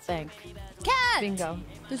rob that bank. Cat! Bingo.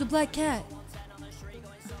 There's a black cat.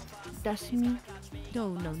 That's me. No,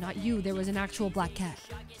 not you. There was an actual black cat.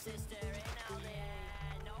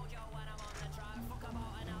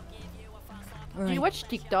 Do you watch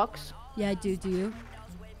TikToks? Yeah, I do. Do you?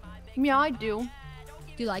 Yeah, I do.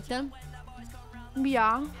 Do you like them?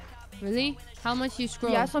 Yeah. Really? How much you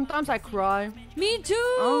scroll? Yeah, sometimes I cry. Me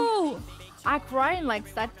too! I cry in like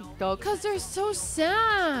sad TikToks. Because they're so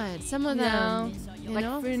sad. Some of them. You like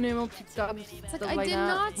know? funeral TikToks. It's like, I did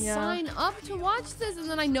not sign up to watch this, and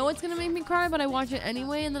then I know it's gonna make me cry, but I watch it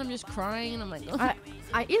anyway, and then I'm just crying, and I'm like, ugh.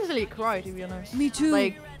 I easily cry, to be honest. Me too.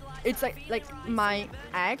 Like, It's like my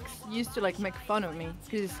ex used to like make fun of me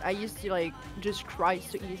because I used to like just cry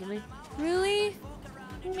so easily. Really?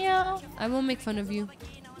 Yeah. I won't make fun of you.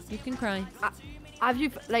 You can cry. Have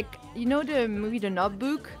you like you know the movie The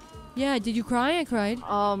Notebook? Yeah. Did you cry? I cried.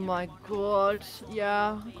 Oh my god.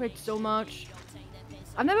 Yeah, I cried so much.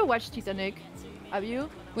 I've never watched Titanic. Have you?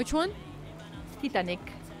 Which one? Titanic.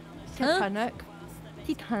 Huh? Titanic.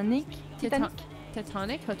 Titanic. Titanic.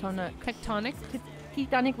 Tectonic? Titanic. Tectonic?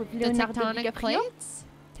 Titanic with The Leonardo tectonic DiCaprio. plates?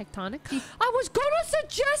 Tectonic? I was gonna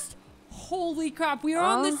suggest. Holy crap, we are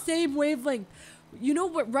on the same wavelength. You know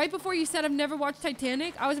what? Right before you said I've never watched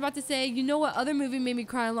Titanic, I was about to say, you know what other movie made me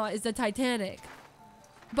cry a lot is the Titanic.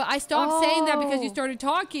 But I stopped saying that because you started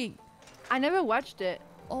talking. I never watched it.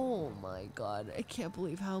 Oh my god, I can't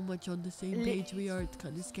believe how much on the same page we are. It's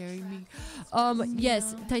kind of scaring me.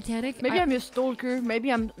 Yes, Titanic. Maybe I'm a stalker.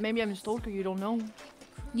 Maybe I'm a stalker. You don't know.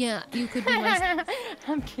 Yeah, you could be my...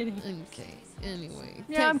 I'm kidding. Okay, anyway.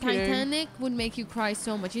 Yeah, I'm kidding. Titanic would make you cry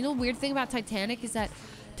so much. You know, weird thing about Titanic is that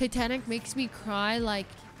Titanic makes me cry like...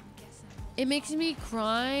 It makes me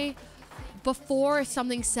cry before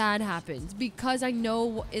something sad happens because I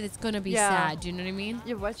know it's gonna be sad. Do you know what I mean?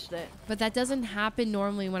 You watched it. But that doesn't happen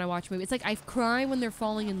normally when I watch movies. It's like I cry when they're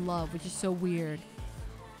falling in love, which is so weird.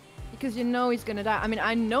 Because you know he's gonna die. I mean,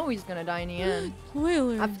 I know he's gonna die in the end.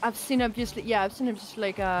 Really? I've seen obviously. Yeah, I've seen him just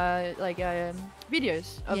like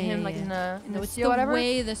videos of him like in the it's sea the or whatever.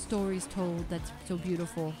 way the story's told that's so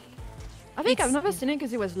beautiful. I think I've never seen it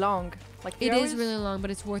because it was long. Like 3 It hours. is really long, but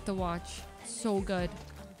it's worth the watch. So good.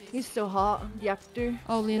 He's so hot, the actor.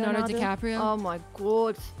 Oh, Leonardo DiCaprio? Oh my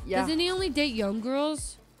god. Yeah. Doesn't he only date young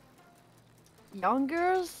girls? Young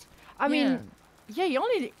girls? I mean, yeah, he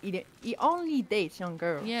only dates young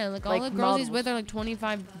girls. Yeah, like all the girls he's with are like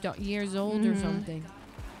 25 years old or Mhm. something.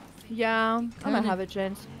 Yeah, I might Kinda- have a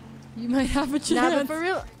chance. You might have a chance. Nah, but for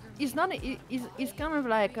real, he's not. He's kind of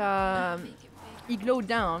like he glowed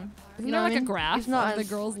down. Isn't You there know like what I a mean? graph He's not of the as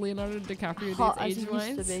girls Leonardo DiCaprio hot dates as he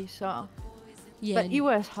age-wise? used to be, so. Yeah. But he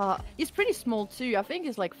was hot. He's pretty small too. I think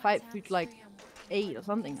he's like 5'8" or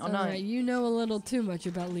something. Or no. Alright, you know a little too much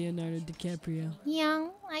about Leonardo DiCaprio. Yeah,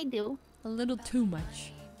 I do. A little too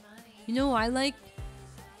much. You know who I like?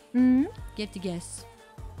 Hmm. Get to guess.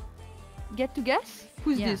 Get to guess?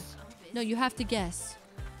 Who's Yeah. this? No, you have to guess.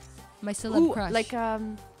 My celeb Ooh, crush. like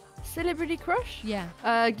celebrity crush?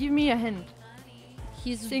 Yeah. Give me a hint.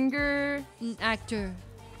 He's singer, actor.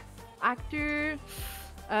 Actor.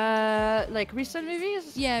 Like recent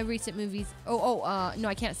movies? Yeah, recent movies. No,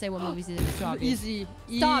 I can't say what movies it is. It's too obvious. Easy.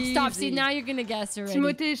 Stop. See, Easy. now you're gonna guess already.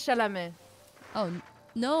 Timothée Chalamet. Oh,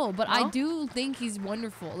 no, but I No? do think he's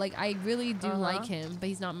wonderful. Like, I really do like him, but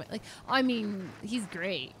he's not my, like, I mean, he's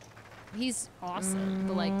great. He's awesome,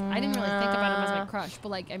 but like, I didn't really think about him as my crush, but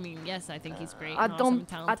like, I mean, yes, I think he's great. I and awesome and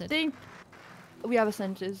don't. I talented. think we have a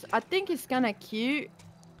sentence. I think he's kind of cute.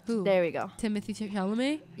 Who? There we go. Timothy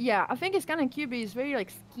Chalamet? Yeah, I think he's kind of cute, but he's very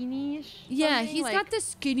like skinny-ish. Yeah, something, he's like, got the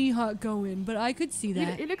skinny hot going, but I could see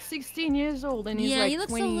that. He looks 16 years old, and he's Yeah, like he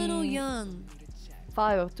looks a little young.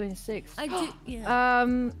 5 or 26. I do. Yeah.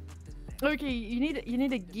 Okay, you need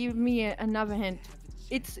to give me another hint.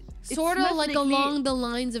 It's Sort of most like likely along the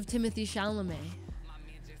lines of Timothy Chalamet.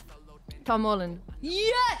 Tom Holland.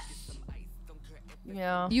 Yes.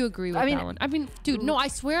 Yeah. You agree with I mean, that one? I mean, dude, no, I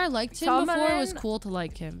swear I liked him before. It was Summerland- cool to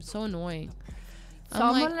like him. So annoying. I'm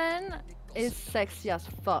Tom like, Holland is sexy as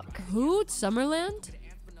fuck. who? Summerland?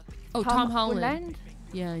 Oh, Tom Holland.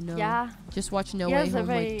 Yeah, I know. Yeah. Just watched No He Way has a Home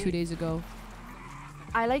like very- 2 days ago.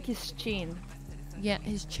 I like his chin. Yeah,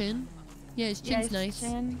 his chin. Yeah, his Yeah, chin's his nice.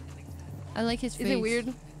 chin. I like his face. Is it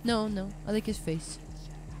weird? No, I like his face.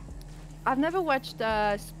 I've never watched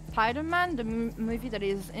Spider-Man, the movie that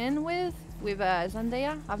he's in with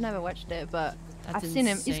Zendaya. I've never watched it, but That's I've seen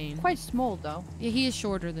him. insane. He's quite small though. Yeah, he is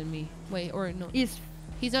shorter than me. Wait, or no. He's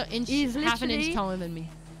an inch, he's half an inch literally- taller than me.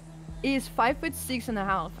 He's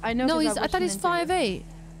 5'6.5". I know. No, 'cause I I've thought watched he's an interview.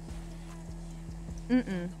 5'8".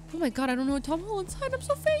 Mm-mm. Oh my god, I don't know what Tom Holland's height. I'm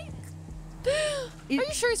so fake. Are you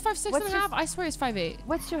sure he's 5'6" what's and a half? his- I swear he's 5'8".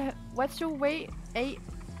 What's your weight?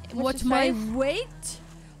 What's your my size? weight?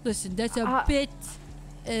 Listen, that's a bit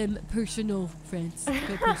personal, friends.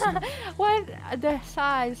 Bit personal. What the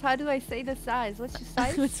size? How do I say the size? What's your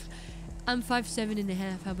size? I'm 5'7" and a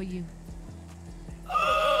half. How about you?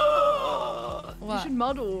 You should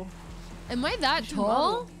model. Am I that You should tall?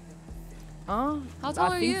 model. Huh? How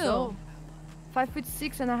tall I are think you? So.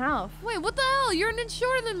 5'6.5". Wait, what the hell? You're an inch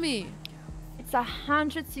shorter than me. It's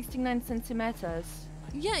 169 centimeters.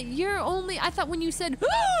 Yeah, you're only. I thought when you said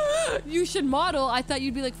you should model, I thought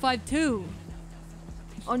you'd be like 5'2".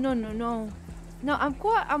 Oh no. No, I'm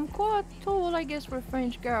quite tall, I guess, for a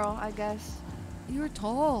French girl, I guess. You're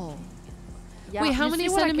tall. Yeah, Wait, how you many see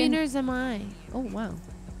what I can- centimeters am I? Oh, wow.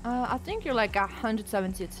 I think you're like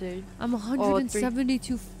 172. I'm or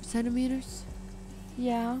 172 centimeters.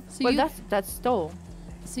 Yeah. So well, you- that's tall.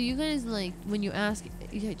 So you guys, like, when you ask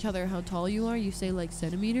each other how tall you are, you say, like,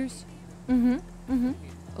 centimeters?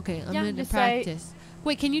 Okay, I'm Yeah, gonna you say- practice.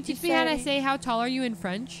 Wait, can you teach me how to say- say how tall are you in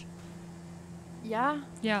French? Yeah.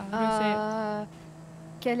 Yeah, how do you say it?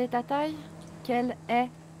 Quelle est ta taille? Quelle est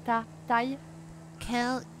ta taille?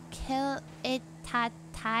 Quelle est ta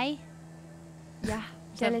taille? Yeah.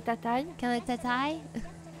 Quelle est ta taille? Quelle est ta taille?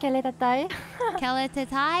 Quelle est ta taille? Quelle est ta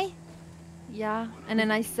taille? Yeah. And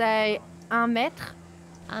then I say 1 mètre.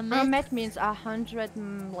 Un 1 mètre? mètre means 100,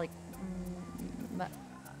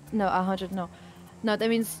 no, 100, no. No, that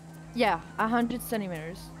means, yeah, 100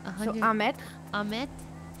 centimeters. So 1 mètre. 1 mètre.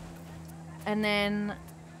 And then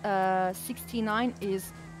 69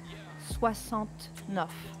 is 69.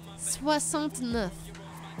 69.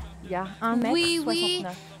 Yeah, 1 mètre, Oui, oui.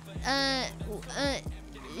 69.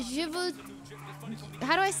 Je veux...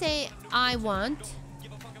 How do I say I want?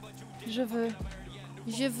 Je veux.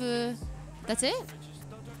 Je veux... That's it?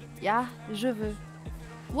 Yeah, je veux.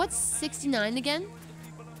 What's 69 again?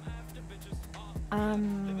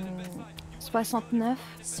 69.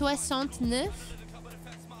 69.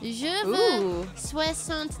 Je veux Ooh.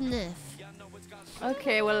 69.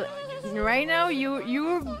 Okay, well, right now you're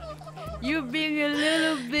being a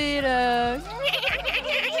little bit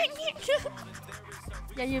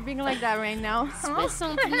yeah, you're being like that right now.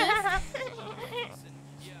 69.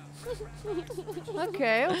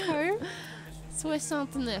 Okay, okay.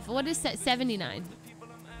 69. What is that? 79.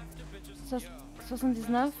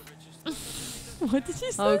 79. What did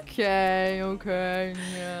you say? Okay, okay.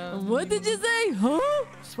 Yeah. What did you say? Huh?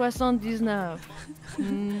 79.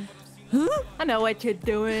 I know what you're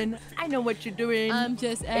doing. I know what you're doing. I'm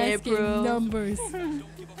just asking April. numbers.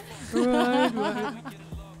 right.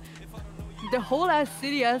 The whole ass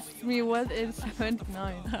city asked me what is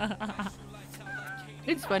 79.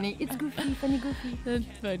 It's funny. It's goofy. Funny goofy. That's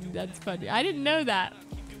funny. That's funny. I didn't know that.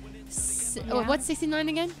 Yeah. What's 69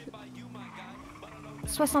 again?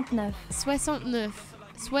 69. 69.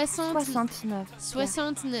 69.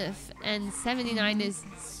 69. And 79 is...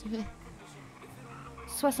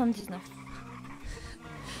 79.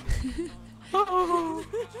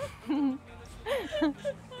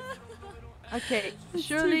 Okay,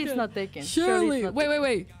 surely it's not taken. Surely. It's not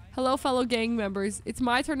Wait. Hello, fellow gang members. It's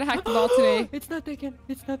my turn to hack the vault today. It's not taken.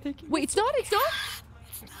 It's not taken. Wait, it's not? It's not?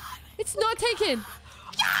 It's not taken.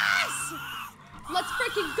 Yes! Let's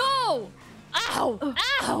freaking go! Ow!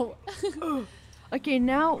 Ow! Okay,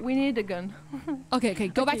 now we need a gun. Okay.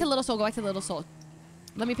 Go back Okay. to Little Soul. Go back to Little Soul.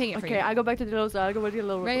 Let me ping it for you. Okay, I go back to the little side. I go back to the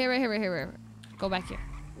little. Right here. Go back here.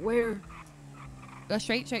 Where? Go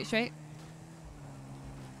straight.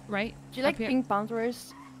 Right. Do you like up here. Pink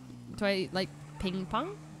Panthers? Do I like ping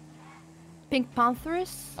pong? Pink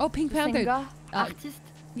Panthers? Oh, Pink The Panther. singer, artist.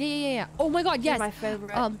 Yeah. Oh my God, You're yes. my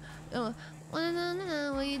favorite. Wanna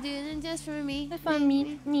know what you doing just for me? For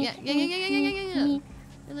me. Yeah.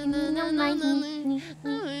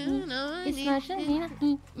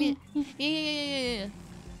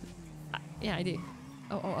 Yeah, I do.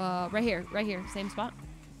 Oh, right here, same spot.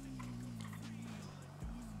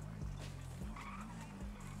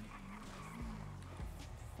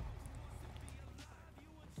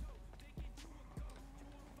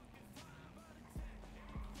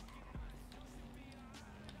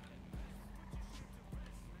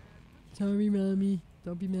 Sorry, mommy.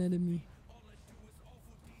 Don't be mad at me.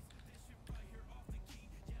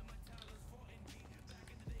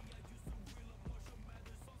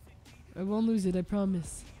 I won't lose it, I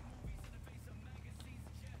promise.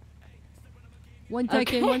 One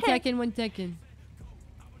second.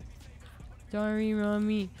 Sorry,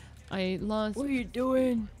 mommy. I lost. What are you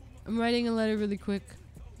doing? I'm writing a letter really quick.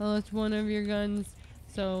 I lost one of your guns,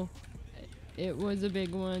 so it was a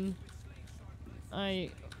big one.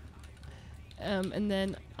 And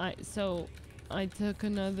then I took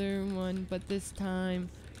another one, but this time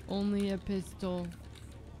only a pistol.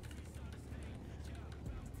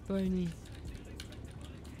 Barney.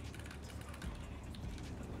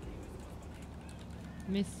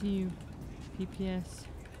 Miss you. PPS.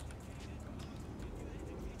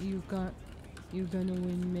 You gonna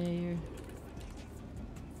win mayor.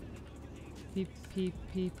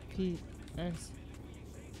 PPPPS.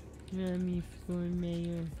 Remy for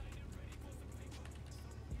mayor.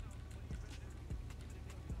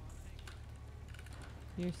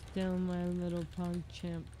 You're still my little punk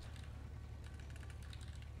champ.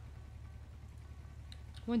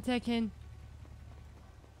 1 second.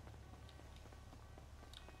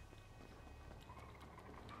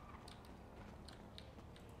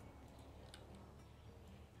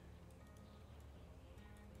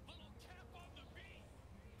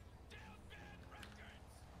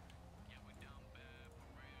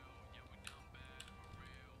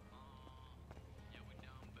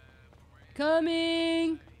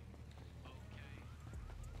 Coming.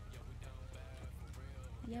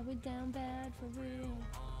 Yeah, we're down bad for real.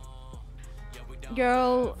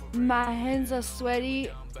 Girl, my hands are sweaty.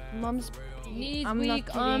 Mom's Knees I'm weak,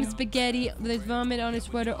 not arms kidding. spaghetti. There's vomit on his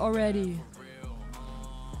sweater already.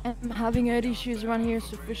 I'm having head issues around here,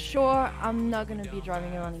 so for sure I'm not gonna be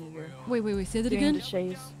driving around here. Wait. Say that doing again. The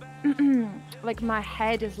chase. Like my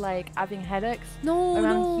head is like having headaches. No,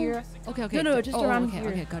 around no. here. Okay. No, just around okay, here.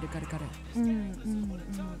 Okay, got it.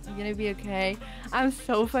 I'm gonna be okay. I'm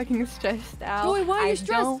so fucking stressed out. Oh, wait, why are you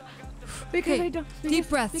stressed? Don't, because Okay, I don't. deep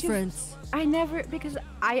breaths, because friends. I never because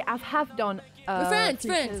I have done. Friends.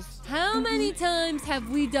 because- How many times have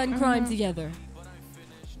we done crime together?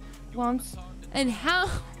 Once. And how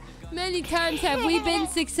many times have we been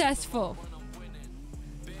successful?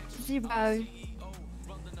 Zero.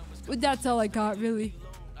 Well, that's all I got, really.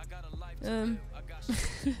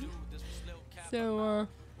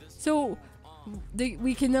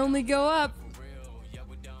 We can only go up,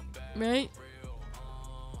 right?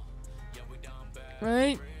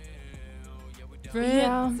 Right?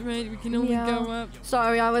 Yeah. Right, we can only go up.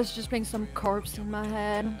 Sorry, I was just playing some corpse in my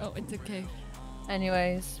head. Oh, it's okay.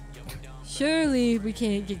 Anyways. Surely we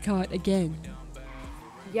can't get caught again.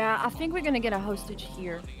 Yeah, I think we're gonna get a hostage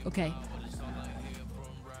here. Okay.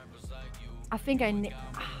 I think I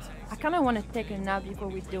kind of want to take a nap before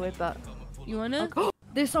we do it, but... You wanna?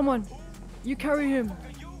 There's someone! You carry him!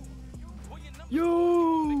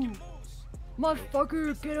 Yo!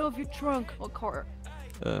 Motherfucker, get off your trunk! Or car.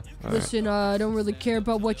 Listen, I don't really care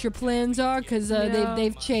about what your plans are, because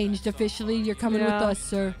they've changed officially. You're coming with Yeah. us,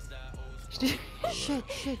 sir. Shit.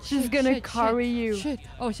 She's gonna carry you. Shit.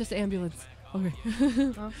 Oh, it's just an ambulance. Okay.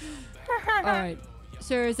 Alright.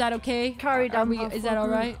 Sir, is that okay? Carry down. Is that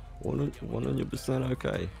alright? 100%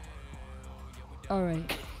 okay.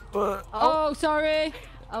 Alright. Oh, sorry.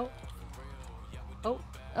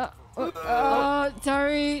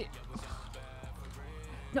 Sorry.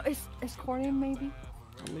 No, it's Corian maybe?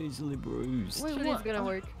 I'm easily bruised. Wait, Sure what? it's gonna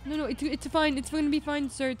work. No, it's fine. It's gonna be fine,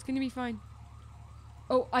 sir. It's gonna be fine.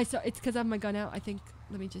 Oh, I saw. It's because I have my gun out, I think.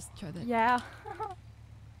 Let me just try that. Yeah.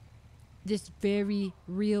 This very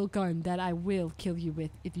real gun that I will kill you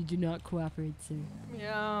with if you do not cooperate, sir.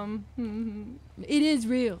 Yeah. It is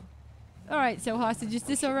real. Alright, so hostage, is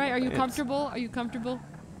this alright? Are you comfortable? Are you comfortable?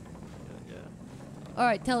 Yeah.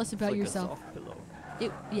 Alright, tell us about Like a yourself. soft pillow.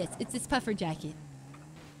 Yes, it's this puffer jacket.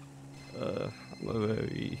 I'm a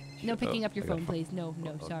very... No picking up your I got phone, fu- please. No,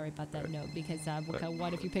 sorry about that. No, because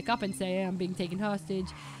what if you pick up and say I'm being taken hostage?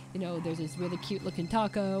 You know, there's this really cute looking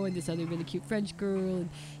taco and this other really cute French girl, and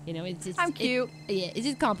you know, it's just I'm cute. It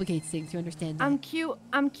just complicates things. You understand? That? I'm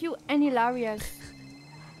cute and hilarious.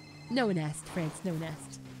 No one asked, France. No one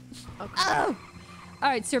asked. Okay. Oh! All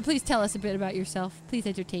right, sir. Please tell us a bit about yourself. Please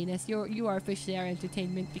entertain us. You are officially our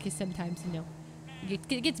entertainment because sometimes you know it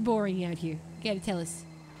gets boring out here. You gotta tell us.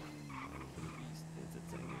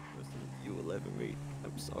 You will ever meet.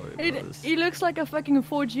 I'm sorry about this. He looks like a fucking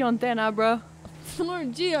 4G antenna, bro.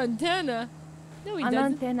 4G antenna? No, he An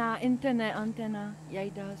doesn't. antenna, internet antenna. Yeah, he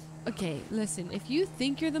does. Okay, listen. If you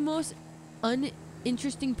think you're the most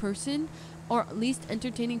uninteresting person or least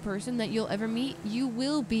entertaining person that you'll ever meet, you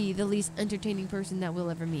will be the least entertaining person that we'll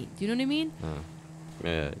ever meet. Do you know what I mean?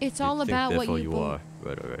 Yeah. It's you all think about what therefore you you bel- are.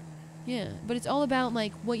 Right. Yeah, but it's all about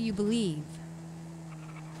like what you believe.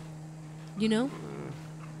 You know?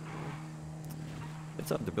 It's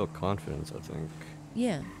hard to build confidence, I think.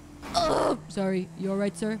 Yeah. Oh, sorry. You all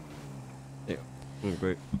right, sir? Yeah, I'm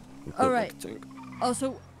great. I'm All good, right. I think.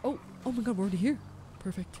 Also, oh my God, we're already here.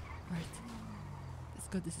 Perfect. All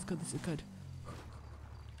right. This is good.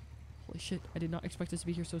 Holy shit! I did not expect us to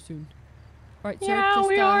be here so soon. All right, sir. Yeah, just,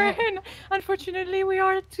 we are in. Unfortunately, we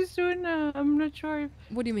are too soon. I'm not sure.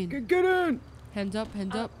 What do you mean? Get in. Hands up.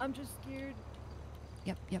 I'm just scared.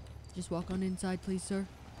 Yep. Just walk on inside, please, sir.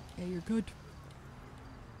 Yeah, you're good.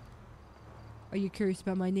 Are you curious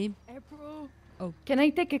about my name? April. Oh. Can I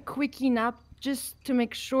take a quickie nap just to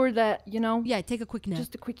make sure that, you know? Yeah, take a quick nap.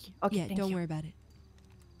 Just a quickie. Okay, yeah, thank don't you. worry about it.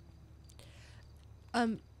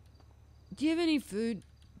 Do you have any food?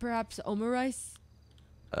 Perhaps omurice?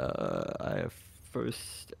 I have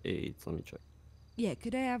first aid. Let me check. Yeah,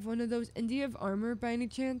 could I have one of those? And do you have armor by any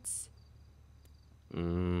chance?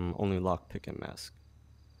 Only lockpick and mask.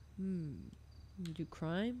 You do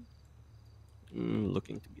crime?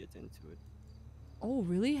 Looking to get into it. Oh,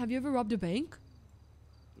 really? Have you ever robbed a bank?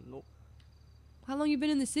 Nope. How long you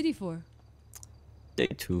been in the city for? Day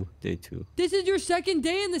two. This is your second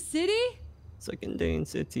day in the city? Second day in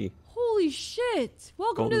city. Holy shit!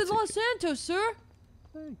 Welcome Golden to Los Santos, sir.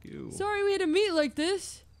 Thank you. Sorry we had to meet like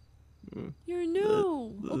this. You're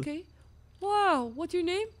new. Okay. Wow, what's your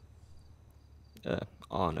name?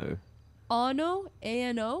 Arno. Ano?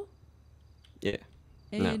 A-N-O? Yeah.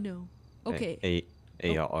 A-N-O. Okay.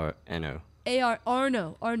 A-R-N-O.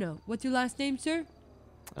 Arno. Arno. What's your last name, sir?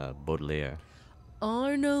 Baudelaire.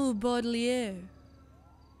 Arno Baudelaire.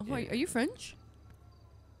 Oh, Yeah. are you French?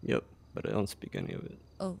 Yep, but I don't speak any of it.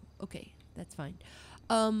 Oh, okay. That's fine.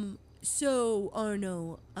 So,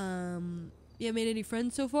 Arno, you made any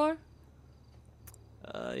friends so far?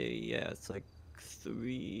 Yeah, it's like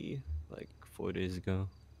 4 days ago.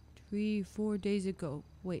 3-4 days ago.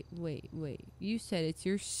 Wait. You said it's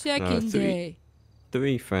your second day.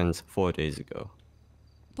 3 friends 4 days ago.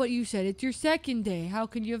 But you said it's your second day. How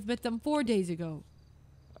can you have met them 4 days ago?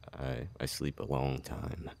 I sleep a long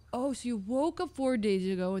time. Oh, so you woke up 4 days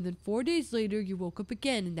ago, and then 4 days later you woke up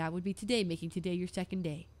again, and that would be today, making today your second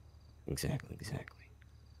day. Exactly.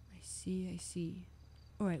 I see.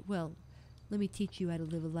 Alright, well, let me teach you how to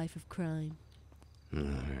live a life of crime.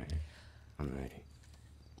 Alright, I'm ready.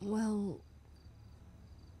 Well,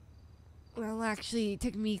 actually, it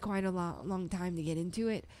took me quite a long time to get into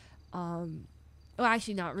it. Well,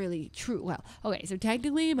 actually, not really true. Well, okay, so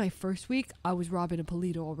technically, my first week, I was robbing a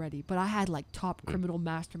Polito already, but I had, like, top criminal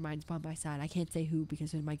masterminds by my side. I can't say who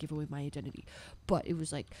because it might give away my identity. But it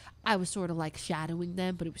was, like, I was sort of, like, shadowing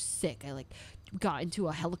them, but it was sick. I, like, got into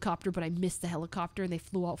a helicopter, but I missed the helicopter, and they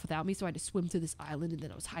flew off without me, so I had to swim to this island, and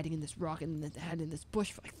then I was hiding in this rock, and then in this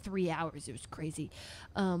bush for, like, 3 hours. It was crazy.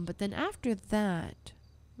 But then after that,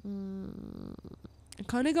 I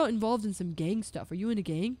kind of got involved in some gang stuff. Are you in a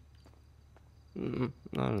gang?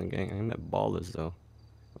 Not in the gang. I met ballers though.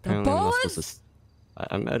 The Apparently I'm not ballers? supposed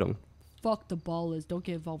to. I met them. Fuck the ballers. Don't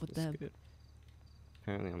get involved with them. Good.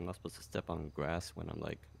 Apparently I'm not supposed to step on grass when I'm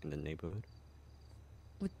like in the neighborhood.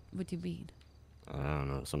 What do you mean? I don't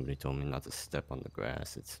know. Somebody told me not to step on the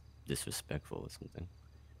grass. It's disrespectful or something.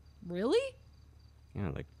 Really?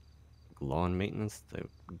 Yeah, like lawn maintenance, the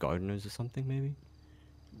gardeners or something maybe.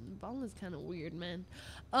 Ballers kind of weird, man.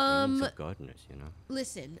 Gangs of gardeners, you know.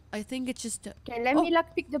 Listen, I think it's just. Okay, let me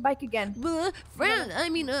pick the bike again. Friend, I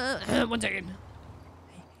mean, 1 second.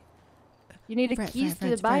 You need the keys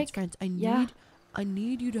to the bike. Friends, I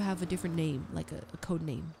need you to have a different name, like a code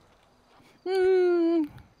name. Can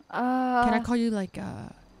I call you like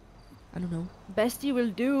I don't know. Bestie will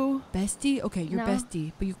do. Bestie? Okay, you're No.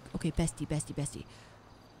 bestie, but you bestie.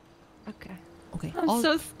 Okay. Okay. I'm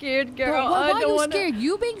so scared, girl. Bro, why I are don't you wanna... scared?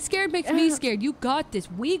 You being scared makes me scared. You got this.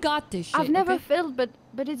 We got this shit. I've never okay? failed, but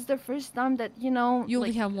it's the first time that You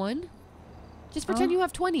only have one? Just pretend you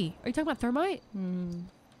have 20. Are you talking about thermite?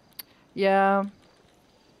 Yeah.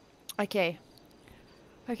 Okay.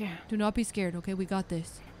 Do not be scared, okay? We got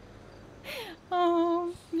this.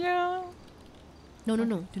 Oh, yeah. No.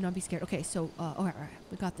 Do not be scared. Okay, so, alright.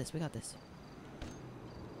 We got this.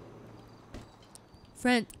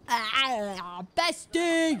 Friend.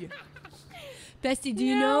 Bestie! Bestie, do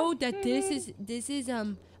you know that this is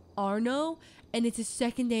Arno, and it's his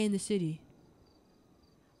second day in the city?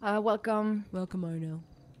 Welcome. Welcome, Arno.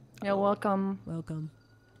 Yeah, welcome. Welcome.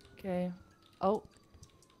 Okay. Oh.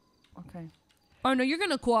 Okay. Arno, you're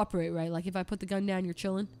gonna cooperate, right? Like, if I put the gun down, you're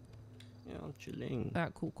chilling? Yeah, I'm chilling.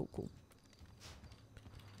 Alright, cool.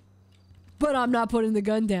 But I'm not putting the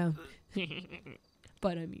gun down.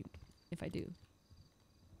 But, I mean, if I do,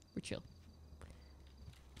 we're chill.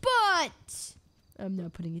 But I'm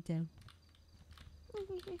not putting it down.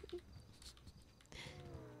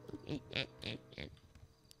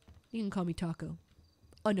 You can call me Taco.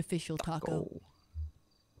 Unofficial Taco.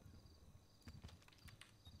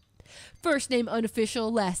 First name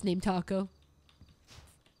unofficial, last name Taco.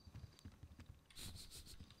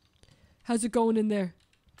 How's it going in there?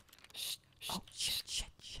 Oh, shit.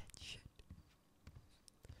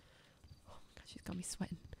 Oh my god, she's got me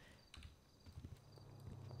sweating.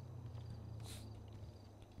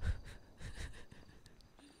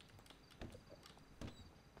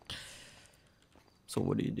 So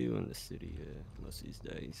what do you do in the city most of these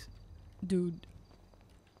days? Dude,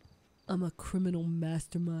 I'm a criminal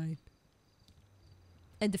mastermind.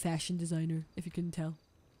 And a fashion designer, if you couldn't tell.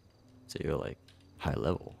 So you're like high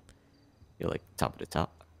level. You're like top of the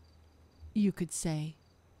top. You could say.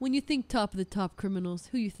 When you think top of the top criminals,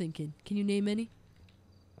 who you thinking? Can you name any?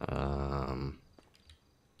 No.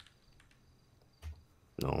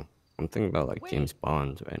 I'm thinking about like James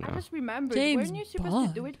Bond right now. I just remembered. James Weren't you supposed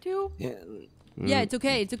to do it too? Yeah. Yeah, it's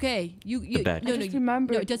okay. You The badge. no, I just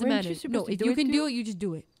remembered. no, it doesn't Weren't matter. you supposed No, to if do you it can too? do it, you just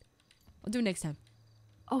do it. I'll do it next time.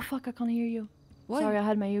 Oh fuck! I can't hear you. What? Sorry, I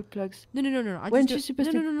had my earplugs. No. Weren't you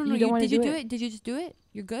supposed to? No. You don't want to Did you do do it? it? Did you just do it?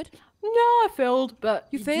 You're good? No, I failed. But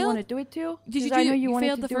You Do you failed? want to do it too? Did you 'Cause I know you wanted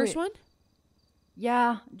failed to the do first it. one?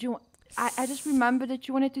 Yeah. Do you want? I just remember that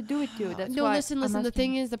you wanted to do it too. That's No, why listen. I'm The asking.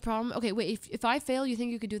 thing is, the problem. Okay, wait. If I fail, you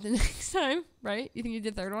think you could do it the next time, right? You think you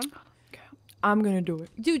did the third one? I'm gonna do it.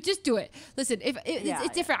 Dude, just do it. Listen, if Yeah,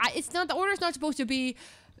 it's different. It's not the order's not supposed to be.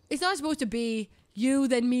 It's not supposed to be you,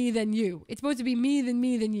 then me, then you. It's supposed to be me,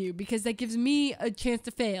 then you, because that gives me a chance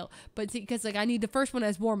to fail. But because like I need the first one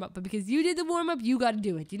as warm up, but because you did the warm up, you got to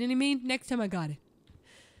do it. You know what I mean? Next time I got it.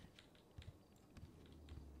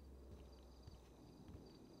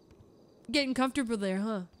 Getting comfortable there,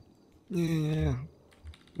 huh? Yeah.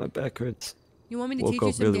 My back hurts. You want me to Woke teach you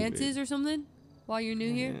up some really dances or something while you're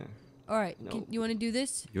new here? Yeah. All right. No. You want to do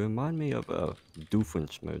this? You remind me of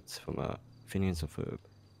Doofenshmirtz from Phineas and Ferb.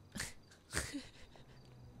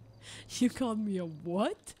 You called me a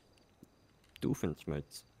what?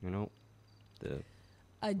 Doofenshmirtz, you know? The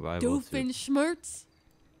A rival to- Doofenshmirtz?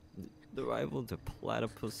 The rival to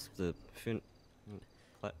Platypus,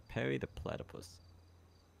 Perry the Platypus.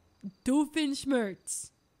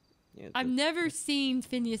 Doofenshmirtz. Yeah, I've never seen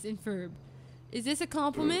Phineas and Ferb. Is this a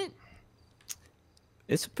compliment?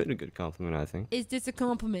 It's a pretty good compliment, I think. Is this a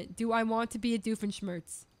compliment? Do I want to be a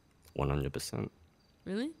Doofenshmirtz? 100%.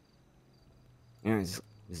 Really? Yeah,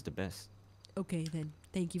 it's the best. Okay then.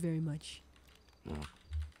 Thank you very much. Oh.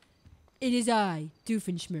 It is I,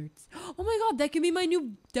 Doofenshmirtz. Oh my god, that could be my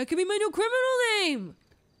new criminal name.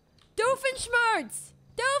 Doofenshmirtz.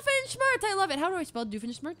 Doofenshmirtz. I love it. How do I spell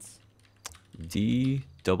Doofenshmirtz?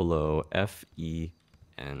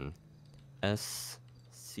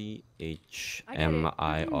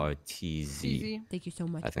 DOOFENSCHMIRTZ. Thank you so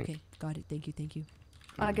much. I think. Okay, got it. Thank you. Thank you.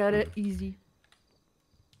 I got it easy.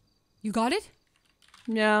 You got it?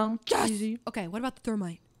 Yeah, Yes! easy. Okay, what about the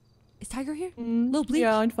thermite? Is Tiger here? Mm, Little Bleach?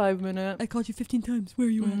 yeah, in 5 minutes. I called you 15 times. Where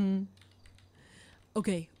are you Mhm. at?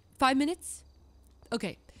 Okay, 5 minutes?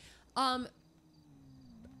 Okay.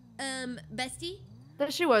 Bestie?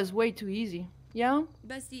 That shit was way too easy. Yeah?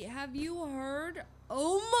 Bestie, have you heard?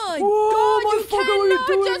 Oh my Whoa, god, you motherfucker, what are you cannot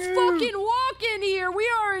doing just here? fucking walk in here. We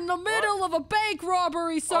are in the middle of a bank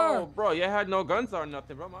robbery, sir. Oh, bro, you had no guns or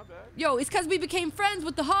nothing, bro. My bad. Yo, it's because we became friends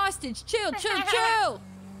with the hostage. Chill, chill, chill.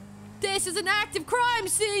 This is an active crime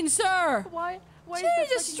scene, sir. Why She's is the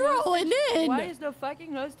just fucking strolling hostage- in. Why is the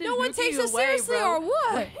fucking hostage No one looking takes us away, seriously bro? or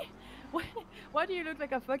what? Why do you look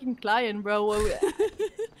like a fucking client, bro?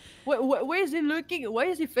 Where is he looking? Why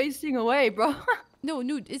is he facing away, bro? No,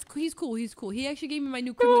 dude, he's cool. He's cool. He actually gave me my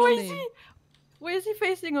new criminal name. Where is he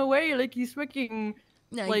facing away? Like he's fucking,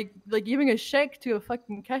 Nah, like giving a check to a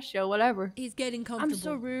fucking cashier, whatever. He's getting comfortable. I'm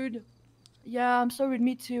so rude. Yeah, I'm so rude.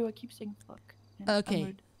 Me too. I keep saying fuck. Yeah, I'm Okay.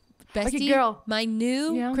 rude. Bestie, Okay, girl. my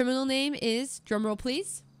new Yeah? criminal name is, drumroll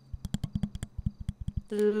please,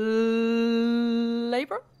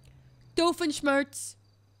 Labor? Doofenshmirtz.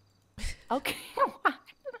 Okay.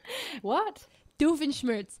 What?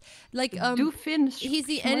 Doofenshmirtz. Like, he's the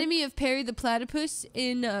Doofenshmirtz? enemy of Perry the Platypus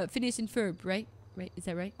in Phineas and Ferb, right? Right? Is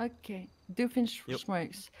that right? Okay.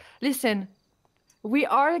 Doofenshmirtz. Listen, we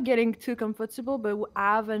are getting too comfortable, but we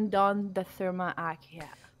haven't done the thermite hack yet.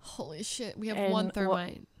 Holy shit, we have And one what-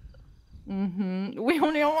 thermite. We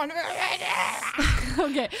only have one.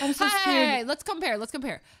 Okay. I'm so Hey, scared. let's compare. Let's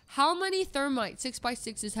compare. How many thermite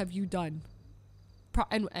 6x6s have you done?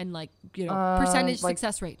 And like, you know, percentage like-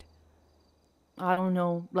 success rate. I don't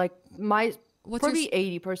know. Like my What's your probably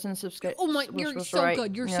 80% subscribe. Oh my, you're so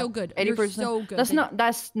good. You're so good. You're 80%. so good. That's not.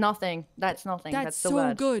 That's nothing. That's nothing. That's That's so so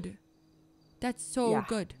bad. good. That's so Yeah.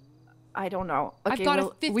 good. I don't know. I've Okay, got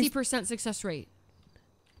well, a we 50% success rate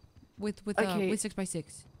with Okay.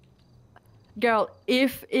 6x6. Girl,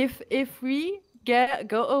 if we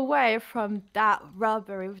go away from that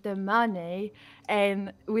robbery with the money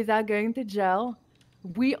and without going to jail,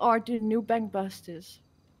 we are the new bank busters,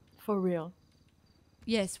 for real.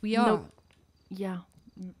 Yes, we are. Yeah.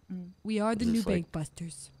 We are the Is new this like bank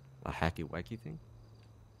busters. A hacky wacky thing?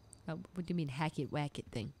 What do you mean hack it whack it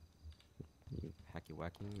thing? You hacky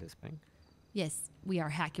wacking this bank? Yes, we are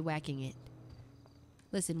hacky whacking it.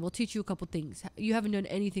 Listen, we'll teach you a couple things. You haven't done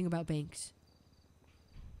anything about banks.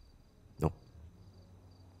 No.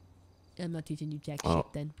 I'm not teaching you jack Oh.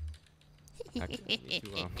 shit then. Actually, I need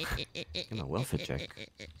to, get my welfare check.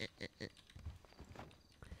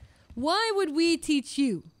 Why would we teach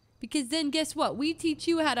you? Because then guess what? We teach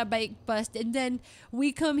you how to bank bust and then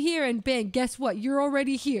we come here and bang, guess what? You're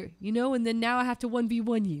already here, you know? And then now I have to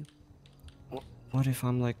 1v1 you. What if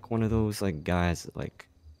I'm like one of those like guys that, like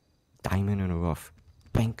diamond in the rough,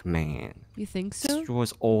 bank man? You think so?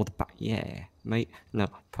 Destroys all the yeah, mate. No,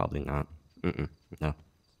 probably not. No.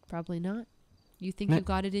 Probably not. You think Nah. you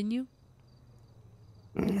got it in you?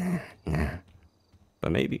 Nah.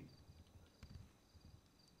 But maybe.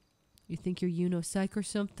 You think you're psych or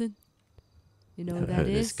something? You know who Never that heard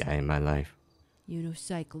of is? this guy in my life. You know,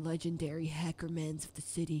 Psych, legendary hackermans of the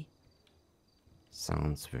city.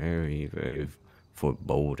 Sounds very, very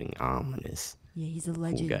foreboding, ominous. Yeah, he's a Cool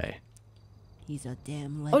legend. guy. He's a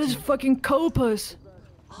damn Oh, this legend. fucking copers.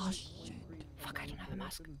 Oh shit. Fuck, I don't have a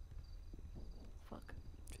mask. Fuck.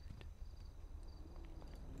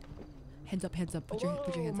 Hands up, hands up. Put your hands up.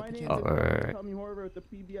 Put your hands name up. is Tommy Horver with the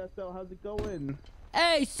PBSL. How's it going?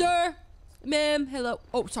 Hey, sir, ma'am, hello.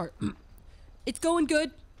 Oh, sorry. It's going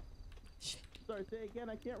good. Sorry, say again.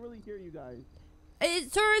 I can't really hear you guys.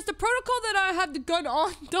 Sir, is the protocol that I have the gun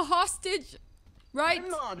on the hostage, right? I'm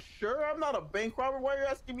not sure. I'm not a bank robber. Why are you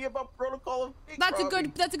asking me about protocol of bank That's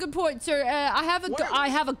robbing? a good point, sir. I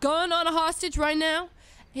have a gun on a hostage right now.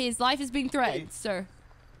 His life is being threatened, sir.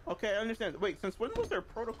 Okay, I understand. Wait, since when was there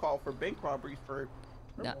protocol for bank robberies for?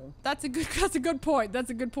 No, that's a good point.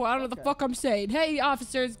 That's a good point. I don't know what the fuck I'm saying. Hey,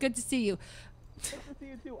 officers, good to see you. Good to see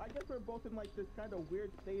you too. I guess we're both in like this kind of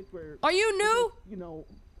weird stage where. Are you new? You know,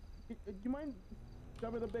 do you mind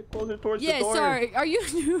coming a bit closer towards the Yeah, door? sorry. Are you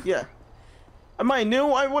new? Yeah. Am I new?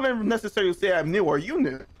 I wouldn't necessarily say I'm new. Are you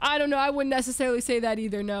new? I don't know. I wouldn't necessarily say that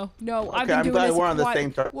either. No, I've Okay, been I'm doing glad this we're on the quite-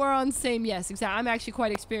 same time. We're on the same. Yes, exactly. I'm actually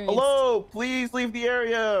quite experienced. Hello, please leave the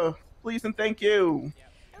area. Please and thank you.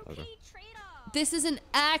 This is an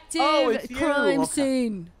active Oh, it's you. crime Okay.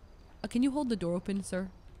 scene. Can you hold the door open, sir?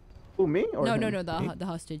 Who, me? Or No, him? no, no. Me? The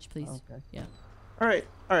hostage, please. Okay. Yeah. All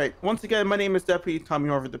right. Once again, my name is Deputy Tommy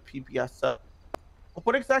Horver, the PBS.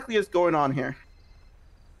 What exactly is going on here?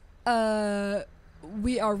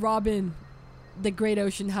 We are robbing the Great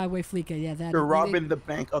Ocean Highway Fleeca. Yeah, that. You're robbing the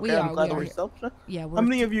bank. Okay, I'm glad we're here. self-checked. Yeah, How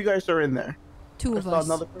many of you guys are in there? Two I of saw us.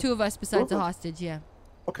 another person. Two of us besides the Two of us? hostage. Yeah.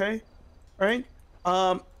 Okay. All right.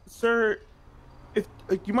 Sir, if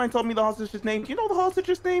you mind telling me the hostage's name? Do you know the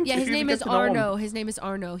hostage's name? Yeah, If his you name get is to know him. Arno. His name is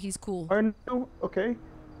Arno. He's cool. Arno. Okay.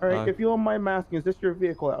 All right. If you don't mind me asking, is this your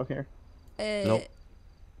vehicle out here? Nope.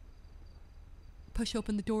 Push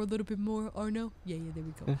open the door a little bit more, Arno. Yeah, there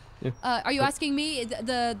we go. Yeah. Are you asking me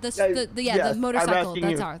the Yes, I'm motorcycle? asking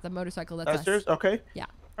That's you. ours. The motorcycle. That's That's us. yours? Okay. Yeah.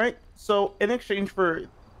 All right. So in exchange for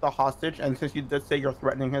the hostage, and since you did say you're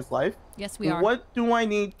threatening his life, Yes, we are. What do I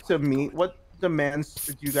need to meet? What demands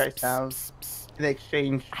do you guys have in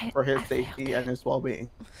exchange for his safety and his well-being?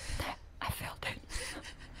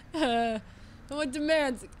 What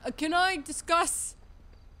demands? Can I discuss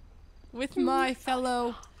with my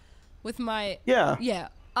fellow, with my? Yeah. Yeah.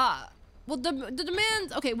 Well, the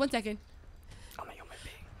demands. Okay, 1 second.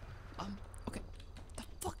 Okay. The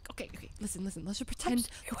fuck. Okay. Listen. Let's just pretend.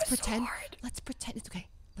 Let's pretend. Let's pretend. It's okay.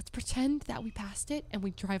 Let's pretend that we passed it and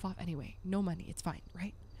we drive off anyway. No money. It's fine,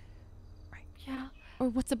 right? Right. Yeah. Or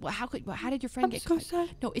what's the? How did your friend get caught?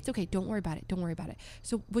 No, it's okay. Don't worry about it. Don't worry about it.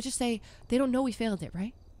 So we'll just say they don't know we failed it,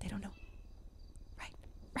 right? They don't know.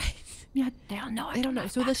 Right. Yeah, they don't know. They don't know.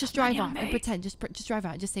 So let's just drive off and pretend. Just drive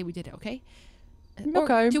out. Just say we did it, okay?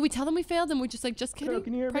 Okay. Or do we tell them we failed and we're just like, just kidding?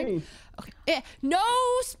 Can you hear Prank? me? Okay. No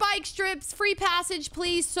spike strips. Free passage,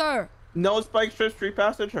 please, sir. No spike strips, free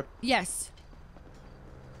passage. Yes.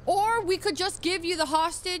 Or we could just give you the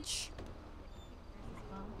hostage.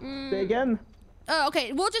 Say again.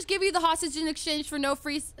 Okay, we'll just give you the hostage in exchange for no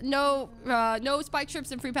no spike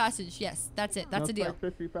strips and free passage. Yes, that's it. That's no a deal. Spike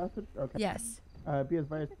strips, free passage. Okay. Yes. Be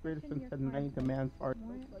advised, greater than 9 demands are.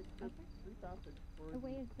 The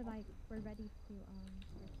way is to like we're ready to pursue.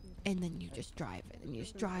 And then you just drive it, and you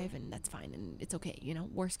just drive, and that's fine, and it's okay. You know,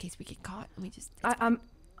 worst case we get caught, and we just.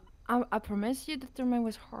 I promise you that the man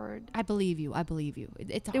was hard. I believe you. I believe you.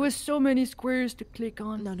 It's hard. There was so many squares to click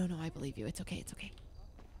on. No. I believe you. It's okay. It's okay.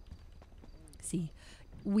 See,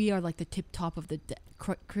 we are like the tip top of the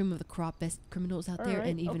cream of the crop, best criminals out there,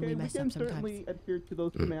 and even we mess up sometimes. Certainly adhere to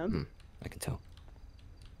those demands. I can tell.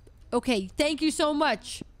 Okay, thank you so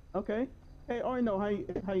much. Okay. Hey, Arno, how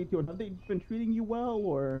you doing? Have they been treating you well,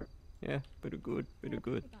 or? Yeah, pretty good.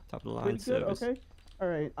 Top of the line Pretty good. service. Okay. All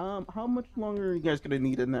right. How much longer are you guys gonna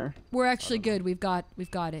need in there? We're actually good. We've got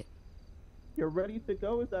it. You're ready to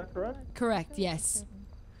go. Is that correct? Correct. Yes.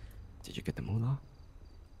 Did you get the moolah?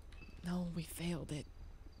 No, we failed it.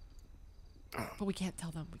 But we can't tell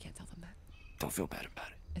them. We can't tell them that. Don't feel bad about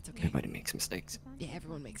it. It's okay. Everybody makes mistakes. Yeah,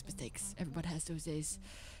 everyone makes mistakes. Everybody has those days.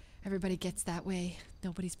 Everybody gets that way.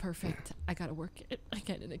 Nobody's perfect. I gotta work it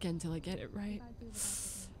again and again till I get it right.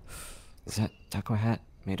 Is that taco hat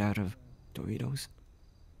made out of Doritos?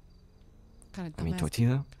 Kind of I mean dumbass-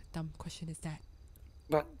 tortilla? Dumb question is that?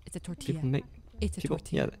 What? It's a tortilla. People make. It's a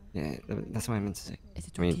tortilla. Yeah, that's what I meant to say. It's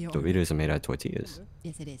a I mean, tortilla. Doritos are made out of tortillas.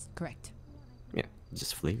 Yes, it is. Correct. Yeah,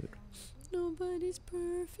 just flavored. Nobody's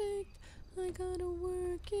perfect. I gotta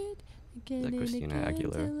work it Christina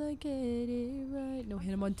Aguilera. Right. No,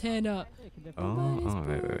 Hannah Montana. Oh,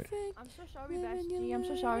 right. I'm so sorry, bestie. I'm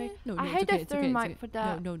so sorry. No, I it's hate okay, the it's okay, it's thermite okay. for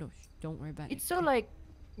that. No. Don't worry about it. It's so like,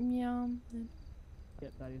 yeah. Yeah,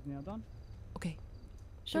 that is now done. Okay.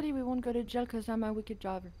 Surely we won't go to jail because I'm a wicked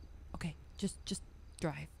driver. Okay. Just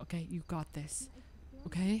drive. Okay, you got this.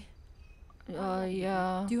 Okay.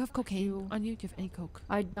 Yeah. Do you have cocaine on you? Do you have any coke?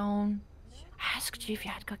 I don't. I asked you if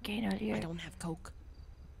you had cocaine earlier. I don't have coke.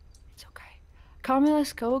 It's okay.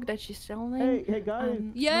 Carmela's coke that she's selling. Hey guys.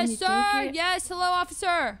 Yes, sir. Yes, hello,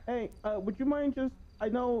 officer. Hey, would you mind just? I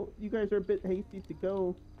know you guys are a bit hasty to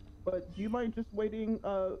go, but do you mind just waiting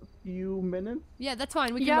a few minutes? Yeah, that's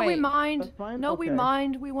fine. We can Yeah, wait. we mind. That's fine? No, we Okay.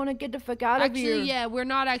 mind. We want to get the fuck out of here. Actually, yeah, we're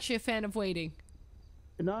not actually a fan of waiting.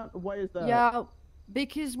 Not. Why is that? Yeah,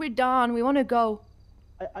 because we're done. We want to go.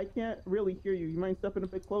 I can't really hear you. You mind stepping a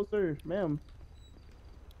bit closer, ma'am?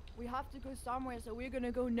 We have to go somewhere, so we're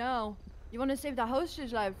gonna go now. You want to save the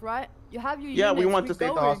hostage life, right? You have your Yeah, we units, want we're to save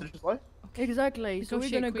the going. hostage's life. Exactly. So we're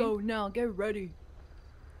Negotiate, gonna go queen. now. Get ready.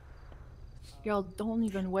 Girl, don't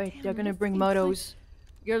even wait. They're gonna bring motos.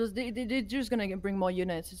 Girls, they're just gonna bring more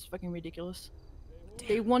units. It's fucking ridiculous.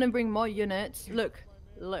 They want to bring more units.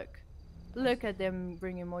 Look at them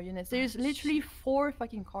bringing more units. There's literally 4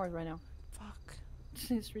 fucking cars right now. Fuck.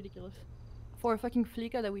 It's ridiculous. 4 fucking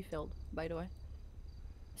Fleeka that we filled, by the way.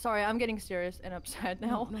 Sorry, I'm getting serious and upset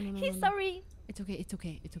now. No, He's sorry. It's okay.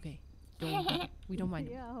 Don't we don't mind.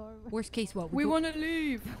 Worst case, what? We want to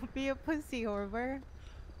leave. Be a pussy, Horber.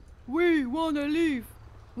 We want to leave.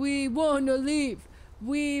 We want to leave.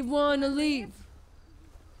 We want to leave.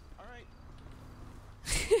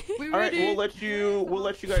 We All right, ready? we'll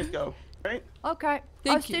let you guys go. Right? Okay.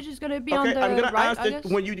 Thank Hostage is gonna be Okay, on the I'm gonna right, ask I that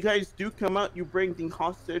guess? when you guys do come out, you bring the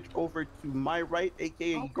hostage over to my right,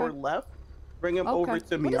 aka your left. Bring him over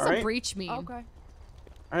to me. What does all right? a breach mean? Okay. All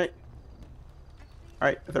right. All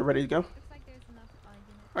right. Are they ready to go? All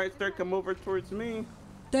right, sir. Come over towards me.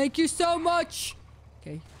 Thank you so much.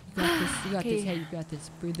 Okay, you got this. You got this. Okay. Hey, you got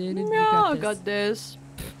this. Breathe in and No, you got I this. got this.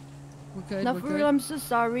 We're good. No, we're for good. real, I'm so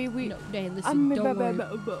sorry. We. No, hey, listen. Don't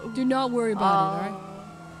worry. Do not worry about it. All right.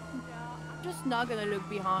 I'm just not gonna look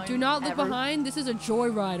behind. Do not look ever. behind. This is a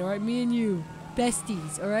joyride. All right, me and you,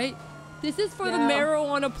 besties. All right. This is for the Yeah.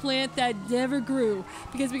 marijuana plant that never grew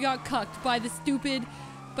because we got cucked by the stupid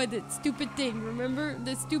thing. Remember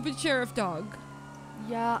the stupid sheriff dog?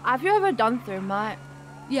 Yeah. Have you ever done thermite?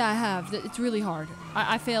 Yeah, I have. It's really hard.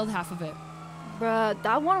 I failed half of it. Bruh,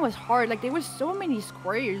 that one was hard. Like there were so many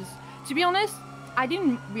squares. To be honest, I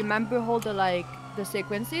didn't remember all the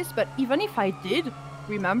sequences. But even if I did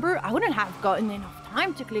remember, I wouldn't have gotten enough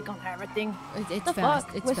time to click on everything. It's The fast.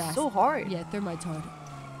 fuck? It's It was fast. so hard. Yeah, thermite's hard.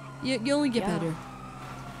 You only get Yeah. better.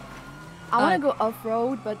 I want to go off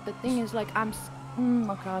road, but the thing is, like, okay, I'm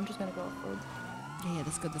just gonna go off road. Yeah,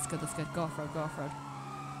 that's good. Go off road.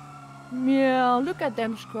 Yeah, look at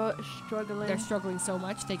them struggling. They're struggling so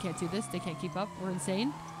much. They can't do this. They can't keep up. We're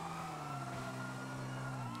insane.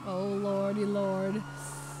 Oh, lordy lord.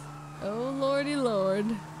 Oh, lordy lord.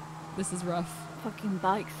 This is rough. Fucking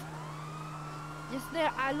bikes. Yesterday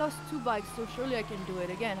I lost 2 bikes, so surely I can do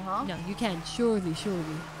it again, huh? No, you can. Surely.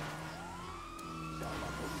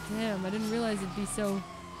 Damn, I didn't realize it'd be so...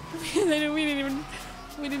 we didn't even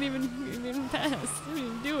pass. We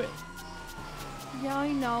didn't do it. Yeah,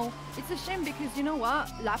 I know. It's a shame because you know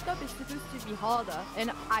what? Laptop is supposed to be harder,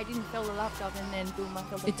 and I didn't fail the laptop and then boom, I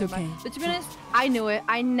failed the It's thermite. okay. But to be honest, I knew it.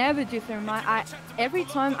 I never do thermite. Every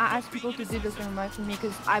time I ask people to do the thermite for me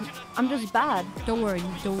because I'm just bad. Don't worry.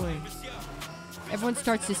 Everyone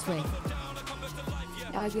starts this way.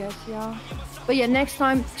 Yeah, I guess, yeah. But yeah, next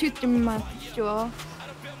time, 2 thermite for sure.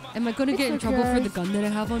 Am I gonna It's get in trouble for okay. the gun that I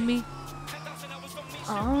have on me?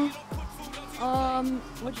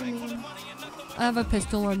 What do you mean? I have a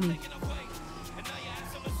pistol on me.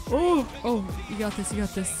 Oh, you got this.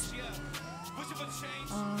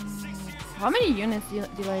 How many units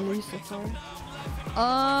did I lose so far?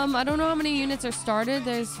 I don't know how many units are started.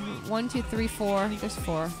 There's 1, 2, 3, 4. There's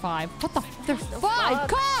 4, 5. What the? There's 5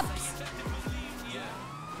 cops!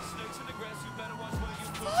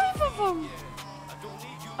 5 of them!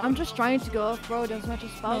 I'm just trying to go off-road as much as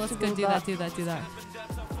possible. No, that's good. Do that.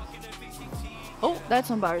 Oh, that's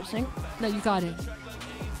embarrassing. No, you got it.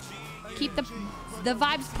 Keep the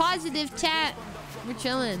vibes positive, chat. We're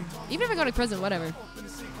chilling. Even if I go to prison, whatever.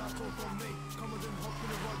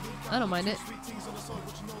 I don't mind it.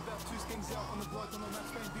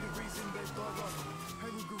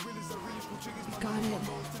 Got it.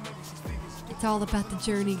 It's all about the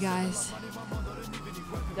journey, guys.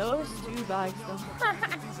 Those 2 bikes, though.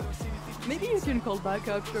 Maybe you can call back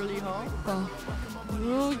actually, huh?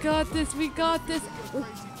 Oh, we got this. We got this. Oh.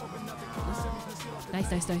 Nice,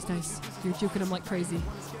 nice, nice, nice. You're juking him like crazy.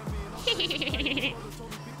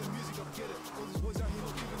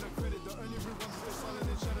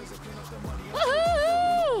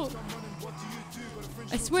 Woohoo!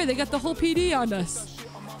 I swear they got the whole PD on us.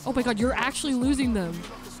 Oh my god, you're actually losing them.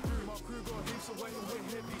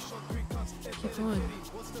 Keep going.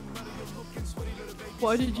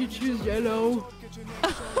 Why did you choose yellow?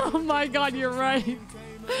 Oh my god, you're right.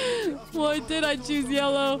 Why did I choose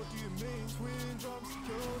yellow?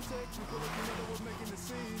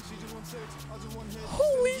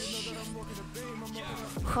 Holy shit.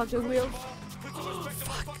 Got the wheels.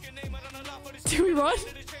 Fuck. Do we run?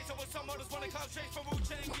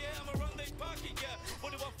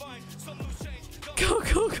 Go,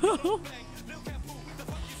 go, go.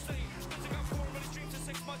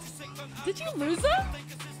 Did you lose them?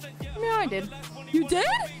 Yeah, I did. You did?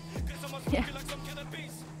 Yeah.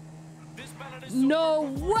 No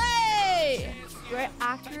way! Great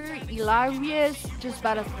actor, hilarious, just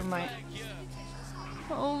better for my.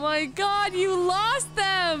 Oh my god, you lost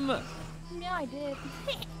them! Yeah, I did.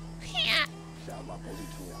 Yes.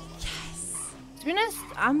 To be honest,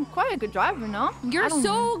 I'm quite a good driver, no? You're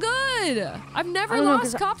so good! I've never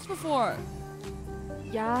lost cops before.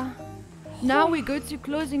 Yeah. Now we go to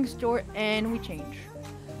clothing store and we change.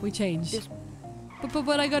 We change.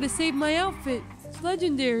 But I gotta save my outfit. It's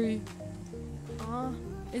legendary.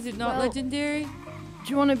 Is it not legendary? Do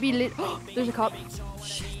you want to be lit? There's a cop.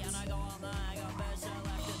 Shit.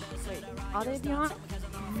 Wait, are they behind?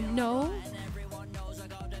 No.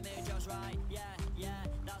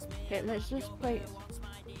 Okay, let's just place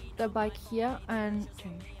the bike here and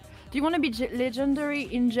change. Do you want to be legendary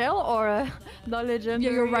in jail or not legendary?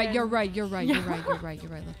 Yeah, you're right. You're right. You're right. You're right. You're right.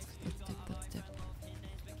 You're right. Let's dip. Let's dip.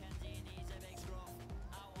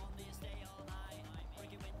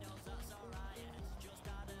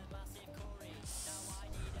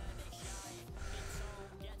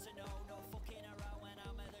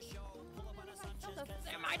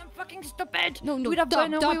 I'm fucking stupid. No, We'd have stop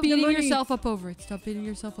gone away with the beating money. yourself up over it. Stop beating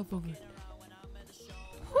yourself up over it.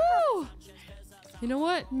 Woo! You know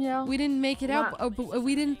what? Yeah. We didn't make it out.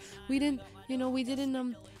 We didn't. You know, we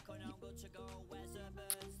didn't.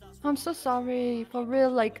 I'm so sorry. For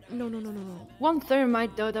real, like. No. 1/3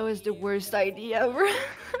 might though. That was the worst idea ever.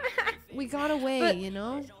 We got away. But you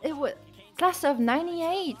know. It was class of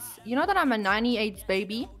 98. You know that I'm a 98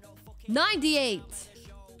 baby. 98.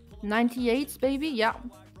 98 baby. Yeah.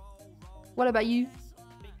 What about you?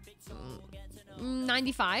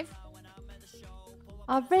 95.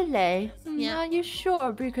 Oh, really? Yeah. Are you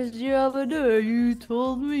sure? Because the other day you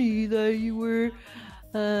told me that you were,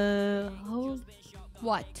 how old?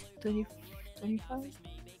 What? 25?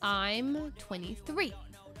 I'm 23.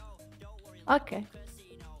 Okay.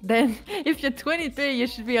 Then, if you're 23, you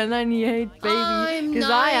should be a 98 baby. Because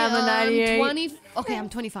I'm I am a 98. 20. Okay, I'm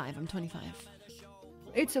 25. I'm 25.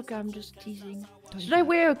 It's okay, I'm just teasing. Should I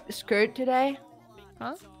wear a skirt today?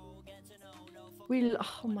 Huh?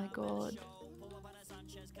 Oh my god.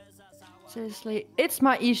 Seriously, it's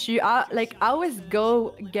my issue. I always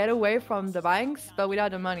get away from the banks, but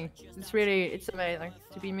without the money. It's amazing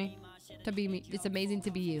to be me. To be me. It's amazing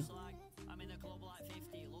to be you.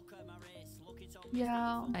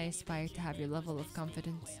 Yeah. I aspire to have your level of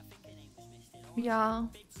confidence. Yeah.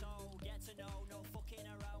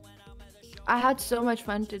 I had so much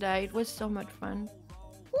fun today. It was so much fun.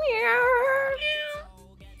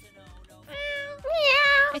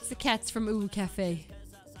 It's the cats from GOOO Cafe.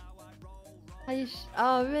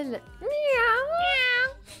 Oh, really?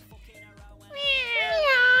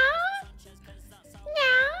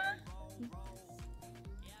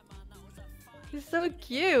 He's so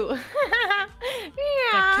cute. The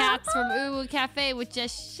cats from GOOO Cafe would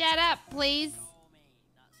just shut up, please.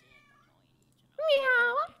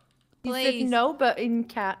 He said Please. no, but in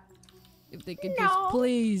cat. If they could just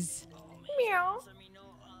please. Meow.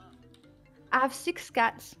 I have 6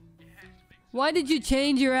 cats. Why did you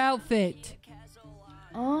change your outfit?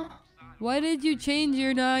 Why did you change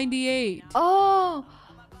your 98? Oh,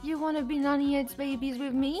 you want to be 98 babies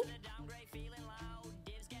with me?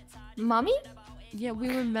 Mommy? Yeah, we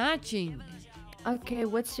were matching. Okay,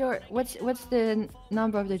 what's the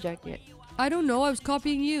number of the jacket? I don't know. I was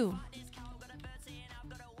copying you.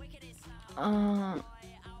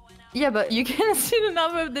 Yeah, but you can't see the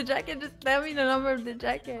number of the jacket. Just tell me the number of the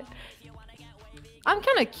jacket. I'm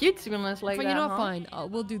kind of cute to be honest, like But that. you know, huh? fine.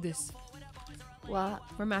 We'll do this. What?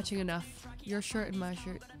 We're matching enough. Your shirt and my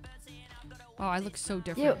shirt. Oh, I look so Yeah.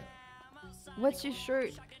 different. What's your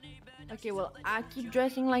shirt? Okay, well, I keep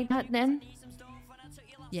dressing like that then.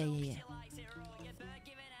 Yeah, yeah, yeah.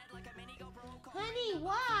 Honey,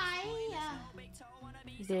 why?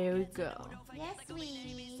 There we go. Yes,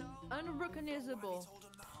 sweetie. Unrecognizable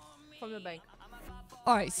from the bank.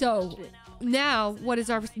 All right, so now what is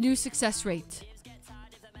our new success rate?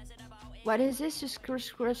 What is this?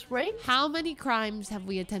 Success rate? How many crimes have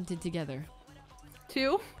we attempted together?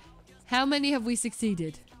 2. How many have we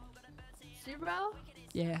succeeded? 0.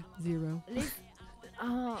 Yeah, 0.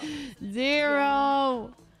 Oh.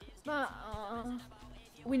 0. Yeah.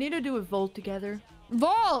 We need to do a vault together.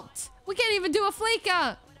 Vault! We can't even do a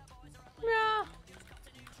fleeka! Yeah.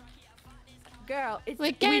 Girl, it's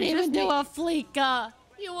We can't even do a fleeka!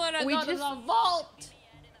 You wanna go to the vault?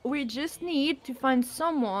 We just need to find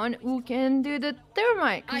someone who can do the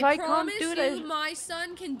thermite. Cause I can't promise do you, this. my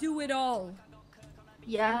son can do it all.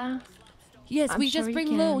 Yeah. Yes, I'm we sure just he bring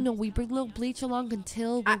can. little. No, we bring little Bleach along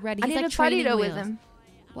until we're ready. I He's did like a party training though with wheels. him.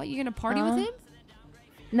 What? You're gonna party with him?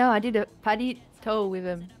 No, I did a patty toe with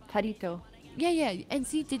him. Patty toe. Yeah, yeah. And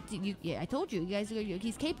see, did you? Yeah, I told you. You guys,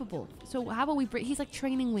 he's capable. So how about we bring? He's like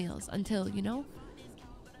training wheels until you know.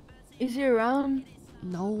 Is he around?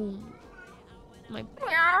 No. My.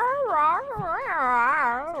 What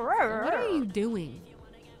are you doing?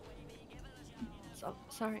 So,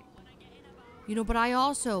 sorry. You know, but I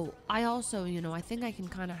also, you know, I think I can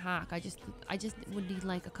kind of hack. I just would need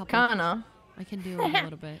like a couple. Kinda. I can do a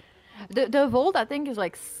little bit. The vault I think is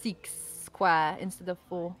like 6 square instead of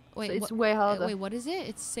 4. Wait, so it's what, way harder. Wait, what is it?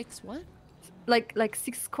 It's 6 what? Like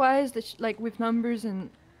 6 squares that like with numbers and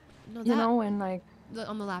No, you know and like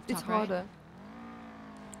on the laptop. it's right? harder.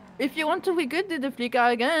 If you want to, we could do the flicker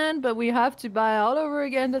again, but we have to buy all over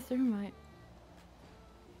again the thermite.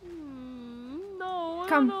 No,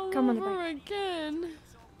 Come all on the over bike. again.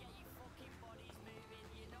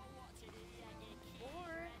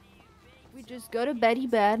 We just go to Betty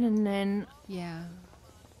bed and then yeah,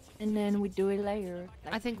 and then we do it later.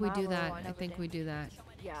 I think we do tomorrow that. or I another think day. we do that.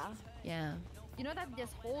 Yeah. Yeah. You know that this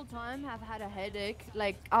whole time I've had a headache.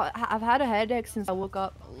 Like I've had a headache since I woke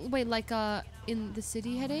up. Wait, like in the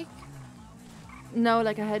city headache? No,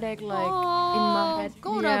 like a headache like in my head.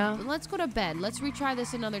 Let's go to bed. Let's retry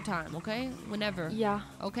this another time, okay? Whenever. Yeah.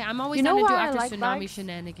 Okay, I'm always You know down to do why I after like tsunami bikes?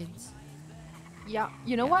 shenanigans. Yeah.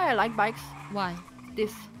 You know why I like bikes? Why?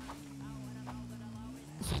 This.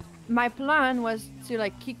 My plan was to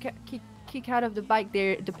like kick out of the bike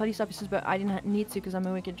the police officers, but I didn't need to because I'm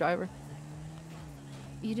a wicked driver.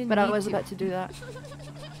 You didn't. But I need was to. about to do that.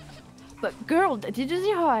 But girl, did you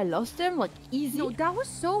see how I lost him? Like easy. No, that was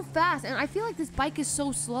so fast, and I feel like this bike is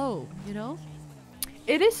so slow. You know?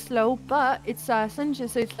 It is slow, but it's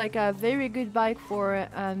Sanchez, so it's like a very good bike for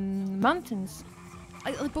mountains.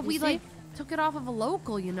 But we like took it off of a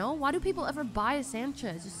local. You know? Why do people ever buy a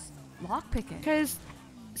Sanchez? Just lockpick it. Because,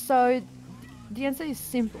 so the answer is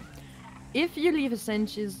simple. If you leave a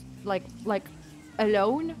Sanchez like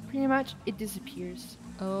alone, pretty much it disappears.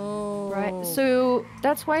 Oh. Right. So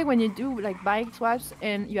that's why when you do like bike swaps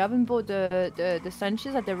and you haven't bought the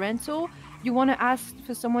Sanchez at the rental, you want to ask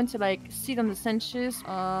for someone to like sit on the Sanchez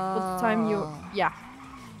all the time. Yeah.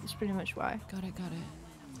 That's pretty much why. Got it.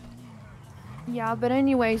 Yeah, but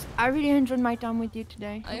anyways, I really enjoyed my time with you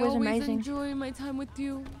today. It was amazing. Enjoy my time with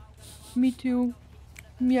you. Me too.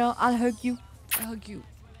 Yeah, I'll hug you. I'll hug you.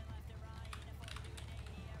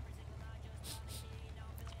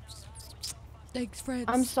 Thanks, friends.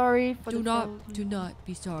 I'm sorry for do the not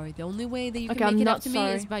be sorry. The only way that you Okay, can I'm make it up not to me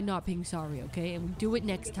sorry. is by not being sorry, okay? And we do it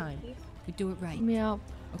next time. We do it right. Yeah.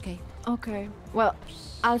 Okay. Okay. Well,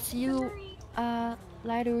 I'll see you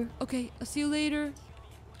later. Okay, I'll see you later.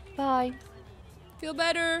 Bye. Feel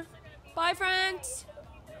better. Bye, friends.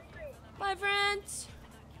 Bye, friends.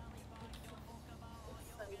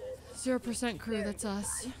 0% crew, that's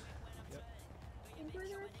us.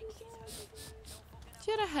 She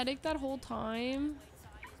had a headache that whole time.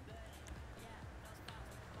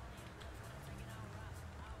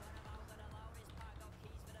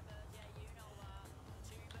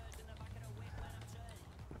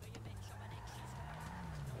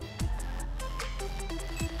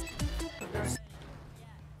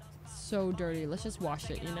 So dirty. Let's just wash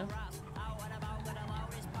it, you know?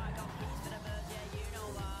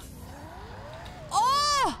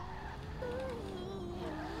 Oh!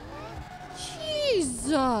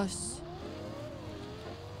 Jesus!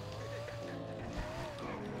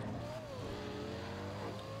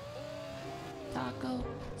 Taco,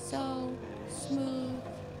 so smooth.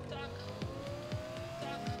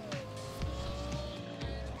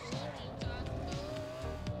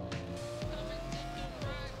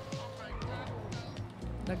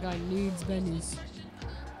 That guy needs bennies.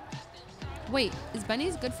 Wait, is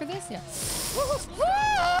Benny's good for this? Yeah.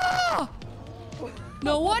 Ah!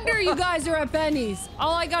 No wonder you guys are at Benny's.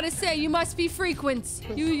 All I gotta say, you must be frequent.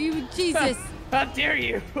 You, Jesus. How dare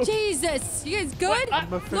you? Jesus, you guys good?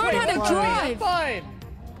 What? Learn how to drive. Fine.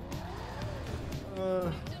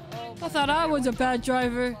 I thought I was a bad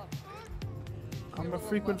driver. I'm a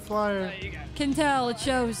frequent flyer. Can tell, it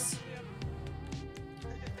shows.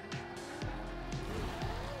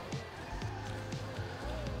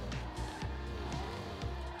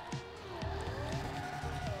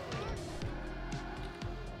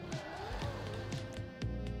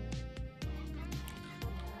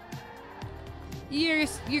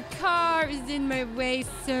 Your car is in my way,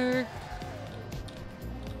 sir.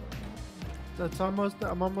 That's almost.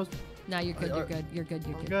 I'm almost. Nah, you're good. You're good. You're good.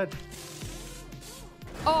 You're I'm good. good.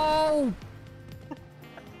 Oh!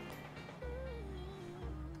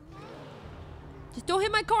 Just don't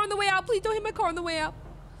hit my car on the way out. Please don't hit my car on the way out.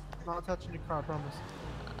 Not touching your car, I promise.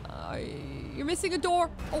 You're missing a door.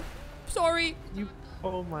 Oh, sorry. You.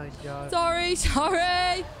 Oh my god. Sorry.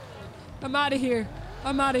 I'm out of here.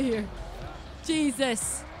 I'm out of here.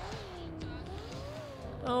 Jesus.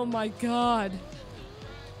 Oh my god.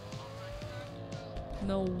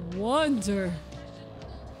 No wonder.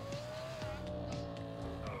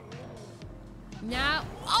 Now.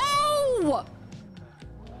 Oh!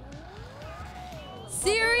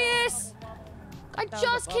 Serious? I That was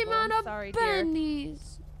just a came bubble. out of Sorry, dear.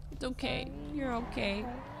 Benny's. It's okay. You're okay.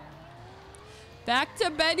 Back to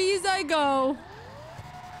Benny's I go.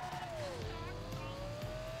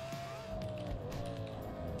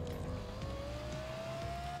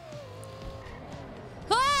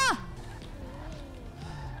 Ah!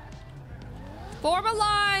 Form a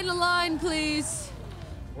line, please.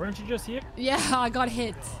 Weren't you just here? Yeah, I got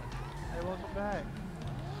hit. Hey, welcome back.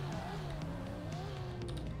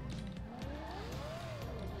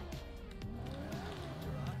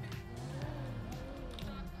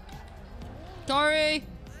 Sorry.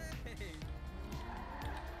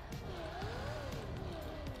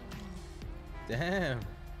 Damn.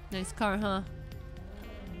 Nice car, huh?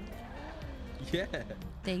 Yeah.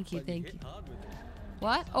 Thank you. Thank you.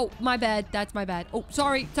 What? Oh, my bad. That's my bad. Oh,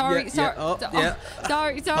 sorry. Sorry. Yeah, sorry. yeah, oh, so- yeah.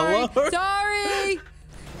 Sorry. Hello? Sorry.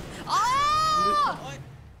 Oh!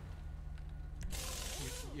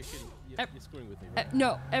 You're kidding. You're screwing with me, right?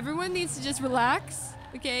 No, everyone needs to just relax.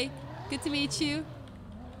 Okay. Good to meet you.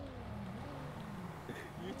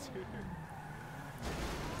 You too.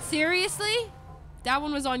 Seriously? That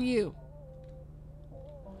one was on you.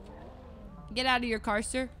 Get out of your car,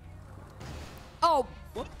 sir. Oh.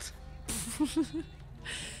 What?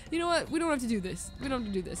 You know what? We don't have to do this. We don't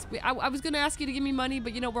have to do this. I was gonna ask you to give me money,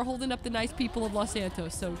 but you know we're holding up the nice people of Los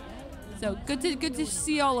Santos. So good to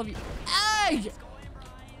see all of you. Hey!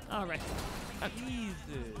 All right.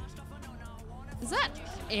 Is that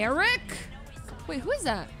Eric? Wait, who is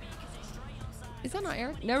that? Is that not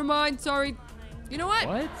Eric? Never mind. Sorry. You know what?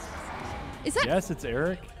 What? Is that? Yes, it's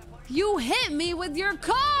Eric. You hit me with your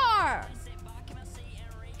car.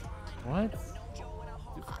 What?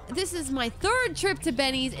 This is my third trip to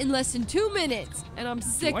Benny's in less than 2 minutes, and I'm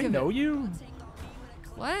sick Do I of know it. you?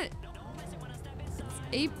 What? It's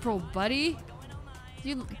April, buddy.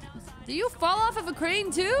 Do you fall off of a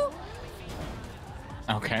crane too?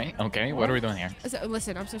 Okay, what are we doing here? So,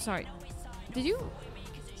 listen, I'm so sorry. Did you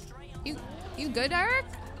good, Eric?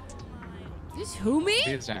 Just who me?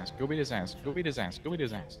 Beat his ass. Go beat his ass. Go beat his ass. Go beat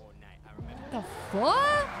his ass. The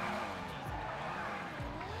fuck?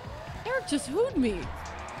 Eric just hooed me.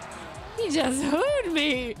 He just hooed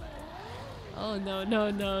me. Oh no.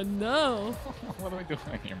 What are we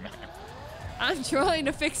doing here, man? I'm trying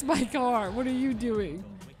to fix my car. What are you doing?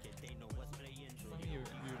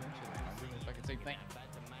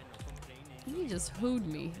 He just hooed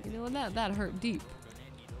me. You know what? That hurt deep.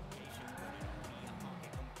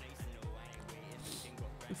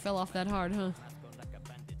 You fell off that hard, huh?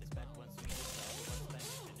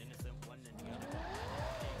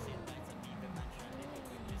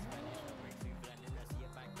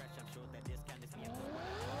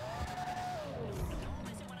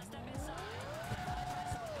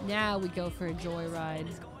 Now we go for a joyride.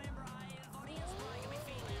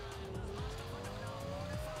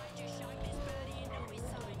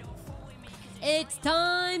 It's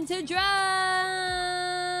time to drive!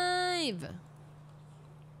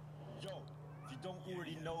 Yo, if you don't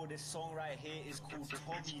already know, this song right here is called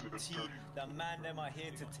Tommy T. The man them are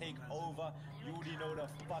here to take over. You already know the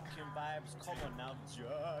fucking vibes. Come on now, you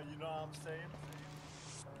know what I'm saying?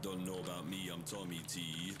 Don't know about me, I'm Tommy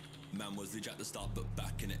T. Man was the jack at the start, but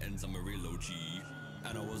back in the ends, I'm a real OG.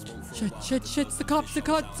 And I was one for a while. Shit, the cops.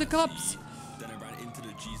 Then I ran into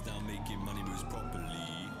the G's, now making money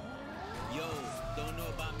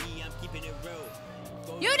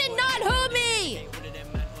You did not hoo me!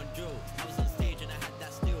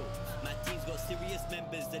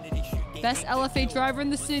 Best LFA driver in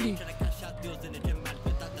the city.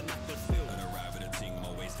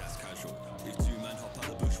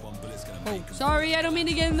 Oh, sorry, I don't mean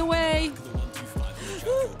to get in the way.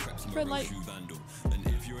 Red light.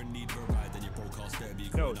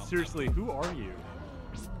 No, seriously, who are you?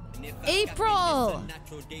 April!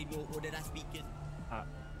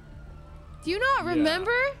 Do you not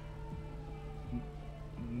remember?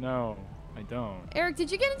 No, I don't. Eric,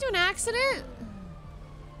 did you get into an accident?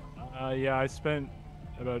 Yeah, I spent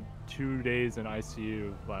about 2 days in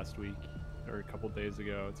ICU last week, or a couple days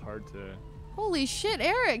ago. It's hard to. Holy shit,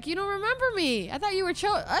 Eric, you don't remember me. I thought you were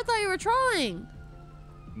trolling.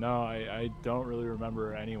 No, I don't really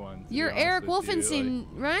remember anyone. You're Eric Wolfenstein,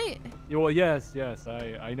 right? Yeah, well, yes,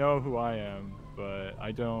 I know who I am, but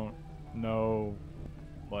I don't know,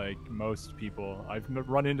 like, most people. I've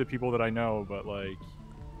run into people that I know, but, like,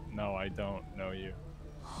 no, I don't know you.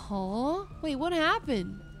 Huh? Wait, what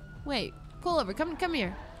happened? Wait, pull over. Come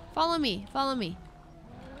here. Follow me. Follow me.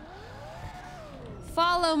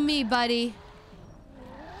 Follow me, buddy.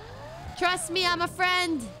 Trust me, I'm a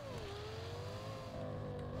friend.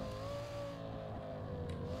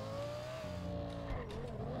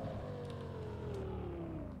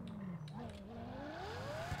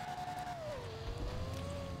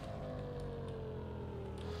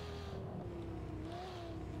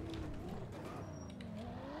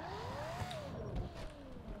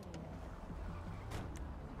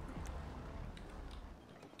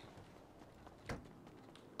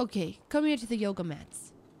 Okay, come here to the yoga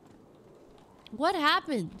mats. What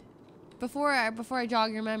happened? Before I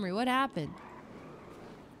jog your memory, what happened?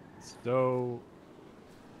 So,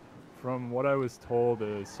 from what I was told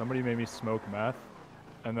is somebody made me smoke meth,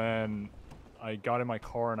 and then I got in my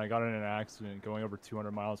car and I got in an accident going over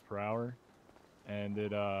 200 miles per hour, and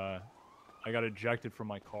I got ejected from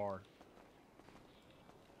my car.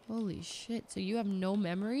 Holy shit, so you have no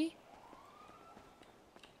memory?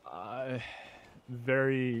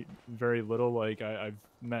 Very, very little. Like, I've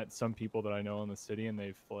met some people that I know in the city, and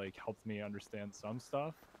they've, like, helped me understand some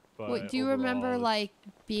stuff. But Wait, do you remember, like,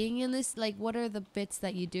 being in this? Like, what are the bits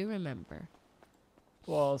that you do remember?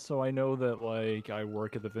 Well, so I know that, like, I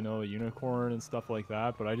work at the Vanilla Unicorn and stuff like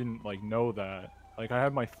that, but I didn't, like, know that. Like, I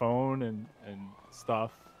have my phone and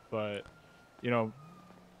stuff, but, you know,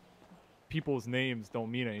 people's names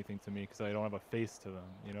don't mean anything to me because I don't have a face to them.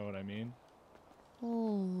 You know what I mean?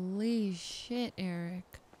 Holy shit,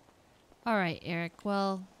 Eric. Alright, Eric,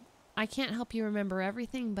 well, I can't help you remember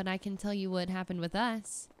everything, but I can tell you what happened with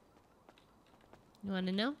us. You want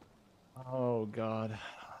to know? Oh, God.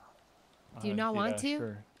 Do you not want to?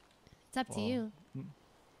 Sure. It's up to you.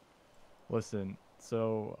 Listen,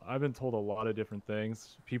 so I've been told a lot of different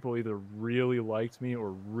things. People either really liked me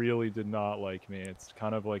or really did not like me. It's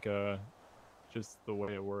kind of like just the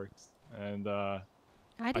way it works. And,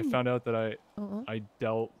 I found out that I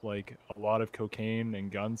dealt, like, a lot of cocaine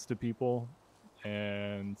and guns to people,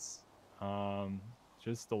 and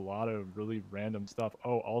just a lot of really random stuff.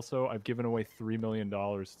 Oh, also, I've given away $3 million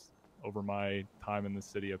over my time in the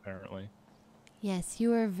city, apparently. Yes,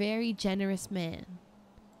 you are a very generous man.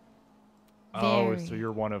 Oh, so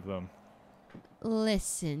you're one of them.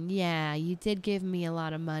 Listen, yeah, you did give me a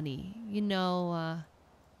lot of money. You know,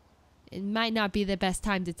 it might not be the best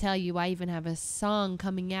time to tell you I even have a song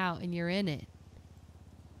coming out and you're in it.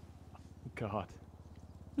 God.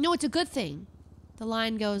 No, it's a good thing. The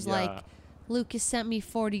line goes like, Lucas sent me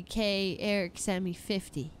 40K, Eric sent me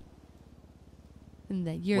 50. And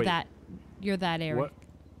then you're that Eric. What?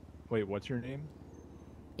 Wait, what's your name?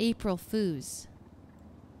 April FOOZE.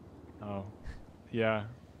 Oh. Yeah.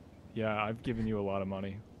 Yeah, I've given you a lot of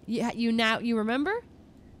money. Yeah, you remember?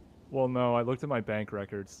 Well, no, I looked at my bank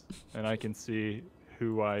records, and I can see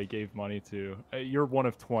who I gave money to. You're one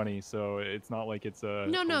of 20, so it's not like it's a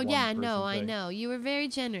I know. You were very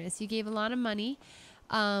generous. You gave a lot of money.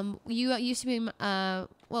 You used to be,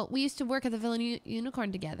 we used to work at the Villain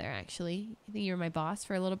Unicorn together, actually. I think you were my boss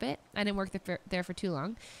for a little bit. I didn't work there for too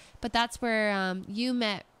long. But that's where you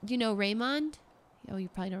met, you know, Raymond? Oh, you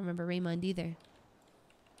probably don't remember Raymond either.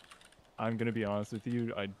 I'm going to be honest with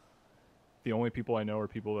you. The only people I know are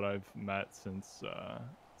people that I've met since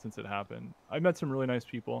it happened. I've met some really nice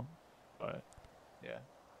people, but yeah.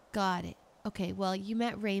 Got it. Okay, well, you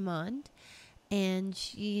met Raymond, and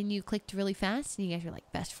you clicked really fast, and you guys were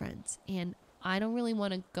like best friends. And I don't really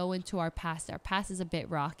want to go into our past. Our past is a bit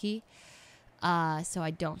rocky, so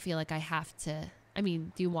I don't feel like I have to. I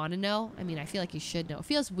mean, do you want to know? I mean, I feel like you should know. It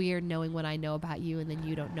feels weird knowing what I know about you, and then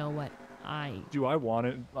you don't know what Do I want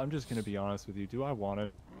it? I'm just gonna be honest with you. Do I want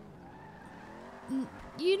it?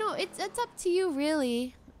 You know, it's up to you,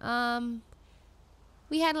 really.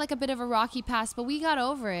 We had like a bit of a rocky past, but we got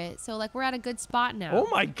over it. So like we're at a good spot now. Oh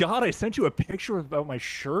my god! I sent you a picture without my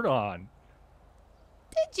shirt on.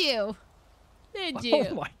 Did you? Did you?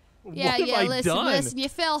 Oh my! Yeah, what have I listen, done? listen. You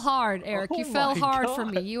fell hard, Eric. Oh you fell my hard for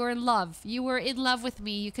God. me. You were in love. You were in love with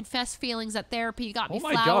me. You confessed feelings at therapy. You got me Oh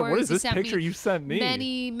my flowers. God, what is You this sent picture me you sent me?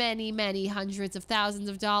 Many hundreds of thousands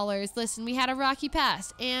of dollars. Listen, we had a rocky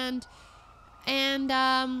past, and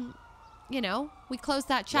you know, we closed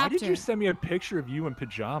that chapter. Why did you send me a picture of you in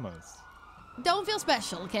pajamas? Don't feel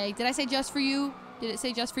special, okay? Did I say just for you? Did it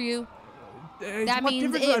say just for you? That what means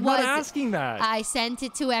difference? it I'm was. not asking that. I sent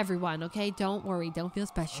it to everyone, okay? Don't worry. Don't feel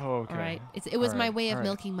special. Oh, okay. All right. It was All my right, way of all right.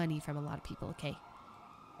 milking money from a lot of people, okay?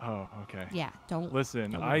 Oh, okay. Yeah, don't.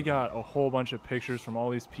 Listen, don't I worry. got a whole bunch of pictures from all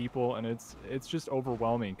these people, and it's just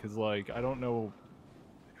overwhelming because like I don't know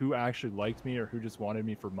who actually liked me or who just wanted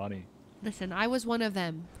me for money. Listen, I was one of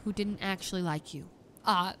them who didn't actually like you.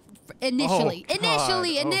 Initially. Oh,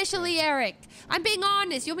 God, Initially, Eric. I'm being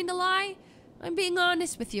honest. You want me to lie? I'm being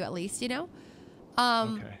honest with you at least, you know?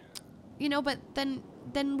 Okay. You know, but then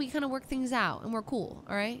we kind of work things out and we're cool,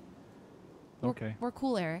 all right? Okay. We're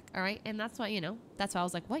cool, Eric, all right? And that's why, you know, that's why I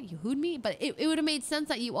was like, what, you hooed me? But it would have made sense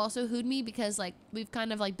that you also hooed me because, like, we've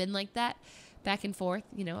kind of, like, been like that back and forth,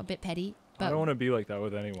 you know, a bit petty. But I don't want to be like that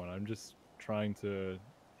with anyone. I'm just trying to,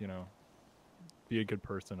 you know, be a good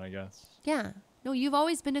person, I guess. yeah. No, you've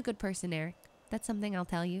always been a good person, Eric. That's something I'll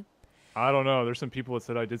tell you. I don't know. There's some people that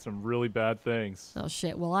said I did some really bad things. Oh,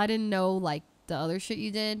 shit. Well, I didn't know, like, the other shit you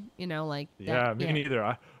did, you know, like... Yeah, me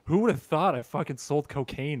neither. Who would have thought I fucking sold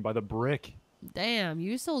cocaine by the brick? Damn,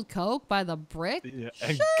 you sold coke by the brick? Yeah,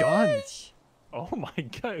 and guns. Oh my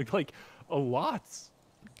god, like a lot.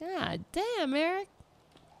 God damn, Eric.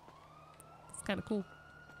 It's kind of cool.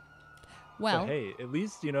 Well... But hey, at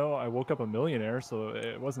least, you know, I woke up a millionaire, so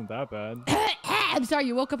it wasn't that bad. I'm sorry,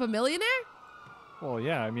 you woke up a millionaire? Well,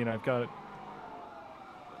 yeah, I mean, I've got...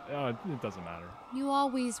 it doesn't matter. You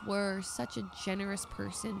always were such a generous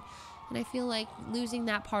person. And I feel like losing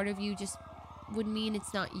that part of you just would mean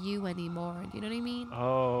it's not you anymore. Do you know what I mean?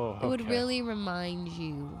 Oh, It would okay. really remind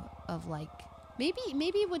you of, like... Maybe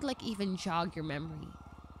it would, like, even jog your memory.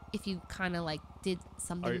 If you kind of, like, did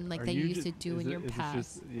something like that you used to do in your past.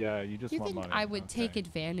 Just, yeah, you just Do you want think money. I would take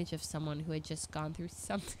advantage of someone who had just gone through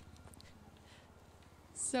something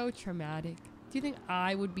so traumatic? Do you think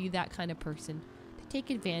I would be that kind of person to take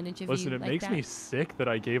advantage of Listen, you it like makes that? me sick that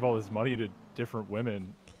I gave all this money to different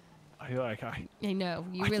women. I know.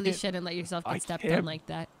 You I really can't- shouldn't let yourself I get stepped can't- on like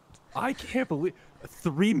that. I can't believe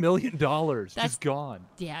 $3 million just gone.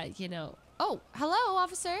 Yeah, you know. Oh, hello,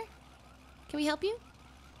 officer. Can we help you?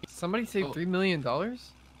 Somebody saved $3 million?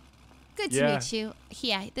 Good to Yeah. meet you.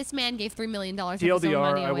 Yeah, this man gave $3 million of his own TLDR,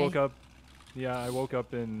 money I away. woke up. Yeah, I woke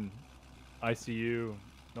up in ICU,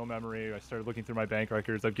 no memory. I started looking through my bank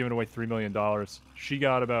records. I've given away $3 million. She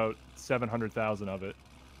got about 700,000 of it.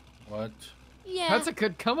 What? Yeah. That's a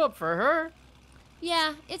good come up for her.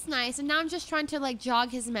 Yeah, it's nice. And now I'm just trying to, like, jog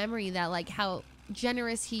his memory that, like, how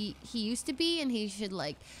generous he used to be, and he should,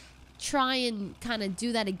 like, try and kind of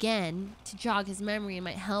do that again to jog his memory. It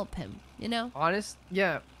might help him, you know?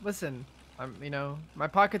 Yeah, listen, you know, my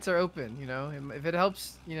pockets are open, you know, if it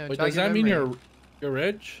helps, you know, Wait, jog does your that mean memory. you're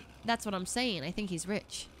rich? That's what I'm saying. I think he's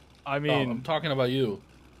rich. I Oh, mean, I'm talking about you.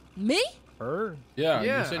 Me? her? Yeah,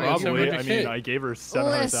 Yeah, you said Probably. I 700K. mean, I gave her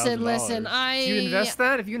 $700,000. Listen, If you invest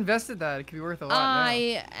that, if you invested that, it could be worth a lot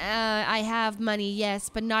now. I have money, yes,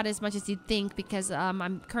 but not as much as you'd think because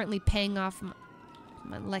I'm currently paying off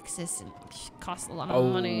my Lexus and it costs a lot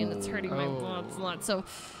of money and it's hurting my wallets a lot. So,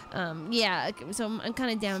 yeah, so I'm kind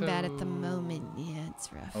of down bad at the moment. Yeah,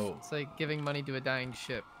 it's rough. Oh. It's like giving money to a dying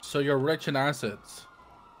ship. So you're rich in assets.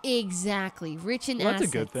 Exactly, rich in Well, that's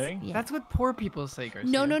assets. a good thing. Yeah. That's what poor people say, Garcia.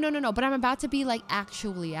 No. But I'm about to be like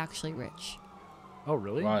actually rich. Oh,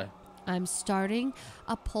 really? Why? I'm starting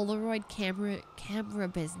a Polaroid camera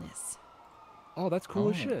business. Oh, that's cool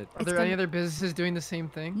as shit. Are there any other businesses doing the same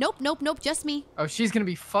thing? Nope, just me. Oh, she's gonna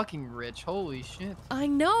be fucking rich. Holy shit. I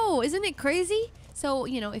know, isn't it crazy? So,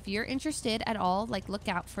 you know, if you're interested at all, like, look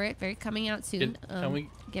out for it. Very coming out soon. Can we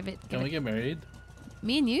Can we get married?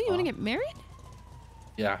 Me and you? You want to get married?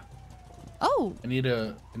 Yeah. Oh, I need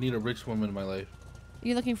a rich woman in my life.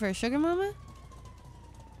 you're looking for a sugar mama?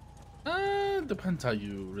 Depends how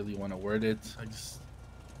you really want to word it. I just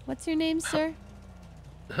What's your name, sir?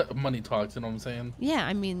 money talks. You know what I'm saying? Yeah,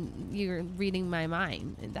 I mean, you're reading my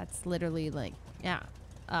mind. And that's literally like, yeah.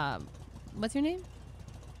 What's your name?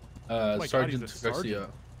 Oh my God, Sergeant he's a Garcia.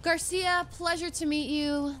 sergeant. Garcia, pleasure to meet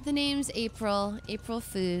you. The name's April. April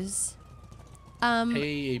FOOZE.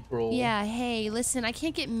 Hey, April. Yeah, hey, listen, I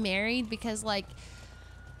can't get married because, like,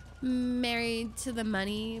 married to the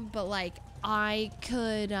money, but, like, I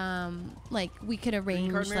could, like, we could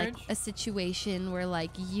arrange, like, marriage? a situation where, like,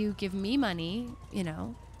 you give me money, you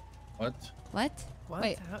know. What? What? What?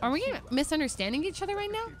 Wait, How- are we misunderstanding each other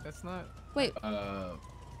right now? That's not. Wait,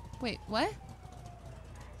 wait, what?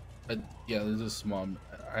 Yeah, there's a small.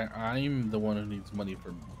 I'm the one who needs money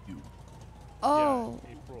from you. Oh.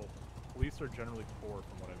 Yeah, April. Police are generally poor,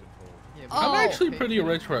 from what I've been told. Yeah, Oh. I'm actually pretty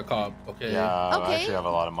rich for a cop. Okay. Yeah, I Okay. actually have a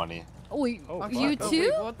lot of money. Wait, Oh, you fuck.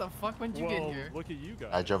 too? Wait, what the fuck? When'd you get here? Look at you guys.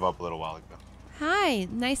 I drove up a little while ago. Hi,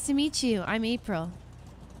 nice to meet you. I'm April.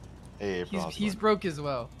 Hey, April. He's broke as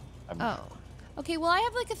well. Oh. Okay, well, I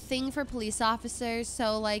have like a thing for police officers,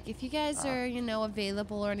 so like if you guys are, you know,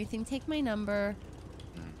 available or anything, take my number.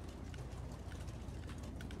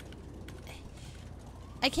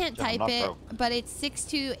 I can't Yeah, I'm type not it, broke. but it's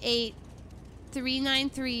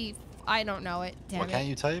 628-393. I don't know it. Damn What it. can't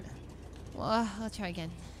you type? Well, I'll try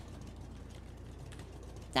again.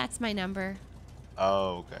 That's my number.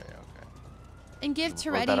 Oh, okay. And give Wrote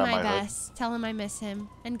Toretti that on my my hood. best. Tell him I miss him.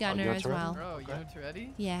 And Gunner know as Toretti? well. Bro, you know Toretti?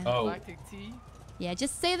 Yeah. Oh. Galactic Tea? Yeah,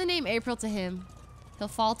 just say the name April to him. He'll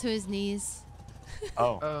fall to his knees.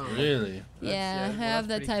 Oh. Really? Yeah, well, have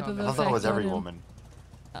that's that pretty type of common. I effect thought it was every on him. woman.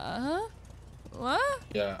 Uh-huh. What?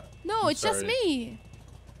 Yeah. No, I'm it's just sorry. me.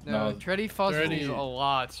 No, No, Toretti falls to Toretti- knees a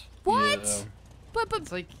lot. What? Yeah. But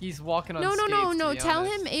It's like he's walking on no, skates, no. to be Tell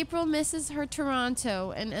honest. him April misses her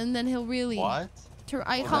Toronto, and then he'll really. What?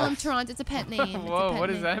 I call him Toronto. It's a pet name. It's a Whoa, pet what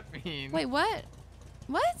does name. that mean? Wait, what?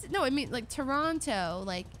 What? No, I mean like Toronto,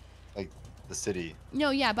 like. Like the city.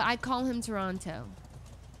 No, yeah, but I call him Toronto.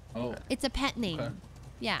 Oh. It's a pet name. Okay.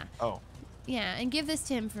 Yeah. Oh. Yeah, and give this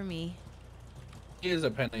to him for me. He is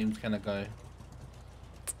a pet names kind of guy.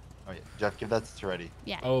 Oh yeah, Jeff, give that to Toretti.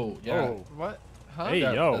 Yeah. Oh, yeah. Oh. What? Huh? Hey,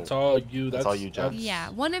 Yeah, yo. That's all you. That's all you, Jeff. Yeah,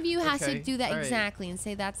 one of you has to Okay, do that alright. exactly and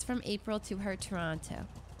say that's from April to her Toronto.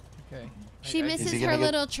 Okay. She misses he her gonna get-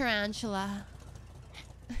 little tarantula.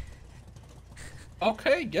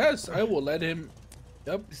 Okay, yes, I will let him.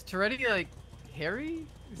 Yep. Is Toretti like hairy?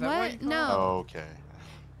 Is that why What? you call No. him? Oh, okay.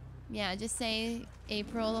 Yeah, just say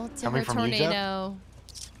April to Coming her from you, Jeff? tornado.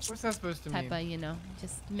 What's that supposed to Type mean? of, you know,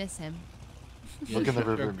 just miss him. Look in the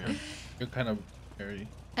You're- rearview mirror. You're kind of hairy.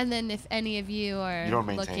 And then if any of you are You don't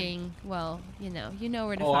maintain. looking, well, you know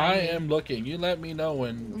where to Oh, find I me. am looking. You let me know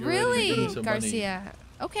when you're ready to give Really, me some money. Garcia?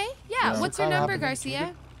 Okay, yeah. Yeah. What's your Kinda number, happening,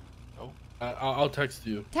 Garcia? I'll text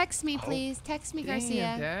you. Text me, please. Text me, Damn,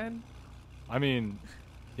 Garcia. Dad. I mean,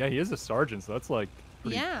 yeah, he is a sergeant, so that's like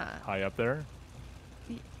pretty Yeah. high up there.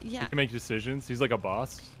 Yeah. He can make decisions. He's like a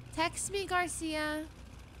boss. Text me, Garcia.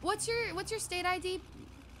 What's your state ID?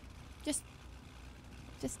 Just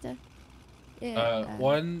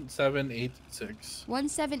 1786.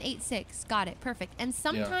 1786. Got it. Perfect. And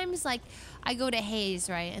sometimes like I go to Hayes,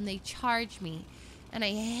 right? And they charge me. And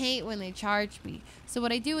I hate when they charge me. So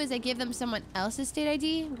what I do is I give them someone else's state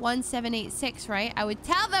ID, 1786, right? I would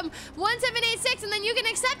tell them 1786 and then you can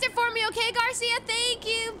accept it for me, okay, Garcia? Thank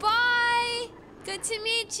you. Bye. Good to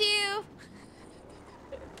meet you.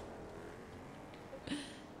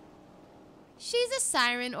 She's a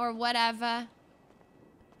siren or whatever.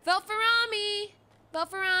 Vote for Rami. Vote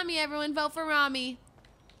for Rami, everyone. Vote for Rami.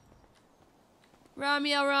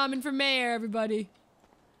 Rami El Ramen for mayor, everybody.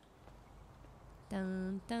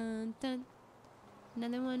 Dun, dun, dun.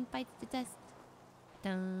 Another one bites the dust.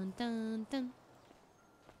 Dun, dun, dun.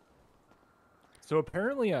 So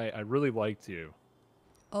apparently I really liked you.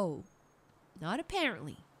 Oh, not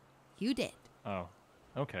apparently. You did. Oh,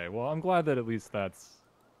 okay. Well, I'm glad that at least that's...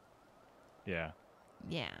 Yeah.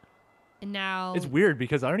 Yeah. And now... It's weird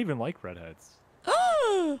because I don't even like redheads.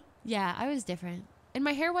 Yeah, I was different. And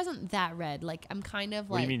my hair wasn't that red. Like, I'm kind of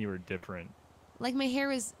What do like... you mean you were different? Like, my hair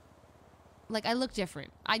was... Like, I look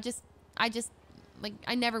different. I just... Like,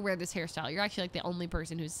 I never wear this hairstyle. You're actually, like, the only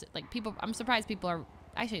person who's... Like, people... I'm surprised people are...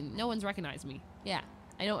 Actually, no one's recognized me. Yeah.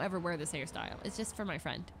 I don't ever wear this hairstyle. It's just for my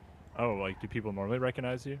friend. Oh, like, do people normally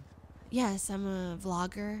recognize you? Yes, I'm a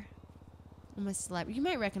vlogger. I'm a celebrity. You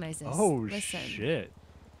might recognize this. Oh, Listen. shit.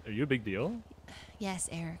 Are you a big deal? Yes,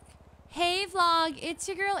 Eric. Hey, vlog. It's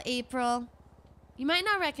your girl, April. You might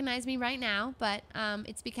not recognize me right now, but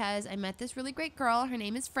it's because I met this really great girl. Her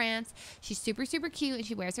name is France. She's super, super cute, and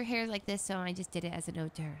she wears her hair like this, so I just did it as a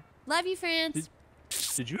note to her. Love you, France.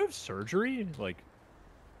 Did you have surgery? Like,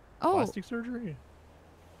 Oh. plastic surgery?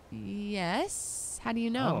 Yes. How do you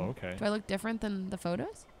know? Oh, okay. Do I look different than the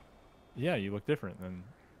photos? Yeah, you look different than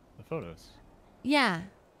the photos. Yeah.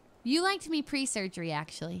 You liked me pre-surgery,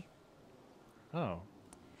 actually. Oh.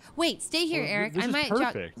 Wait, stay here, Well, Eric. this I is might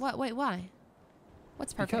perfect. What? Wait, why?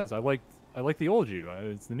 What's perfect? Because I like the old you.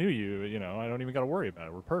 It's the new you. You know, I don't even got to worry about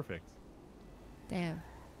it. We're perfect. Damn.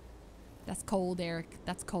 That's cold, Eric.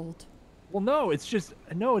 That's cold. Well, no, it's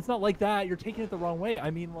not like that. You're taking it the wrong way.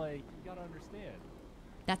 I mean, like, you gotta understand.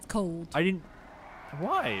 That's cold. I didn't.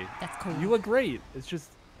 Why? That's cold. You look great. It's just,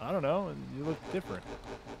 I don't know. You look different.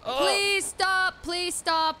 Please stop! Please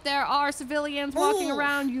stop! There are civilians walking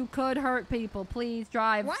around. You could hurt people. Please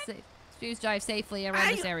drive. Please drive safely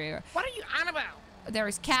around this area. What are you on about?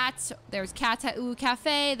 There's cats. There's cats at OO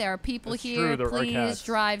Cafe. There are people That's here. true, there are Please cats.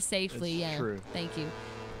 drive safely. It's Yeah. true. Thank you.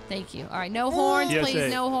 Thank you. All right. No horns, PSA.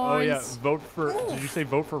 please. No horns. Oh yeah. Vote for. Did you say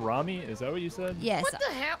vote for Rami? Is that what you said? Yes. What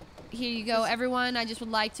the hell? Here you go, everyone. I just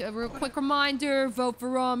would like to, a real quick reminder, vote for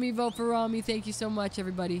Rami, vote for Rami. Thank you so much,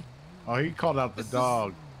 everybody. Oh, he called out the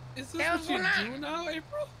dog. Is this what you do now,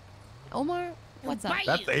 April? Omar, what's up?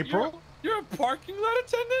 That's April? You're a parking lot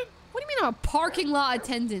attendant? What do you mean I'm a parking lot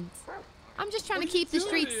attendant? I'm just trying to keep the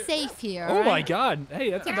streets safe here. Oh all my right? God! Hey,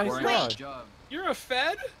 that's a nice dog. You're a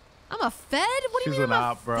Fed? I'm a Fed? What do you She's mean an I'm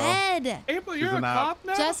op, a bro. Fed? April, She's you're a an op. cop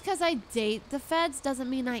now? Just because I date the Feds doesn't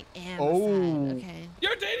mean I am a Oh. Fed, okay?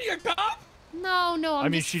 You're dating a cop? No, I'm I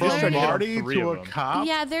mean, just she just tried to flirting. get Marty on 3 to of a them. cop?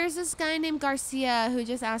 Yeah, there's this guy named Garcia who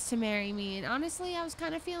just asked to marry me, and honestly, I was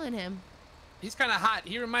kind of feeling him. He's kind of hot.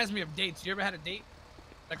 He reminds me of dates. You ever had a date?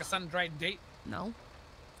 Like a sun-dried date? No.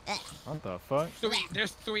 What the fuck? Sweet.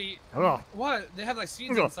 There's sweet. Ugh. What? They have like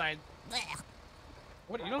seeds Ugh. inside.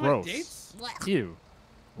 What? You don't Gross. like dates? Ew.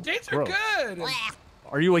 Dates are Gross. good.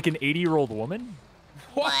 Are you like an 80-year-old woman?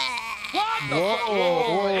 What? What the Whoa, fuck?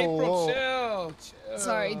 whoa, April, whoa. chill.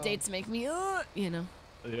 Sorry, dates make me, you know.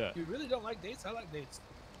 Yeah. You really don't like dates? I like dates.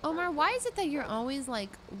 Omar, why is it that you're always like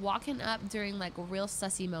walking up during like real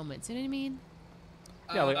sussy moments? You know what I mean?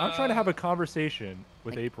 Yeah, like I'm trying to have a conversation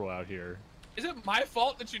with April out here. Is it my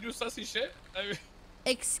fault that you do sussy shit? I mean,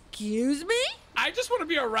 Excuse me? I just want to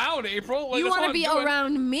be around April. Like, You that's want all to I'm be doing.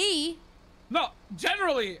 around me? No,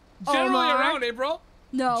 generally Omar? around April.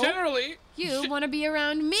 No. Generally. You want to be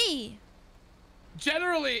around me?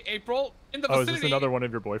 Generally, April in the Oh, is vicinity. this another one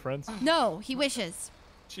of your boyfriends? No, he wishes.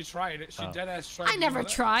 She tried it. She Oh. dead ass tried. I never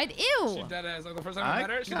tried. She Ew. dead ass. Like the first time I met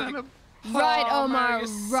her, she's like, Right, "Oh, Omar, man,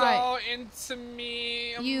 you're right. so into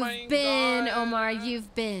me. Oh You've my been, God." Omar,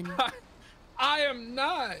 you've been. I am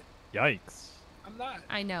not. Yikes. I'm not.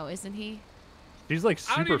 I know, isn't he? She's like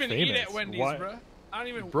I super don't even famous. eat at Wendy's, Why- bro. I don't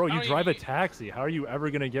even. Bro, I you don't drive a even, taxi. How are you ever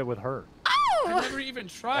gonna get with her? I never even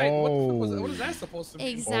tried. What the fuck was that? What is that supposed to mean?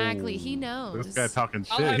 Exactly, he knows. This guy talking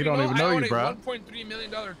I'll shit. have He don't even I know own you, a bro. $1.3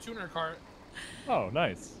 million tuner car. Oh,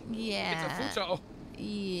 nice. Yeah. It's a Fucho.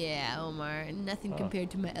 Yeah, Omar. Nothing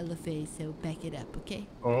compared to my LFA, so back it up, okay?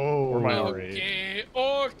 Oh. Or my Okay,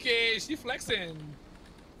 okay, she flexing.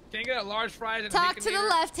 Can you get a large fries and a Talk to the Baconator?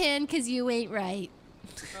 left hand, because you ain't right.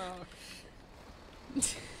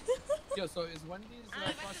 Yo, so is Wendy's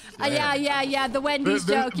Fuslie? Yeah, the Wendy's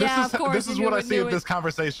joke. Yeah, of course. This is you what I would see do in it. this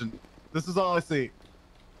conversation. This is all I see.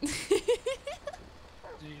 Jesus.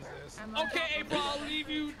 Okay, April, I'll leave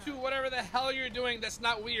you to whatever the hell you're doing that's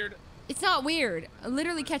not weird. It's not weird. I'm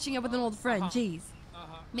literally catching up with an old friend. Jeez.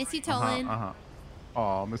 Missy Tolan.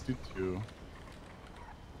 Oh, missed you too.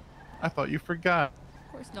 I thought you forgot.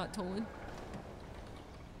 Of course not Tolan.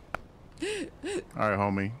 All right,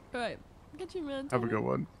 homie. All right. Get you, man. Have a Tolan. good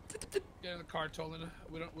one. Get in the car, Tolan.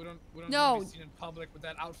 We don't No. need to be seen in public with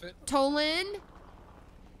that outfit. Tolan?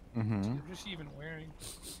 Mm-hmm. What is she even wearing?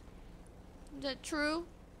 Is that true?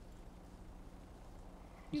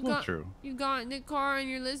 It's not true. You got in the car and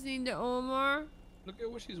you're listening to Omar? Look at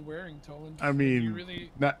what she's wearing, Tolan. I You mean,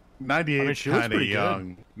 really... 98's she looks kind of pretty good.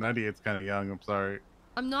 young. 98's kind of young. I'm sorry.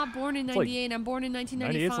 I'm not born in It's like- 98. I'm born in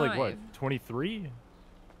 98's 1995. like what? 23?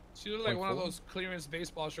 She looked like one of 24? those clearance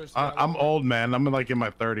baseball shirts. I'm old, man. I'm like in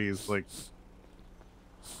my 30s. Like,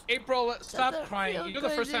 April, stop Doesn't crying. feel You know the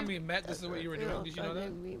good first time if- we met, this is what you were doing. Did you know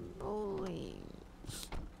that?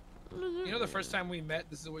 You know the first time we met,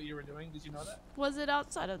 this is what you were doing. Did you know that? Was it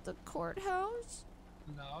outside of the courthouse?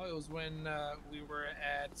 No, it was when we were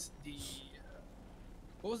at the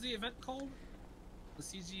what was the event called? The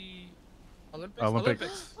CG Olympics.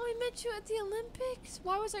 Olympics. Oh, I met you at the Olympics.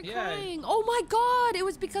 Why was I Yeah. crying? Oh my God! It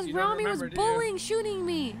was because You don't Rami was remember, do you? bullying, shooting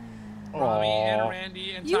me. Rami and Aw.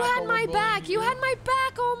 Randy and You Taco had were my bullying back. You had my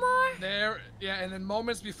back, Omar. There, yeah, and then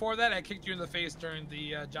moments before that, I kicked you in the face during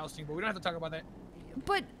the jousting. But we don't have to talk about that.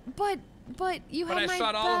 But you But had I my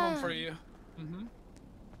shot back. all of them for you. Mm-hmm.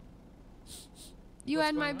 You What's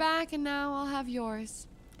had my going on? back, and now I'll have yours.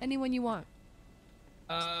 Anyone you want.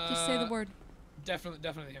 Just say the word.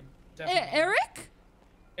 Definitely him. Definitely him. Eric?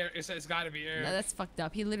 It's got to be Eric. No, that's fucked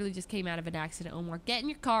up. He literally just came out of an accident, Omar. Get in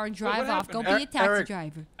your car and Wait, what drive off. Go happened? be a taxi Eric.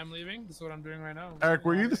 driver. I'm leaving. This is what I'm doing right now. Eric,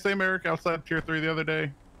 were you the same Eric outside Pier 3 the other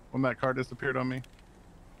day when that car disappeared on me?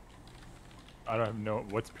 I don't know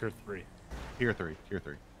what's Pier 3. Pier 3.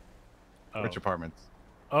 Oh. Rich Apartments.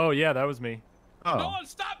 Oh yeah, that was me. Oh. No one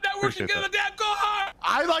stop networking. Appreciate Get in the that. damn car.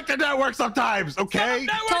 I like to network sometimes, okay?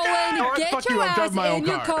 Tolan, get Fuck your you, I'm ass driving my own in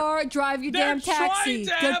your car. car, drive your They're damn taxi. trying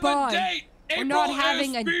to have a Goodbye. date. We're April not is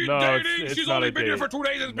having a speed No, dating. it's She's not only a been here date. for 2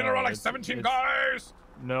 days. It's been No, around like it's- 17 it's- guys.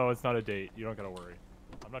 No, it's not a date. You don't gotta worry.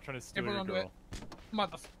 I'm not trying to steal April, your don't do girl. it.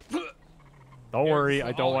 Motherfucker. Don't worry,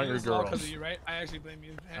 I don't want your girl. Because of you, right? I actually blame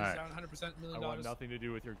you. Hands Alright. down, 100%, $1 I million. want nothing to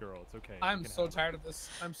do with your girl. It's okay. I'm so tired of this.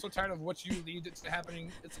 I'm so tired of what you lead to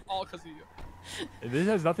happening. It's all because of you. This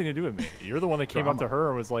has nothing to do with me. You're the one that came up to her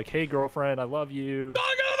and was like, "Hey, girlfriend, I love you."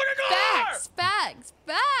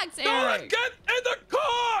 Facts, Don't Eric. get in the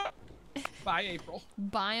car. Bye, April.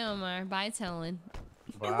 Bye, Omar. Bye, Tolan.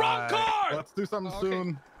 The wrong car. Let's do something Oh, okay.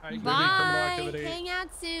 soon. Alright, Bye. Hang out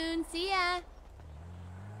soon. See ya.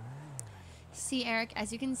 See, Eric,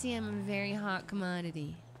 as you can see, I'm a very hot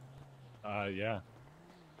commodity. Yeah.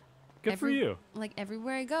 Good for you. Like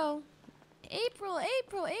everywhere I go. April.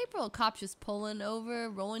 Cops just pulling over,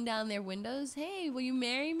 rolling down their windows. Hey, will you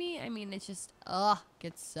marry me? I mean, it's just,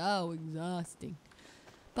 gets so exhausting.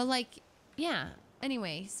 But like, yeah.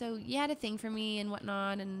 Anyway, so you had a thing for me and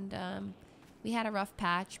whatnot, and we had a rough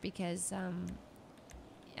patch because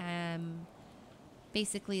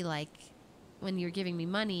basically, like, when you're giving me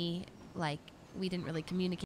money, like, we didn't really communicate.